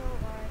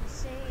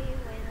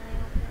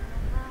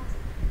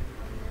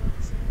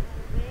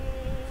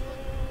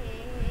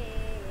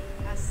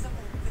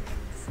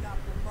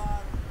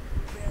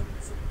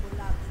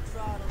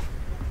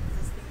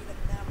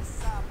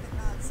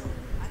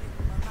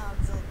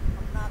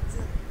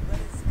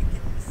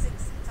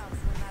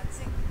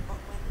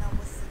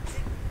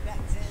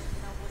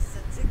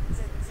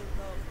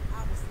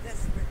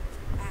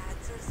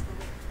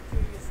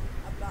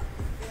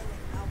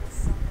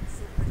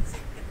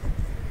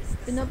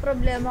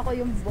 Pinoproblema ko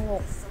yung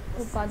buhok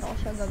kung paano ko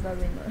siya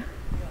gagawin.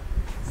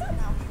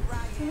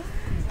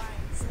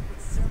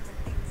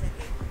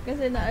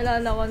 Kasi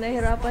naalala ko,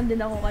 nahirapan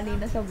din ako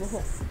kanina sa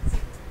buhok.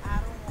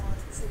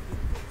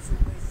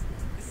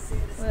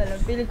 Wala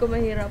lang, piling ko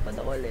mahirapan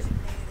ako ulit.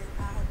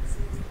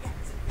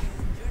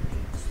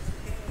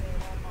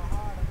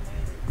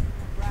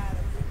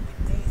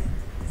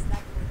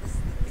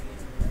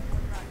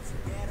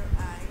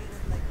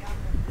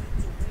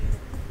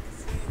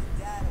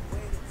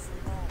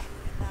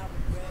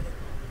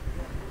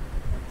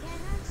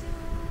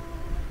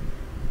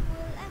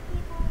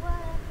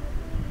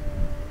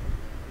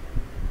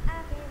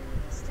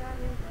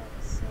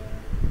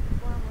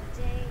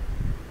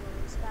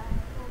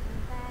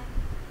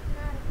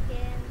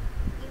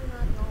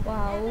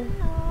 Wow.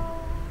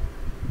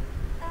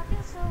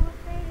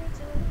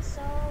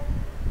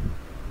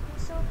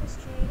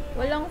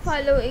 Walang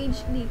follow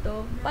age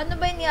dito. Paano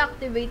ba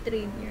i-activate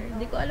trainer?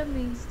 Hindi ko alam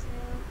eh.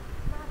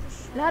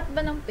 Lahat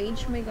ba ng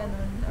page may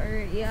ganun? Or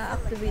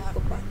i-activate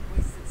ko pa?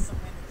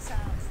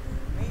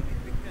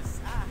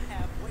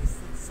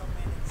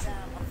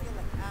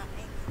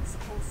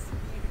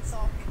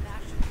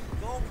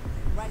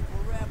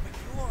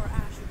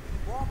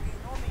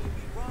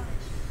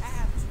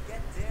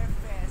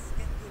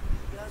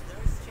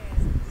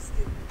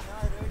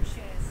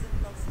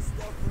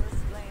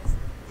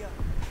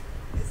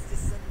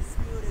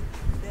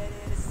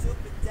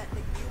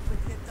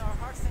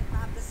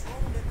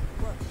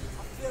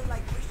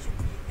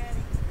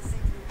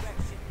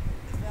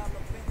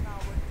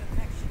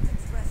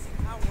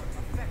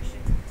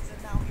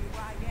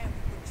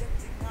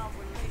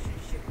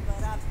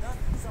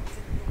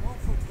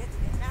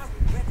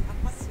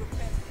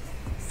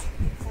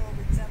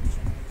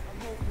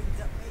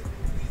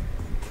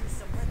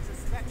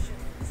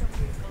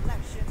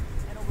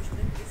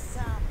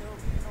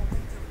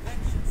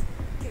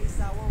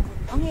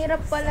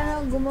 hirap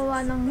pala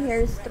gumawa ng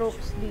hair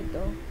strokes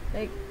dito.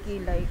 Like,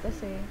 kilay.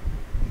 Kasi,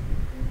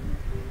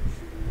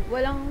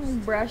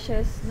 walang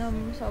brushes na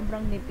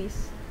sobrang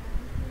nipis.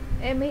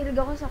 Eh, mahilig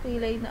ako sa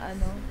kilay na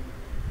ano,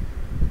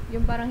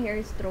 yung parang hair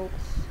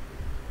strokes.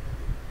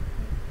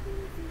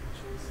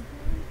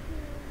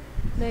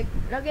 Like,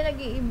 lagi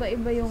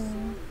nag-iiba-iba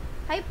yung...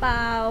 Hi,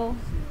 Pao!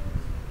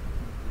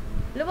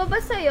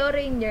 Lumabas sa'yo,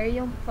 Rainier,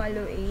 yung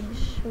follow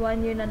age.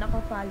 1 year na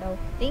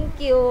naka-follow. Thank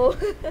you!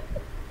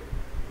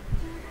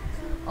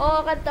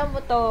 Oh, kanta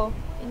mo to.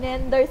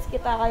 In-endorse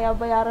kita, kaya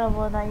bayaran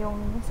mo na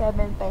yung 7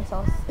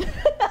 pesos.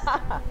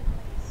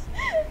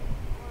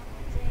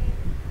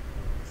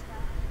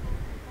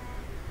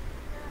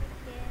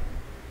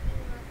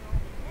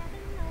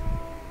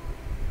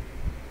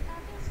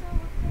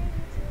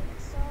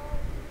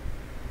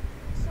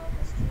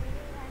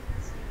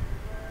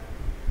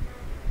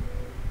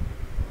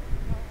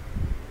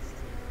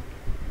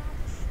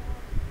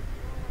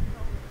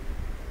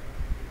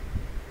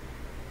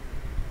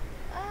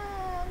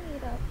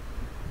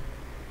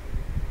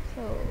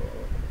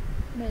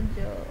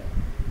 Medyo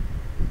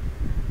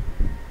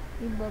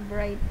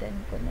iba-brighten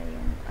ko na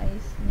yung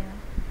eyes niya.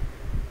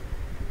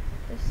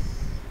 Tapos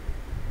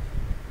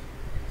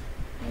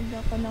medyo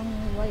ako ng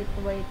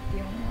white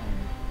yung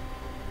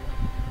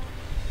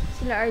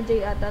sila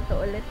RJ ata to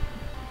ulit.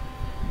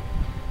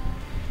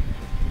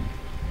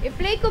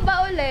 I-play ko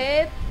ba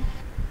ulit?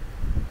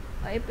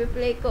 O,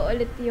 i-play ko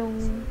ulit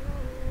yung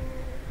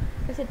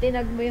kasi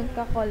tinag mo yung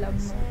kakolab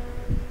mo.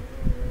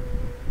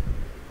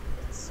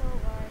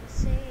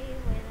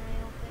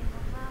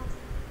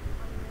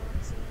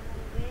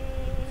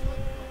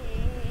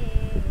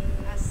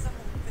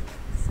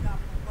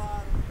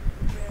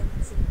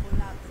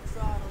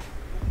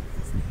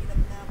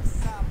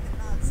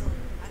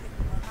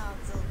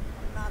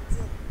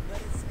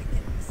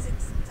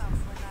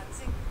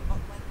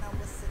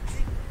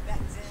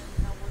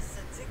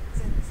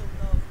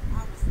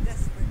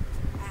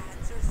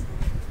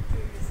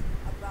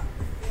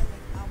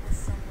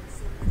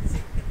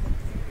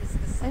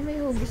 Ay,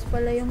 may hugis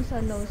pala yung sa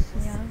nose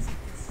niya.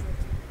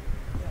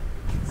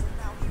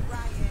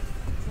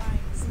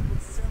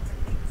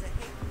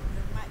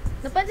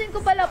 Napansin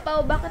ko pala,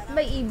 Pao, bakit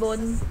may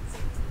ibon?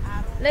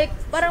 Like,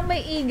 parang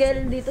may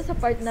eagle dito sa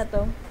part na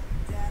to.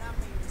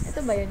 Ito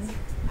ba yun?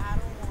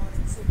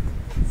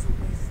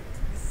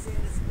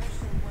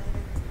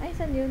 Ay,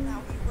 saan yun?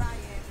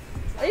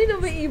 Ayun na,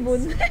 may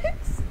ibon.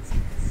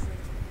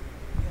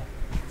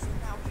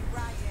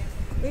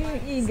 May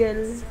yung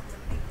eagle.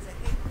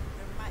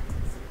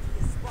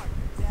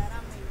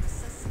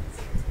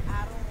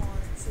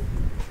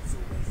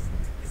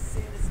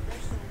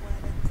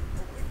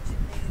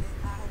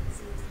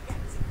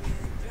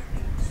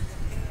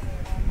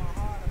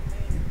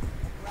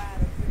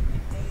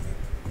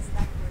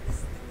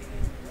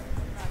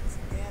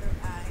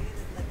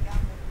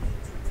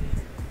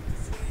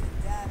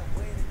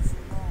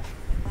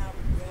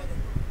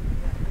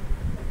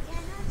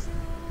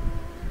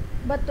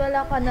 Ba't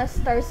wala ka na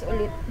stars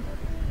ulit?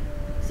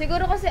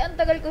 Siguro kasi ang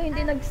tagal ko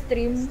hindi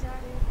nag-stream.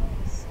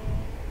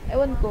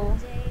 Ewan ko.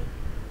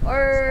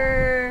 Or,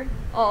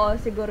 oo,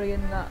 siguro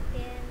yun nga.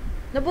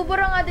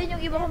 Nabubura nga din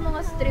yung iba kong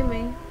mga stream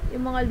eh.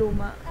 Yung mga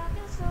luma.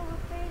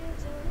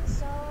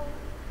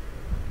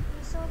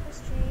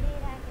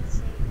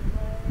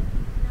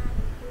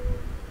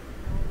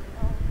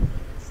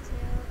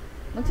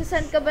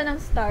 Magsasend ka ba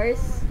ng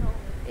stars?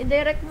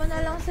 I-direct mo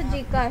na lang sa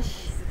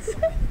Gcash.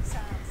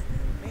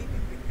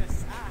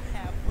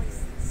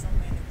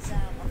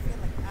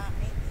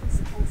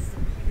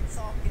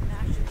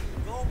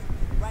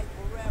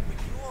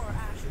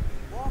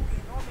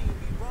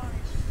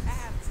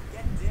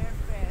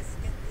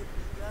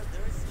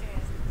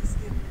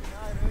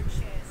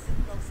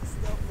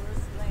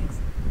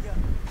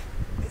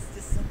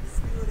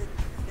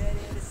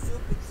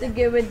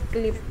 Sige, with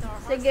clip.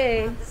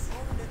 Sige.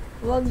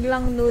 Wag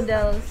lang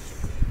noodles.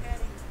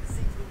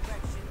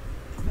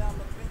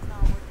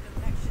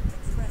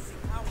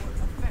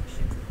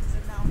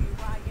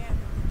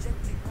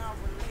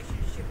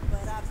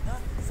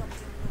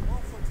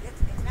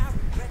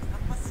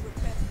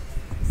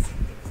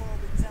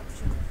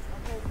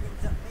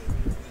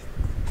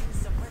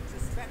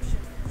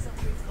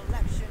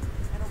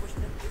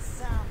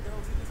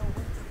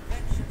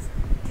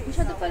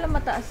 Masyado pala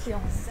mataas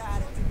yung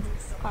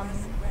cam.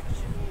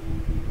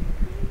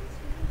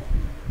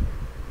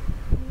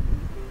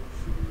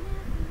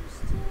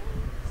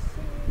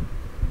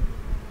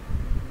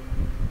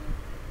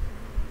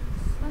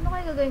 Ano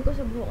kaya gagawin ko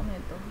sa buhok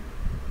nito?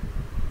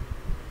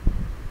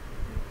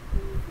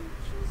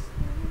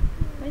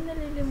 May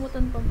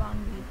nalilimutan pa ba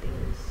ang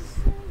details?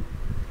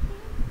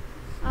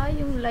 Ah,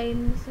 yung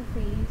line sa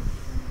face.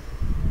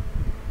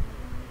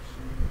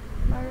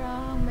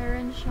 Parang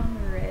meron siyang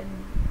red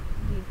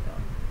dito.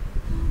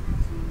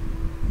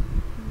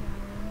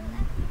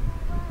 Yan.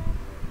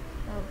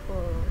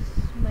 Tapos,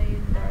 may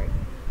dark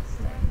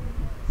line.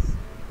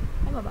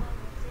 Tama ba?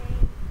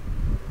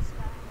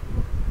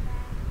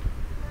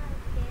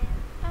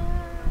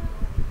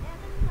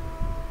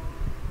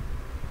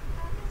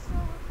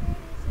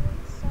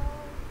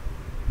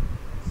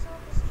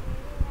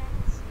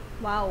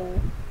 Wow.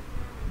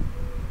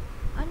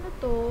 Ano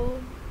to?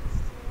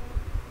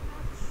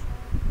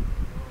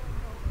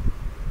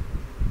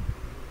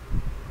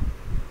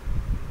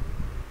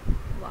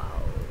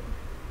 Wow.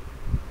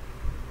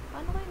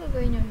 Paano kayo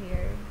gagawin yung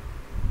hair?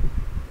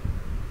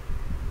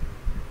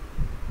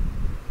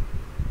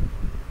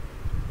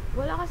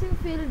 Wala kasing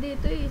feel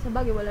dito eh. Sa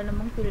bagay, wala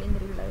namang feel in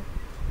real life.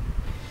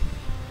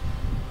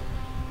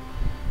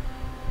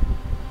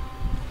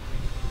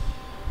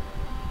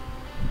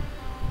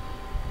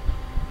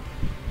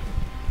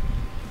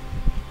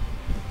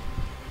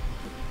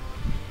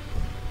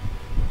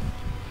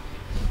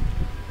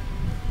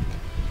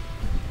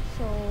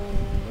 So,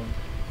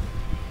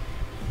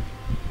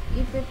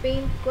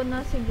 ipipaint ko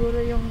na siguro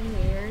yung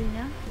hair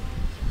niya.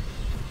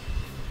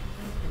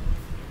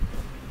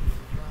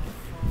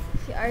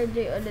 Si RJ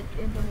ulit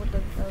yung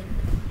tumutugtog.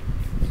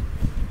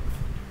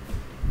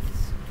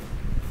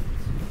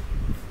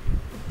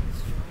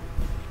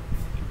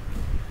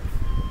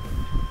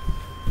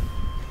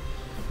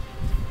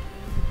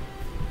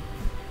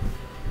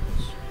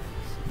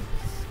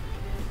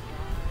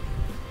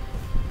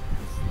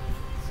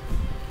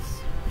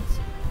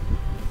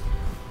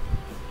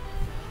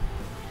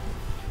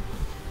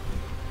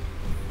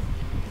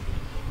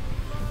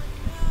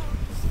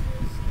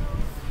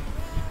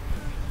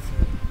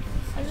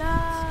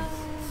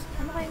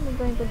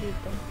 Gawin ko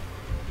dito.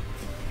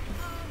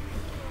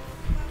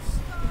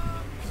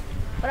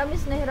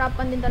 Promise,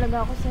 nahirapan din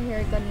talaga ako sa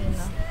hair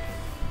kanina.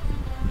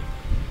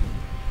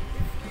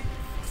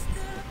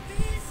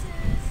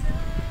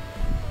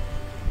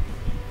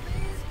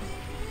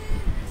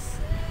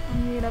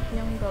 Ang hirap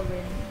niyang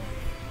gawin.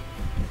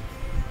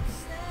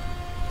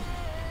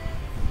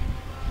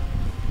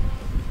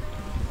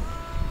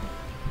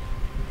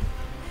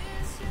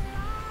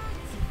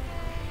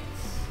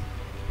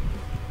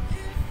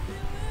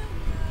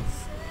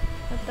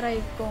 Try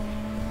kong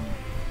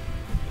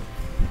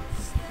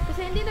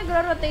kasi hindi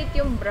nagra-rotate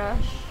yung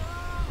brush.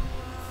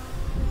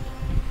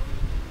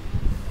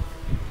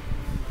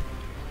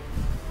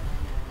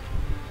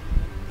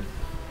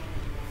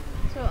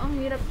 So, ang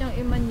hirap niyang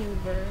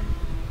i-maneuver.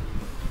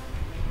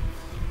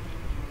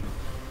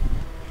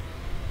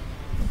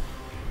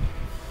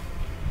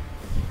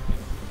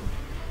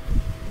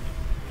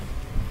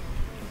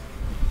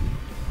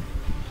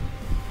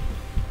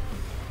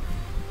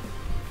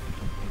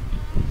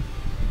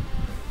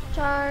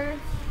 Char.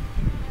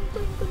 Ang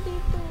gawin ko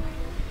dito.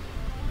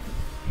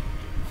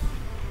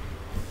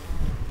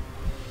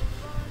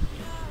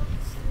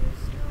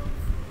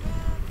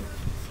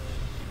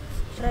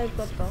 Try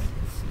ko to.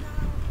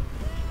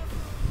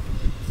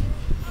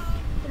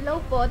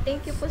 Hello po.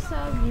 Thank you po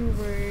sa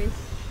viewers.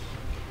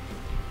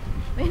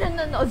 May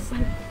nanonood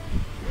pa.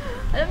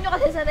 Alam nyo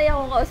kasi sanay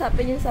akong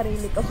kausapin yung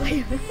sarili ko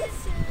kaya.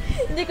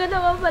 Hindi ko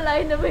naman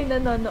malain na may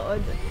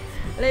nanonood.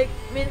 Like,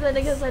 minsan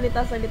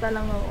nagsasalita-salita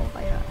lang ako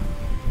kaya.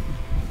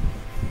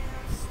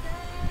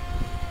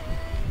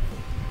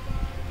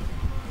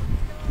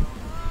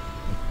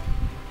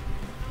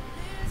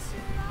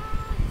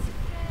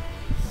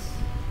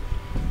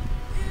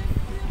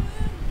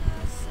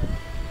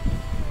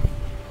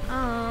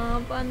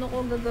 Paano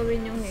ko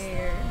gagawin yung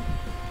hair?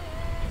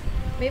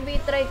 Maybe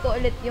try ko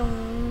ulit yung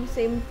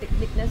same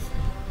technique na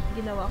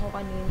ginawa ko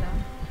kanina.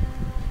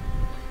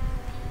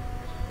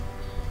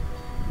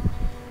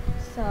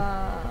 Sa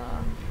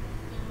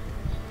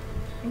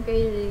yung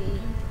kay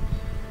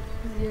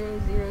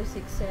 0067.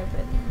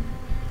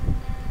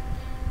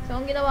 So,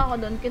 ang ginawa ko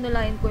doon,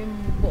 kinulayan ko yung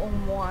buong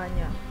mukha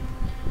niya.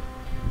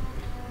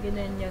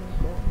 Ginanyan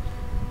ko.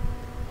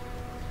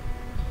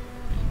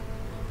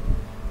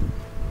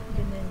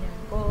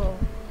 Oh,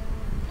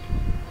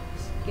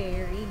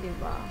 scary,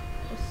 diba?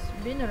 Tapos,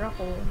 binura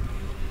ko.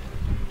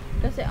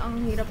 Kasi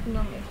ang hirap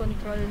nang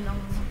i-control ng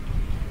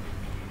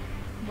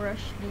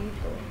brush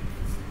dito.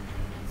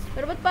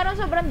 Pero ba't parang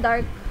sobrang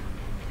dark?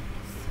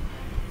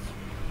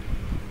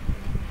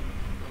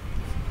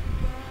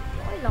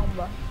 Okay lang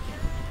ba?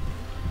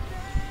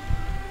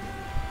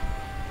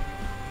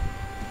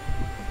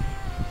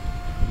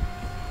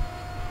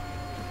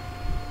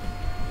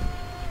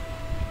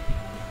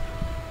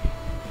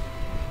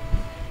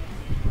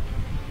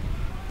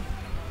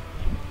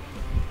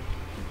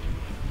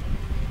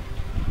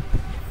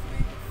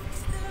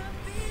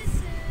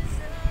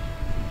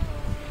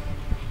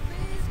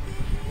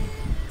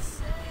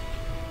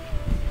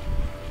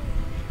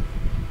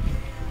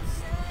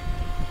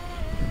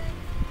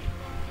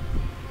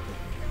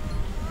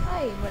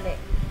 Mali.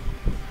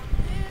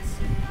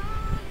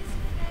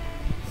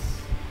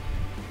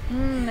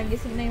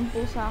 Nagising na yung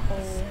pusa ko.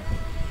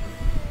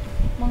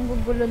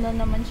 Manggugulo na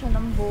naman siya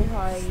ng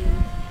buhay.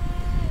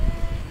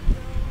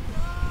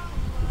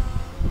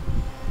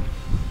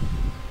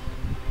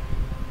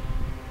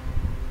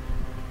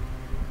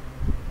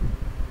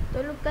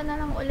 Tulog ka na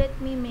lang ulit,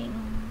 Miming.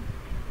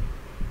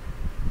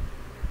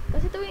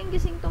 Kasi tuwing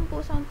gising tong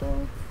pusang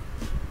to,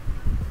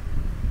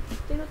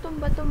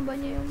 tinutumba-tumba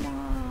niya yung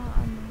mga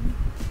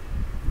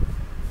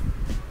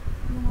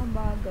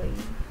bagay.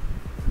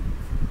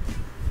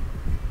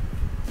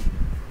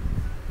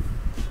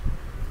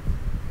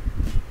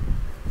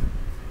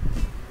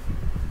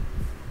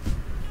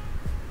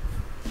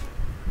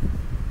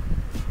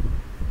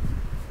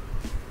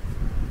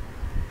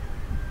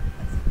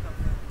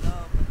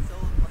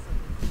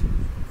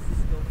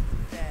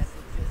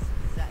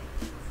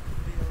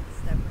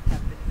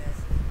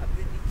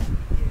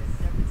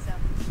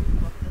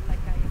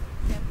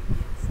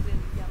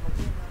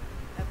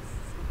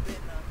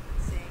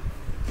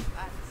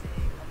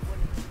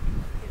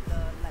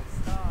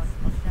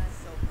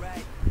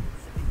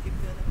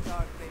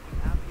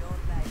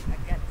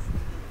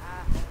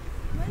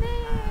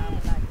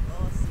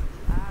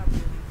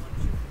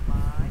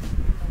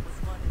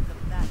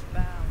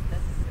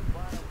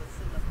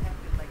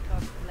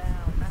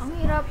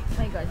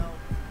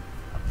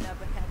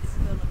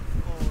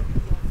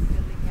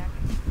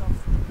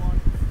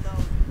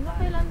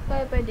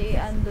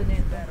 i-undo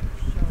nito.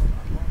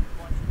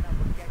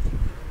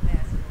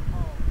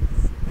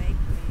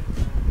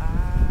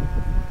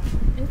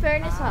 In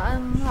fairness ha,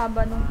 ang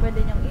haba nung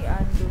pwede niyang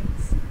i-undo.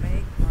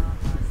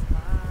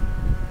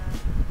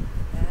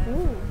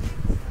 Ooh.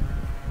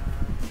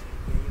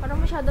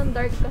 Parang masyadong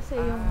dark kasi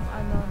yung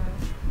ano.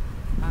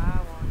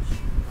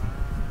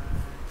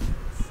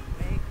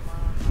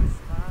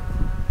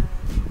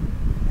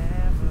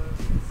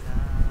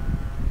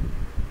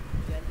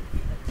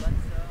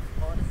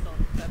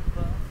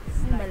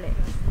 Ay, mali.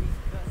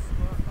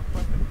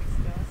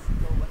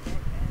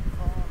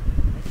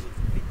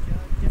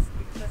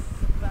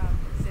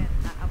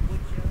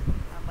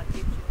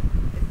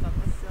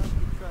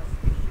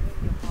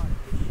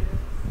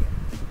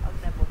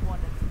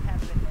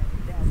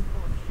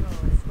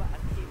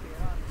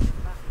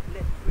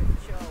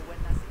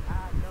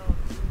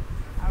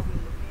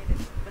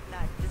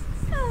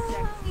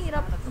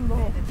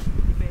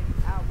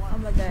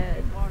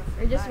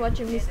 Just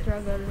watching me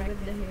struggle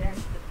with the hair.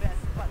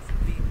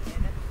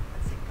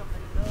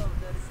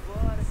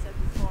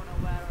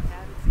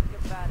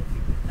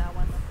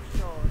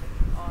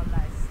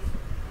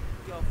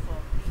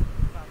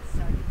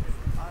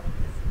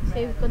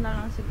 Save ko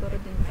na lang siguro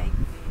din to.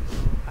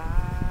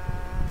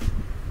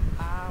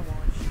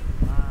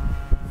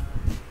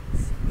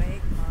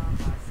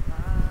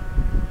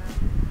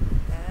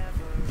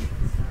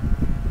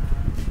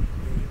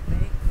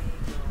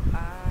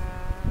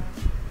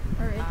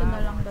 Or ito na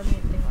lang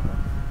gamitin ko.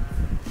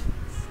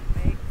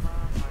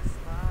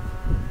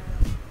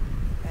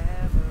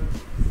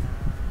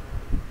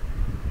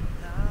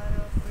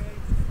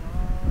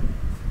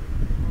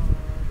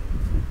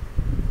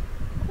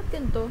 Bakit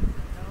ganito?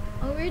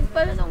 Ang weird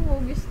pala ng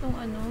hugis nung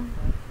ano.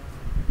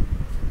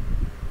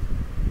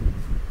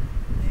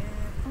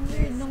 Ang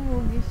weird ng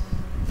hugis.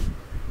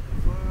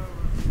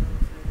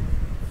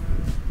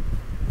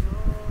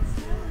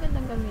 Ang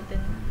gandang gamitin.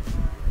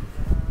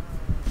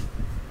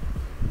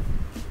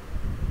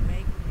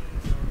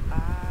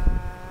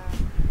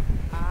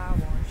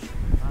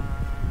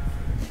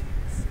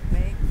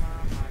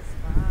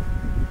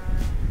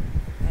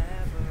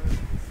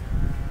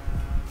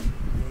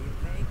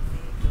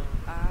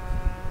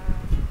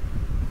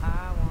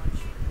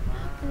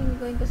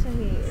 Gawin ko sa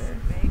hair.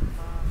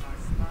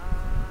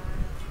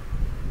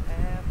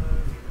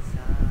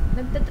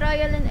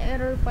 Nagta-trial and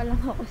error pa lang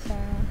ako sa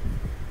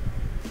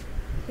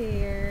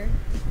hair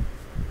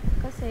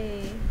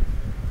kasi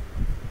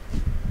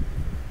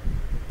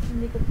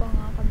hindi ko pa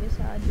nga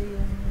kabisado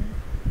yung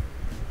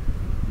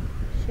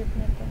shape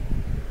na to.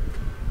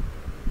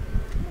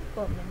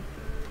 Comment.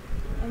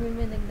 I mean,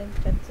 may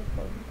nagdag-chat sa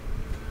phone.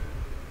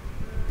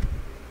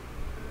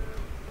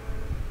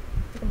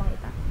 Hindi ko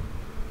makita.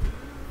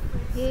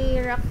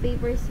 Yay, rock,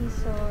 paper,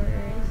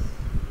 scissors.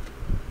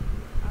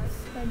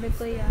 Sabi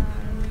ko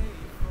yan.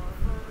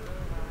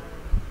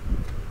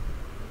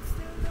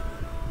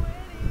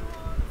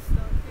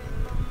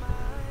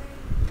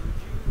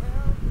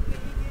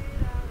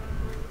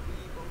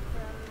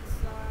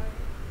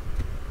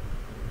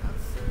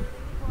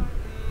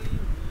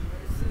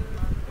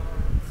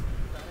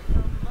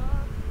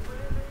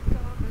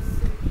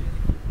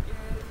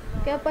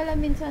 Kaya pala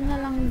minsan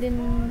na lang din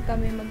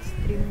kami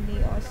mag-stream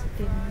ni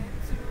Austin.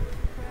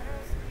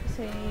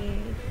 Kasi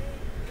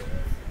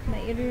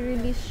may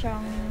i-release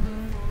siyang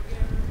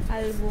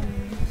album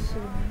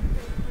soon.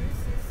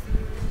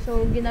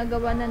 So,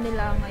 ginagawa na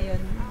nila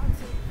ngayon.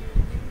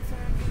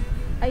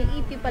 Ay,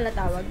 EP pala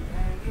tawag.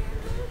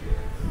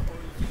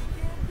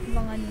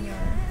 Abangan nyo.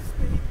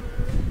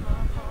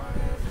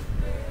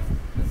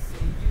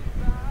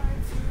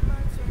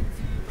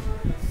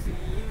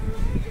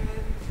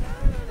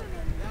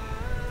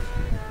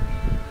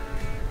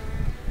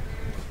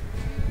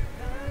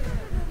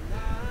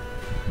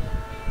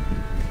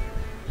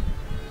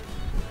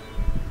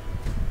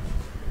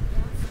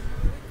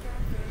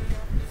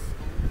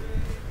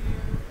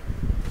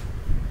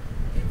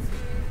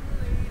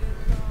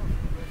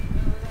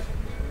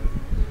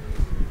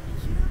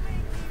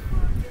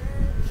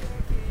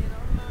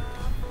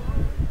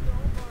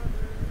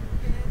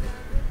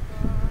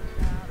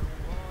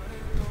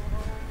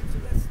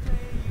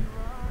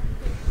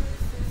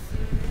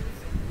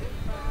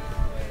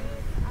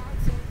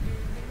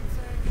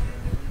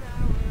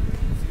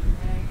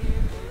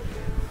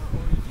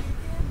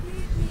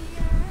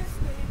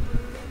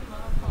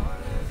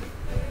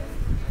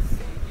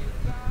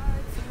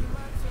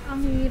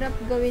 Ang hirap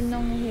gawin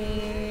ng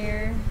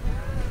hair.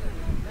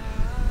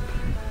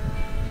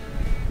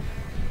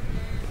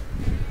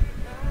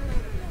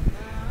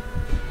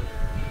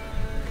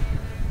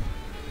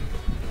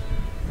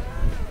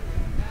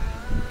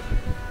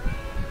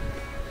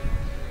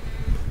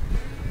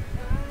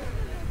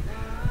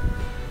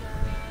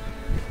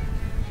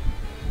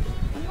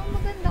 Anong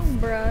magandang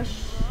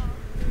brush?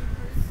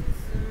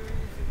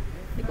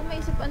 Hindi ko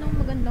maisip anong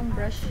magandang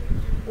brush.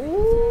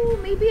 Oh,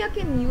 maybe I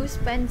can use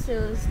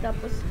pencils.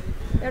 Tapos,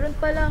 meron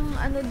palang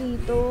ano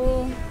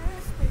dito,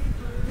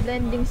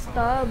 blending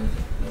stub.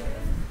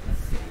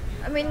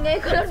 I mean,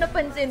 ngayon ko lang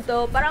napansin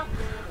to. Parang,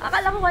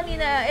 Akala ko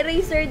kanina,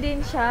 eraser din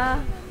siya.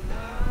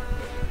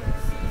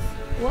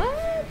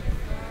 What?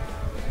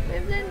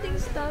 May blending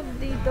stuff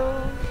dito.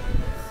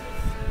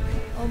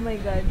 Oh my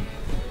god.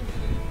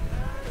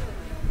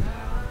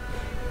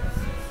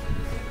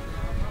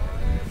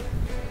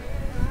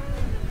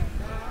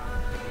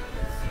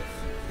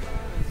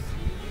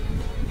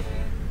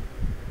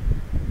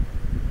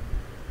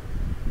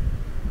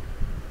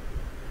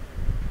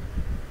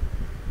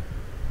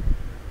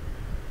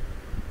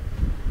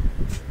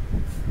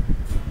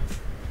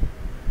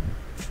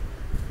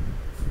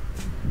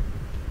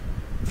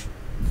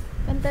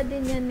 Kanta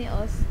din yan ni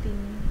Austin.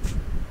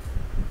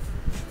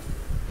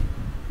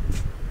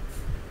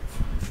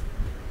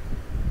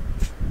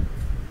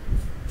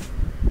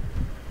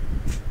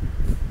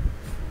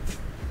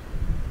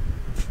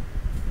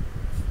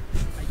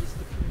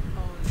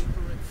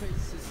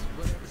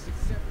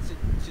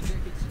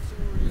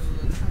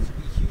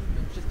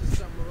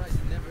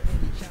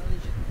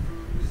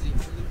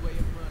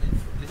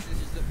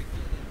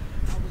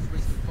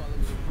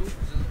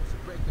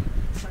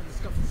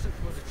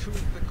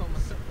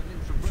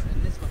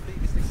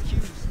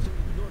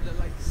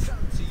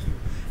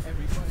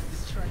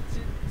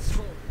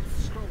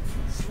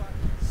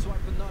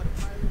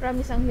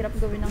 Promise, ang hirap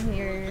gawin ng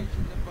hair.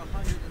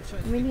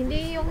 I mean,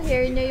 hindi yung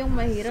hair niya yung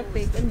mahirap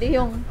eh, kundi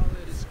yung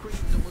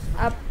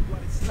up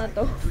na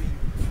to.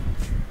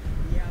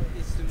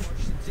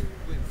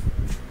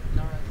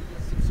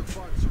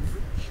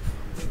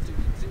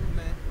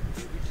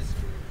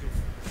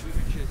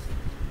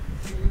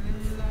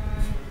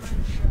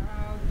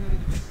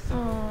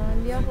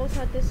 Hindi ako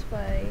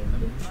satisfied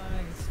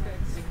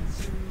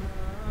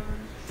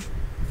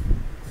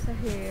sa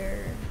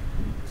hair.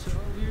 12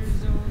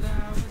 years old,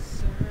 I was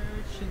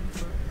searching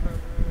for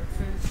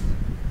purpose.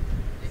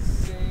 They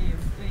say I'm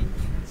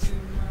thinking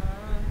too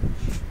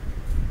much.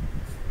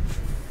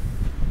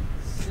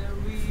 So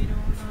we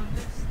don't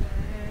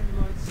understand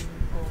what's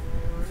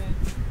important.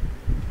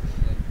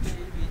 Like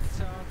baby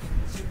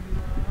talking too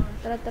much.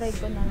 Try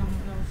ko na lang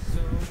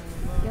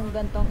yung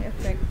gantong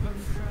effect.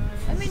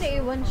 I mean,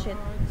 naiwan shit.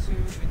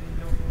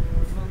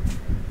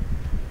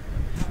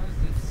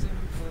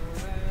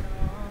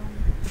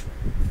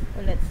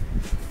 Ulit.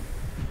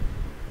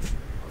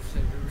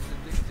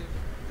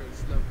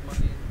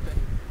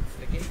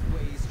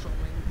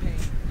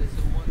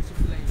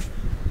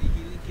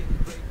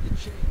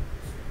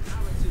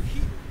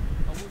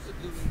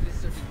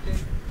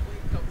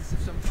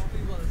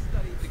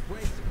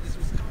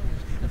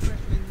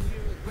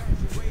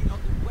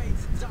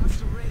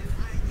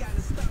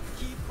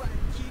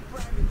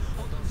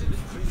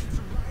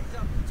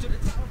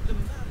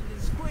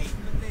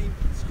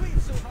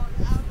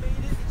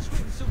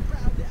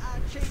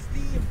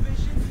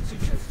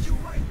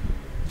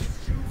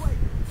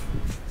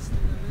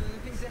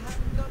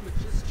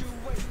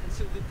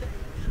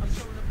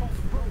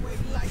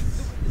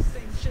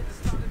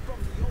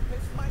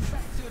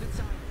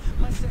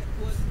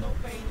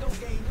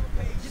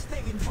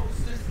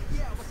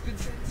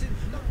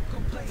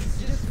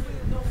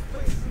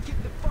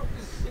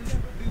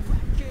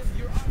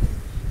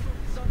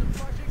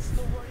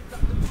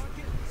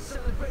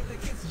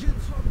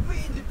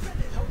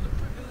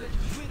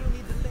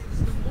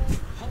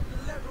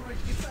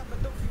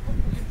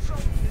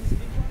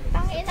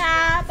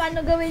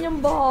 Paano gawin yung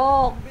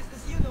buhok?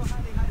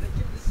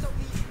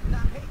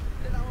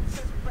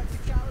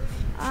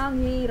 Ang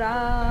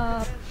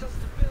hirap.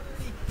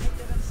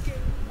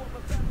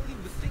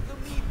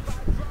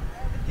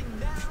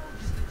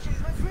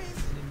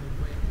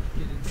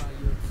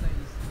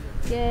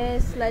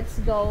 Yes,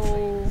 let's go.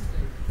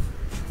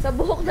 Sa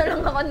buhok na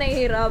lang ako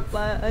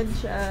nahihirapan,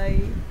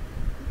 Shy.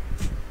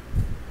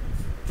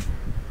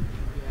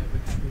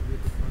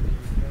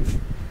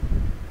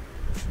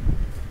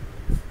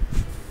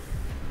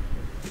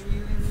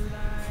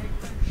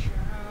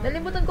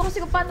 Nalimutan ko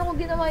kasi kung paano ko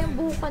ginawa yung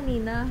buhok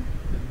kanina.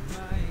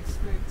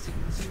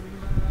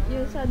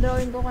 Yung sa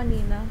drawing ko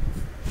kanina.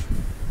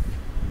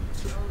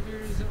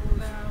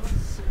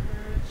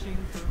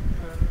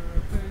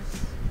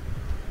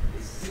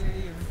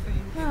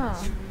 Huh.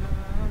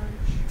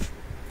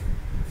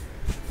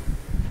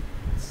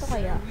 Ito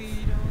kaya?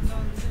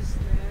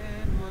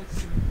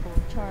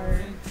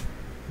 Char.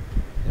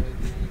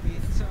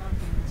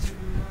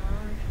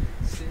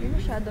 Yung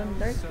masyadong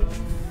dark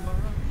eh.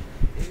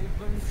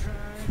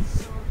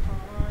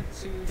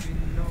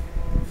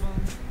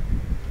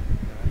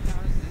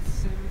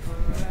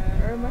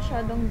 Or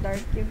masyadong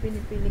dark yung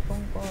pinipili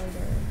kong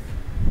color.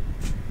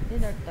 Hindi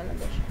dark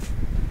talaga siya.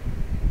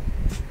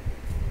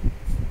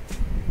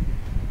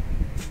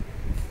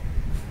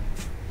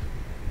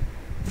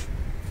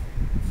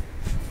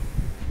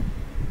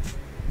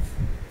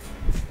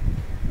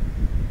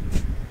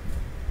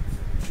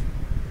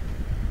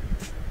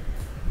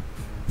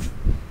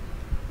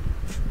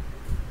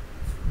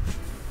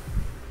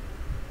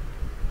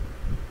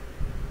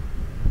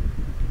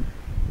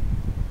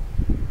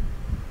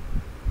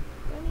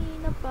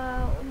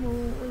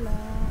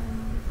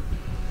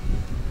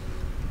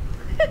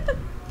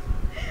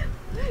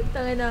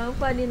 Tangina, ang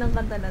funny ng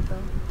kanta na to.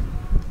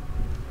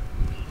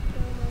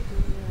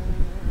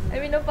 I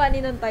mean, ang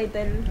funny ng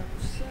title.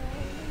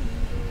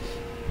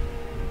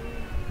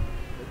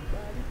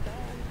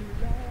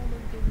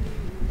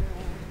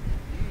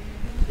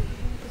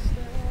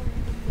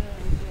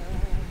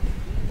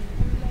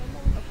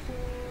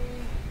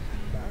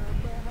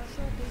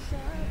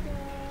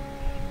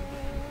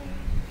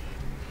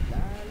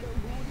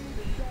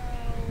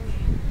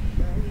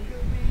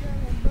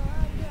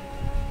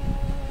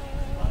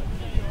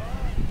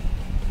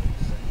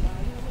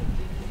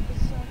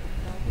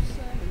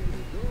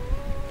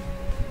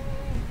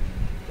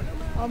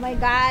 Oh my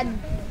God!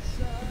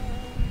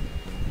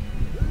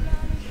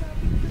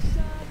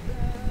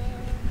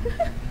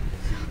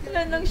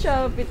 Wala nang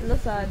Shopee at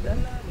Lazada.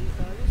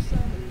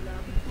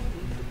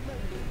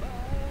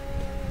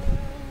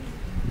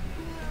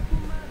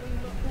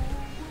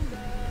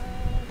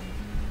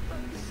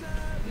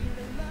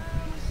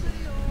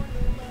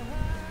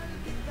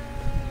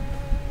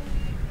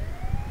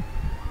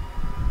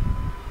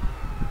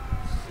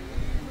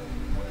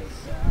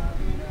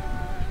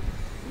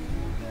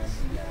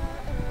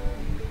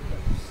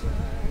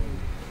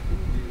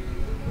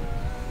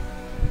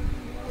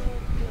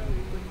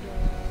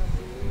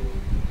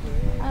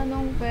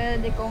 Anong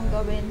pwede kong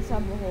gawin sa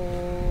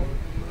buhok?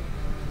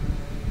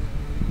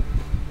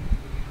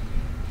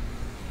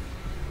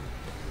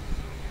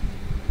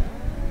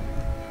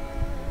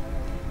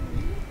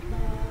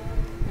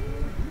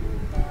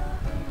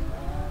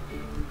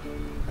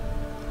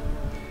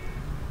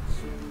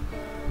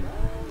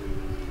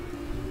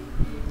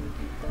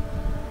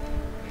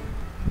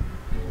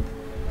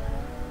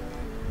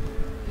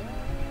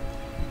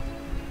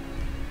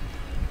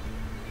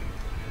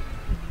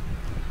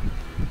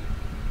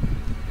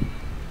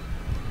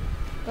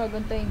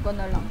 Gagantayin ko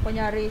na lang.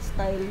 Kunyari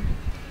style.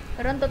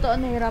 Pero ang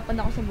totoo, nahirapan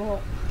ako sa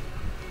buhok.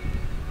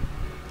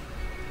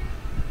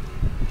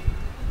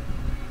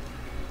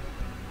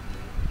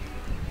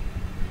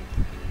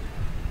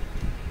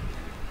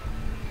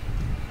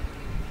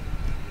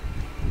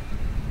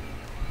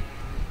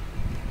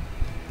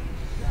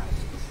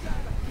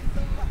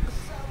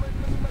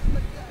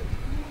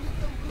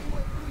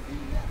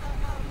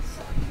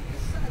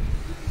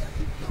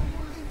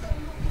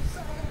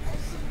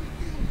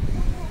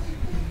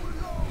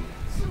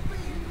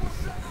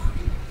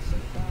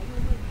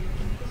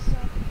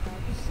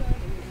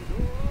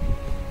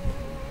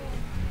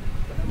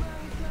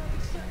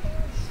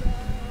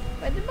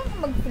 Pwede bang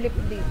mag-flip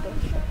dito?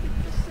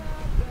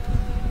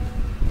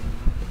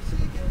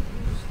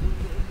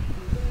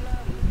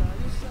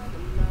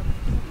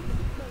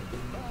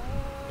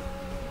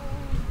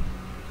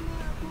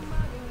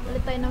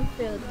 Ulit tayo ng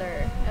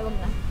filter. Ay, wag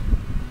na.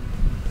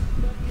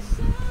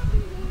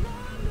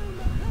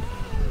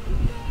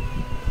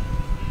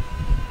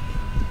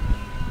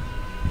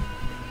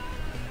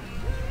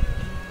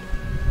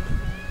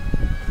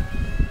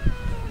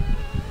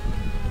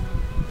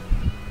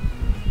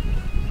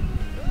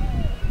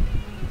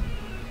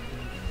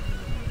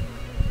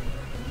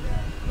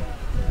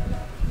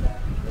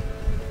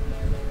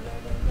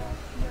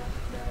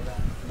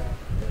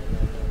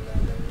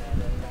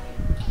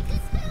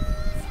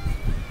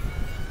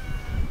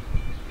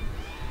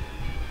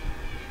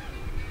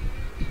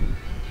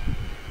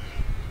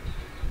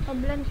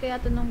 Pa-blend kaya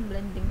ito ng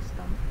blending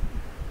stamp.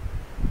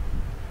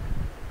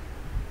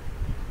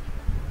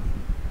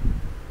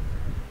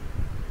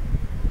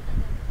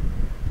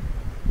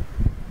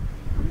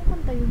 Ano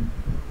kanta yun?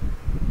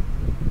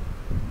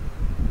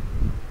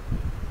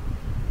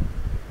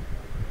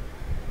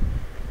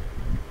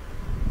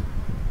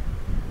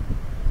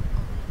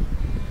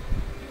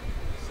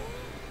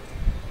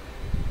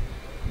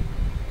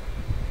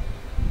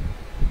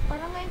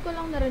 Parang ngayon ko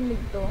lang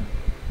narinig to.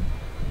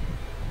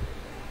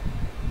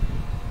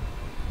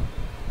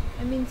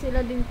 I mean, sila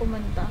din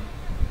kumanta.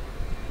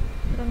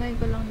 Pero ngayon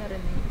ko lang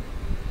narinig.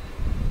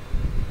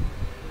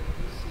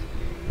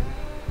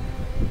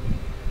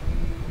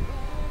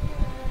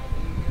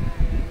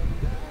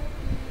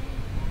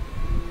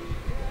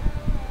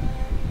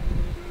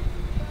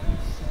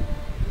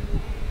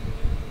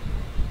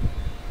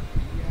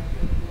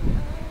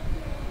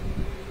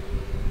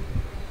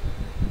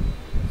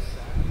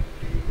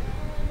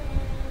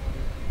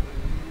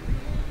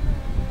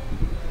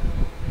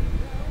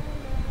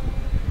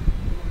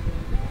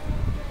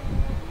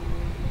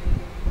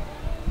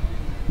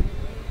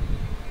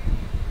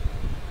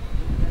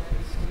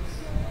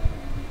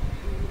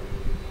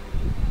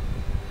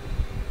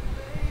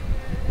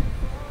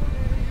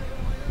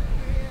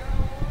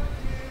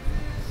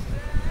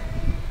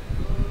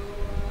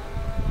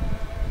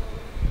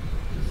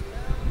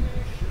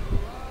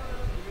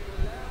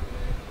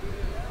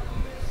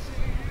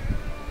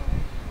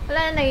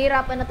 Wala na,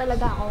 nahihirapan na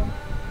talaga ako.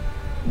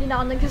 Hindi na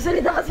ako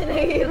nagsasalita kasi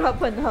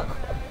nahihirapan na ako.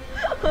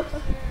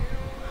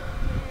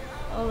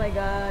 Oh my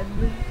God.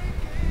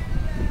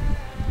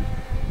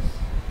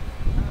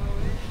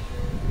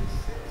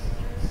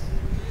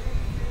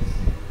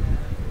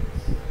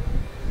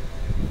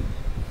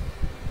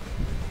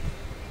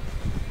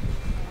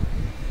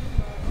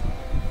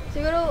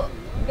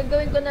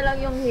 ko na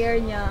lang yung hair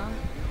niya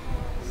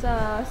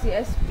sa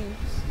CSP.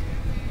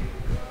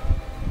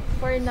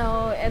 For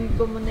now, end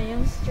ko muna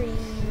yung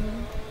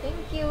stream.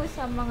 Thank you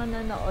sa mga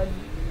nanood.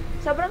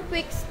 Sobrang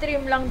quick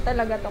stream lang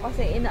talaga to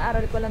kasi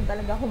inaaral ko lang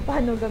talaga kung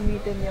paano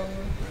gamitin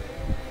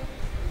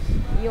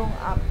yung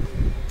app.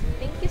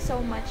 Thank you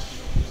so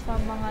much sa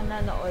mga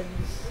nanood.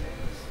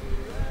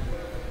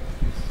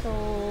 So,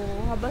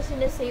 habang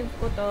sinesave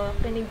ko to,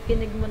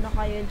 kinig-kinig muna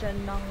kayo dyan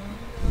ng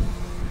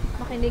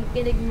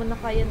makinig-kinig muna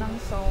kayo ng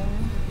song.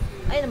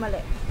 Ay,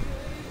 mali.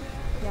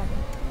 Yan.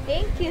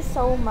 Thank you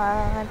so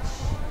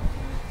much.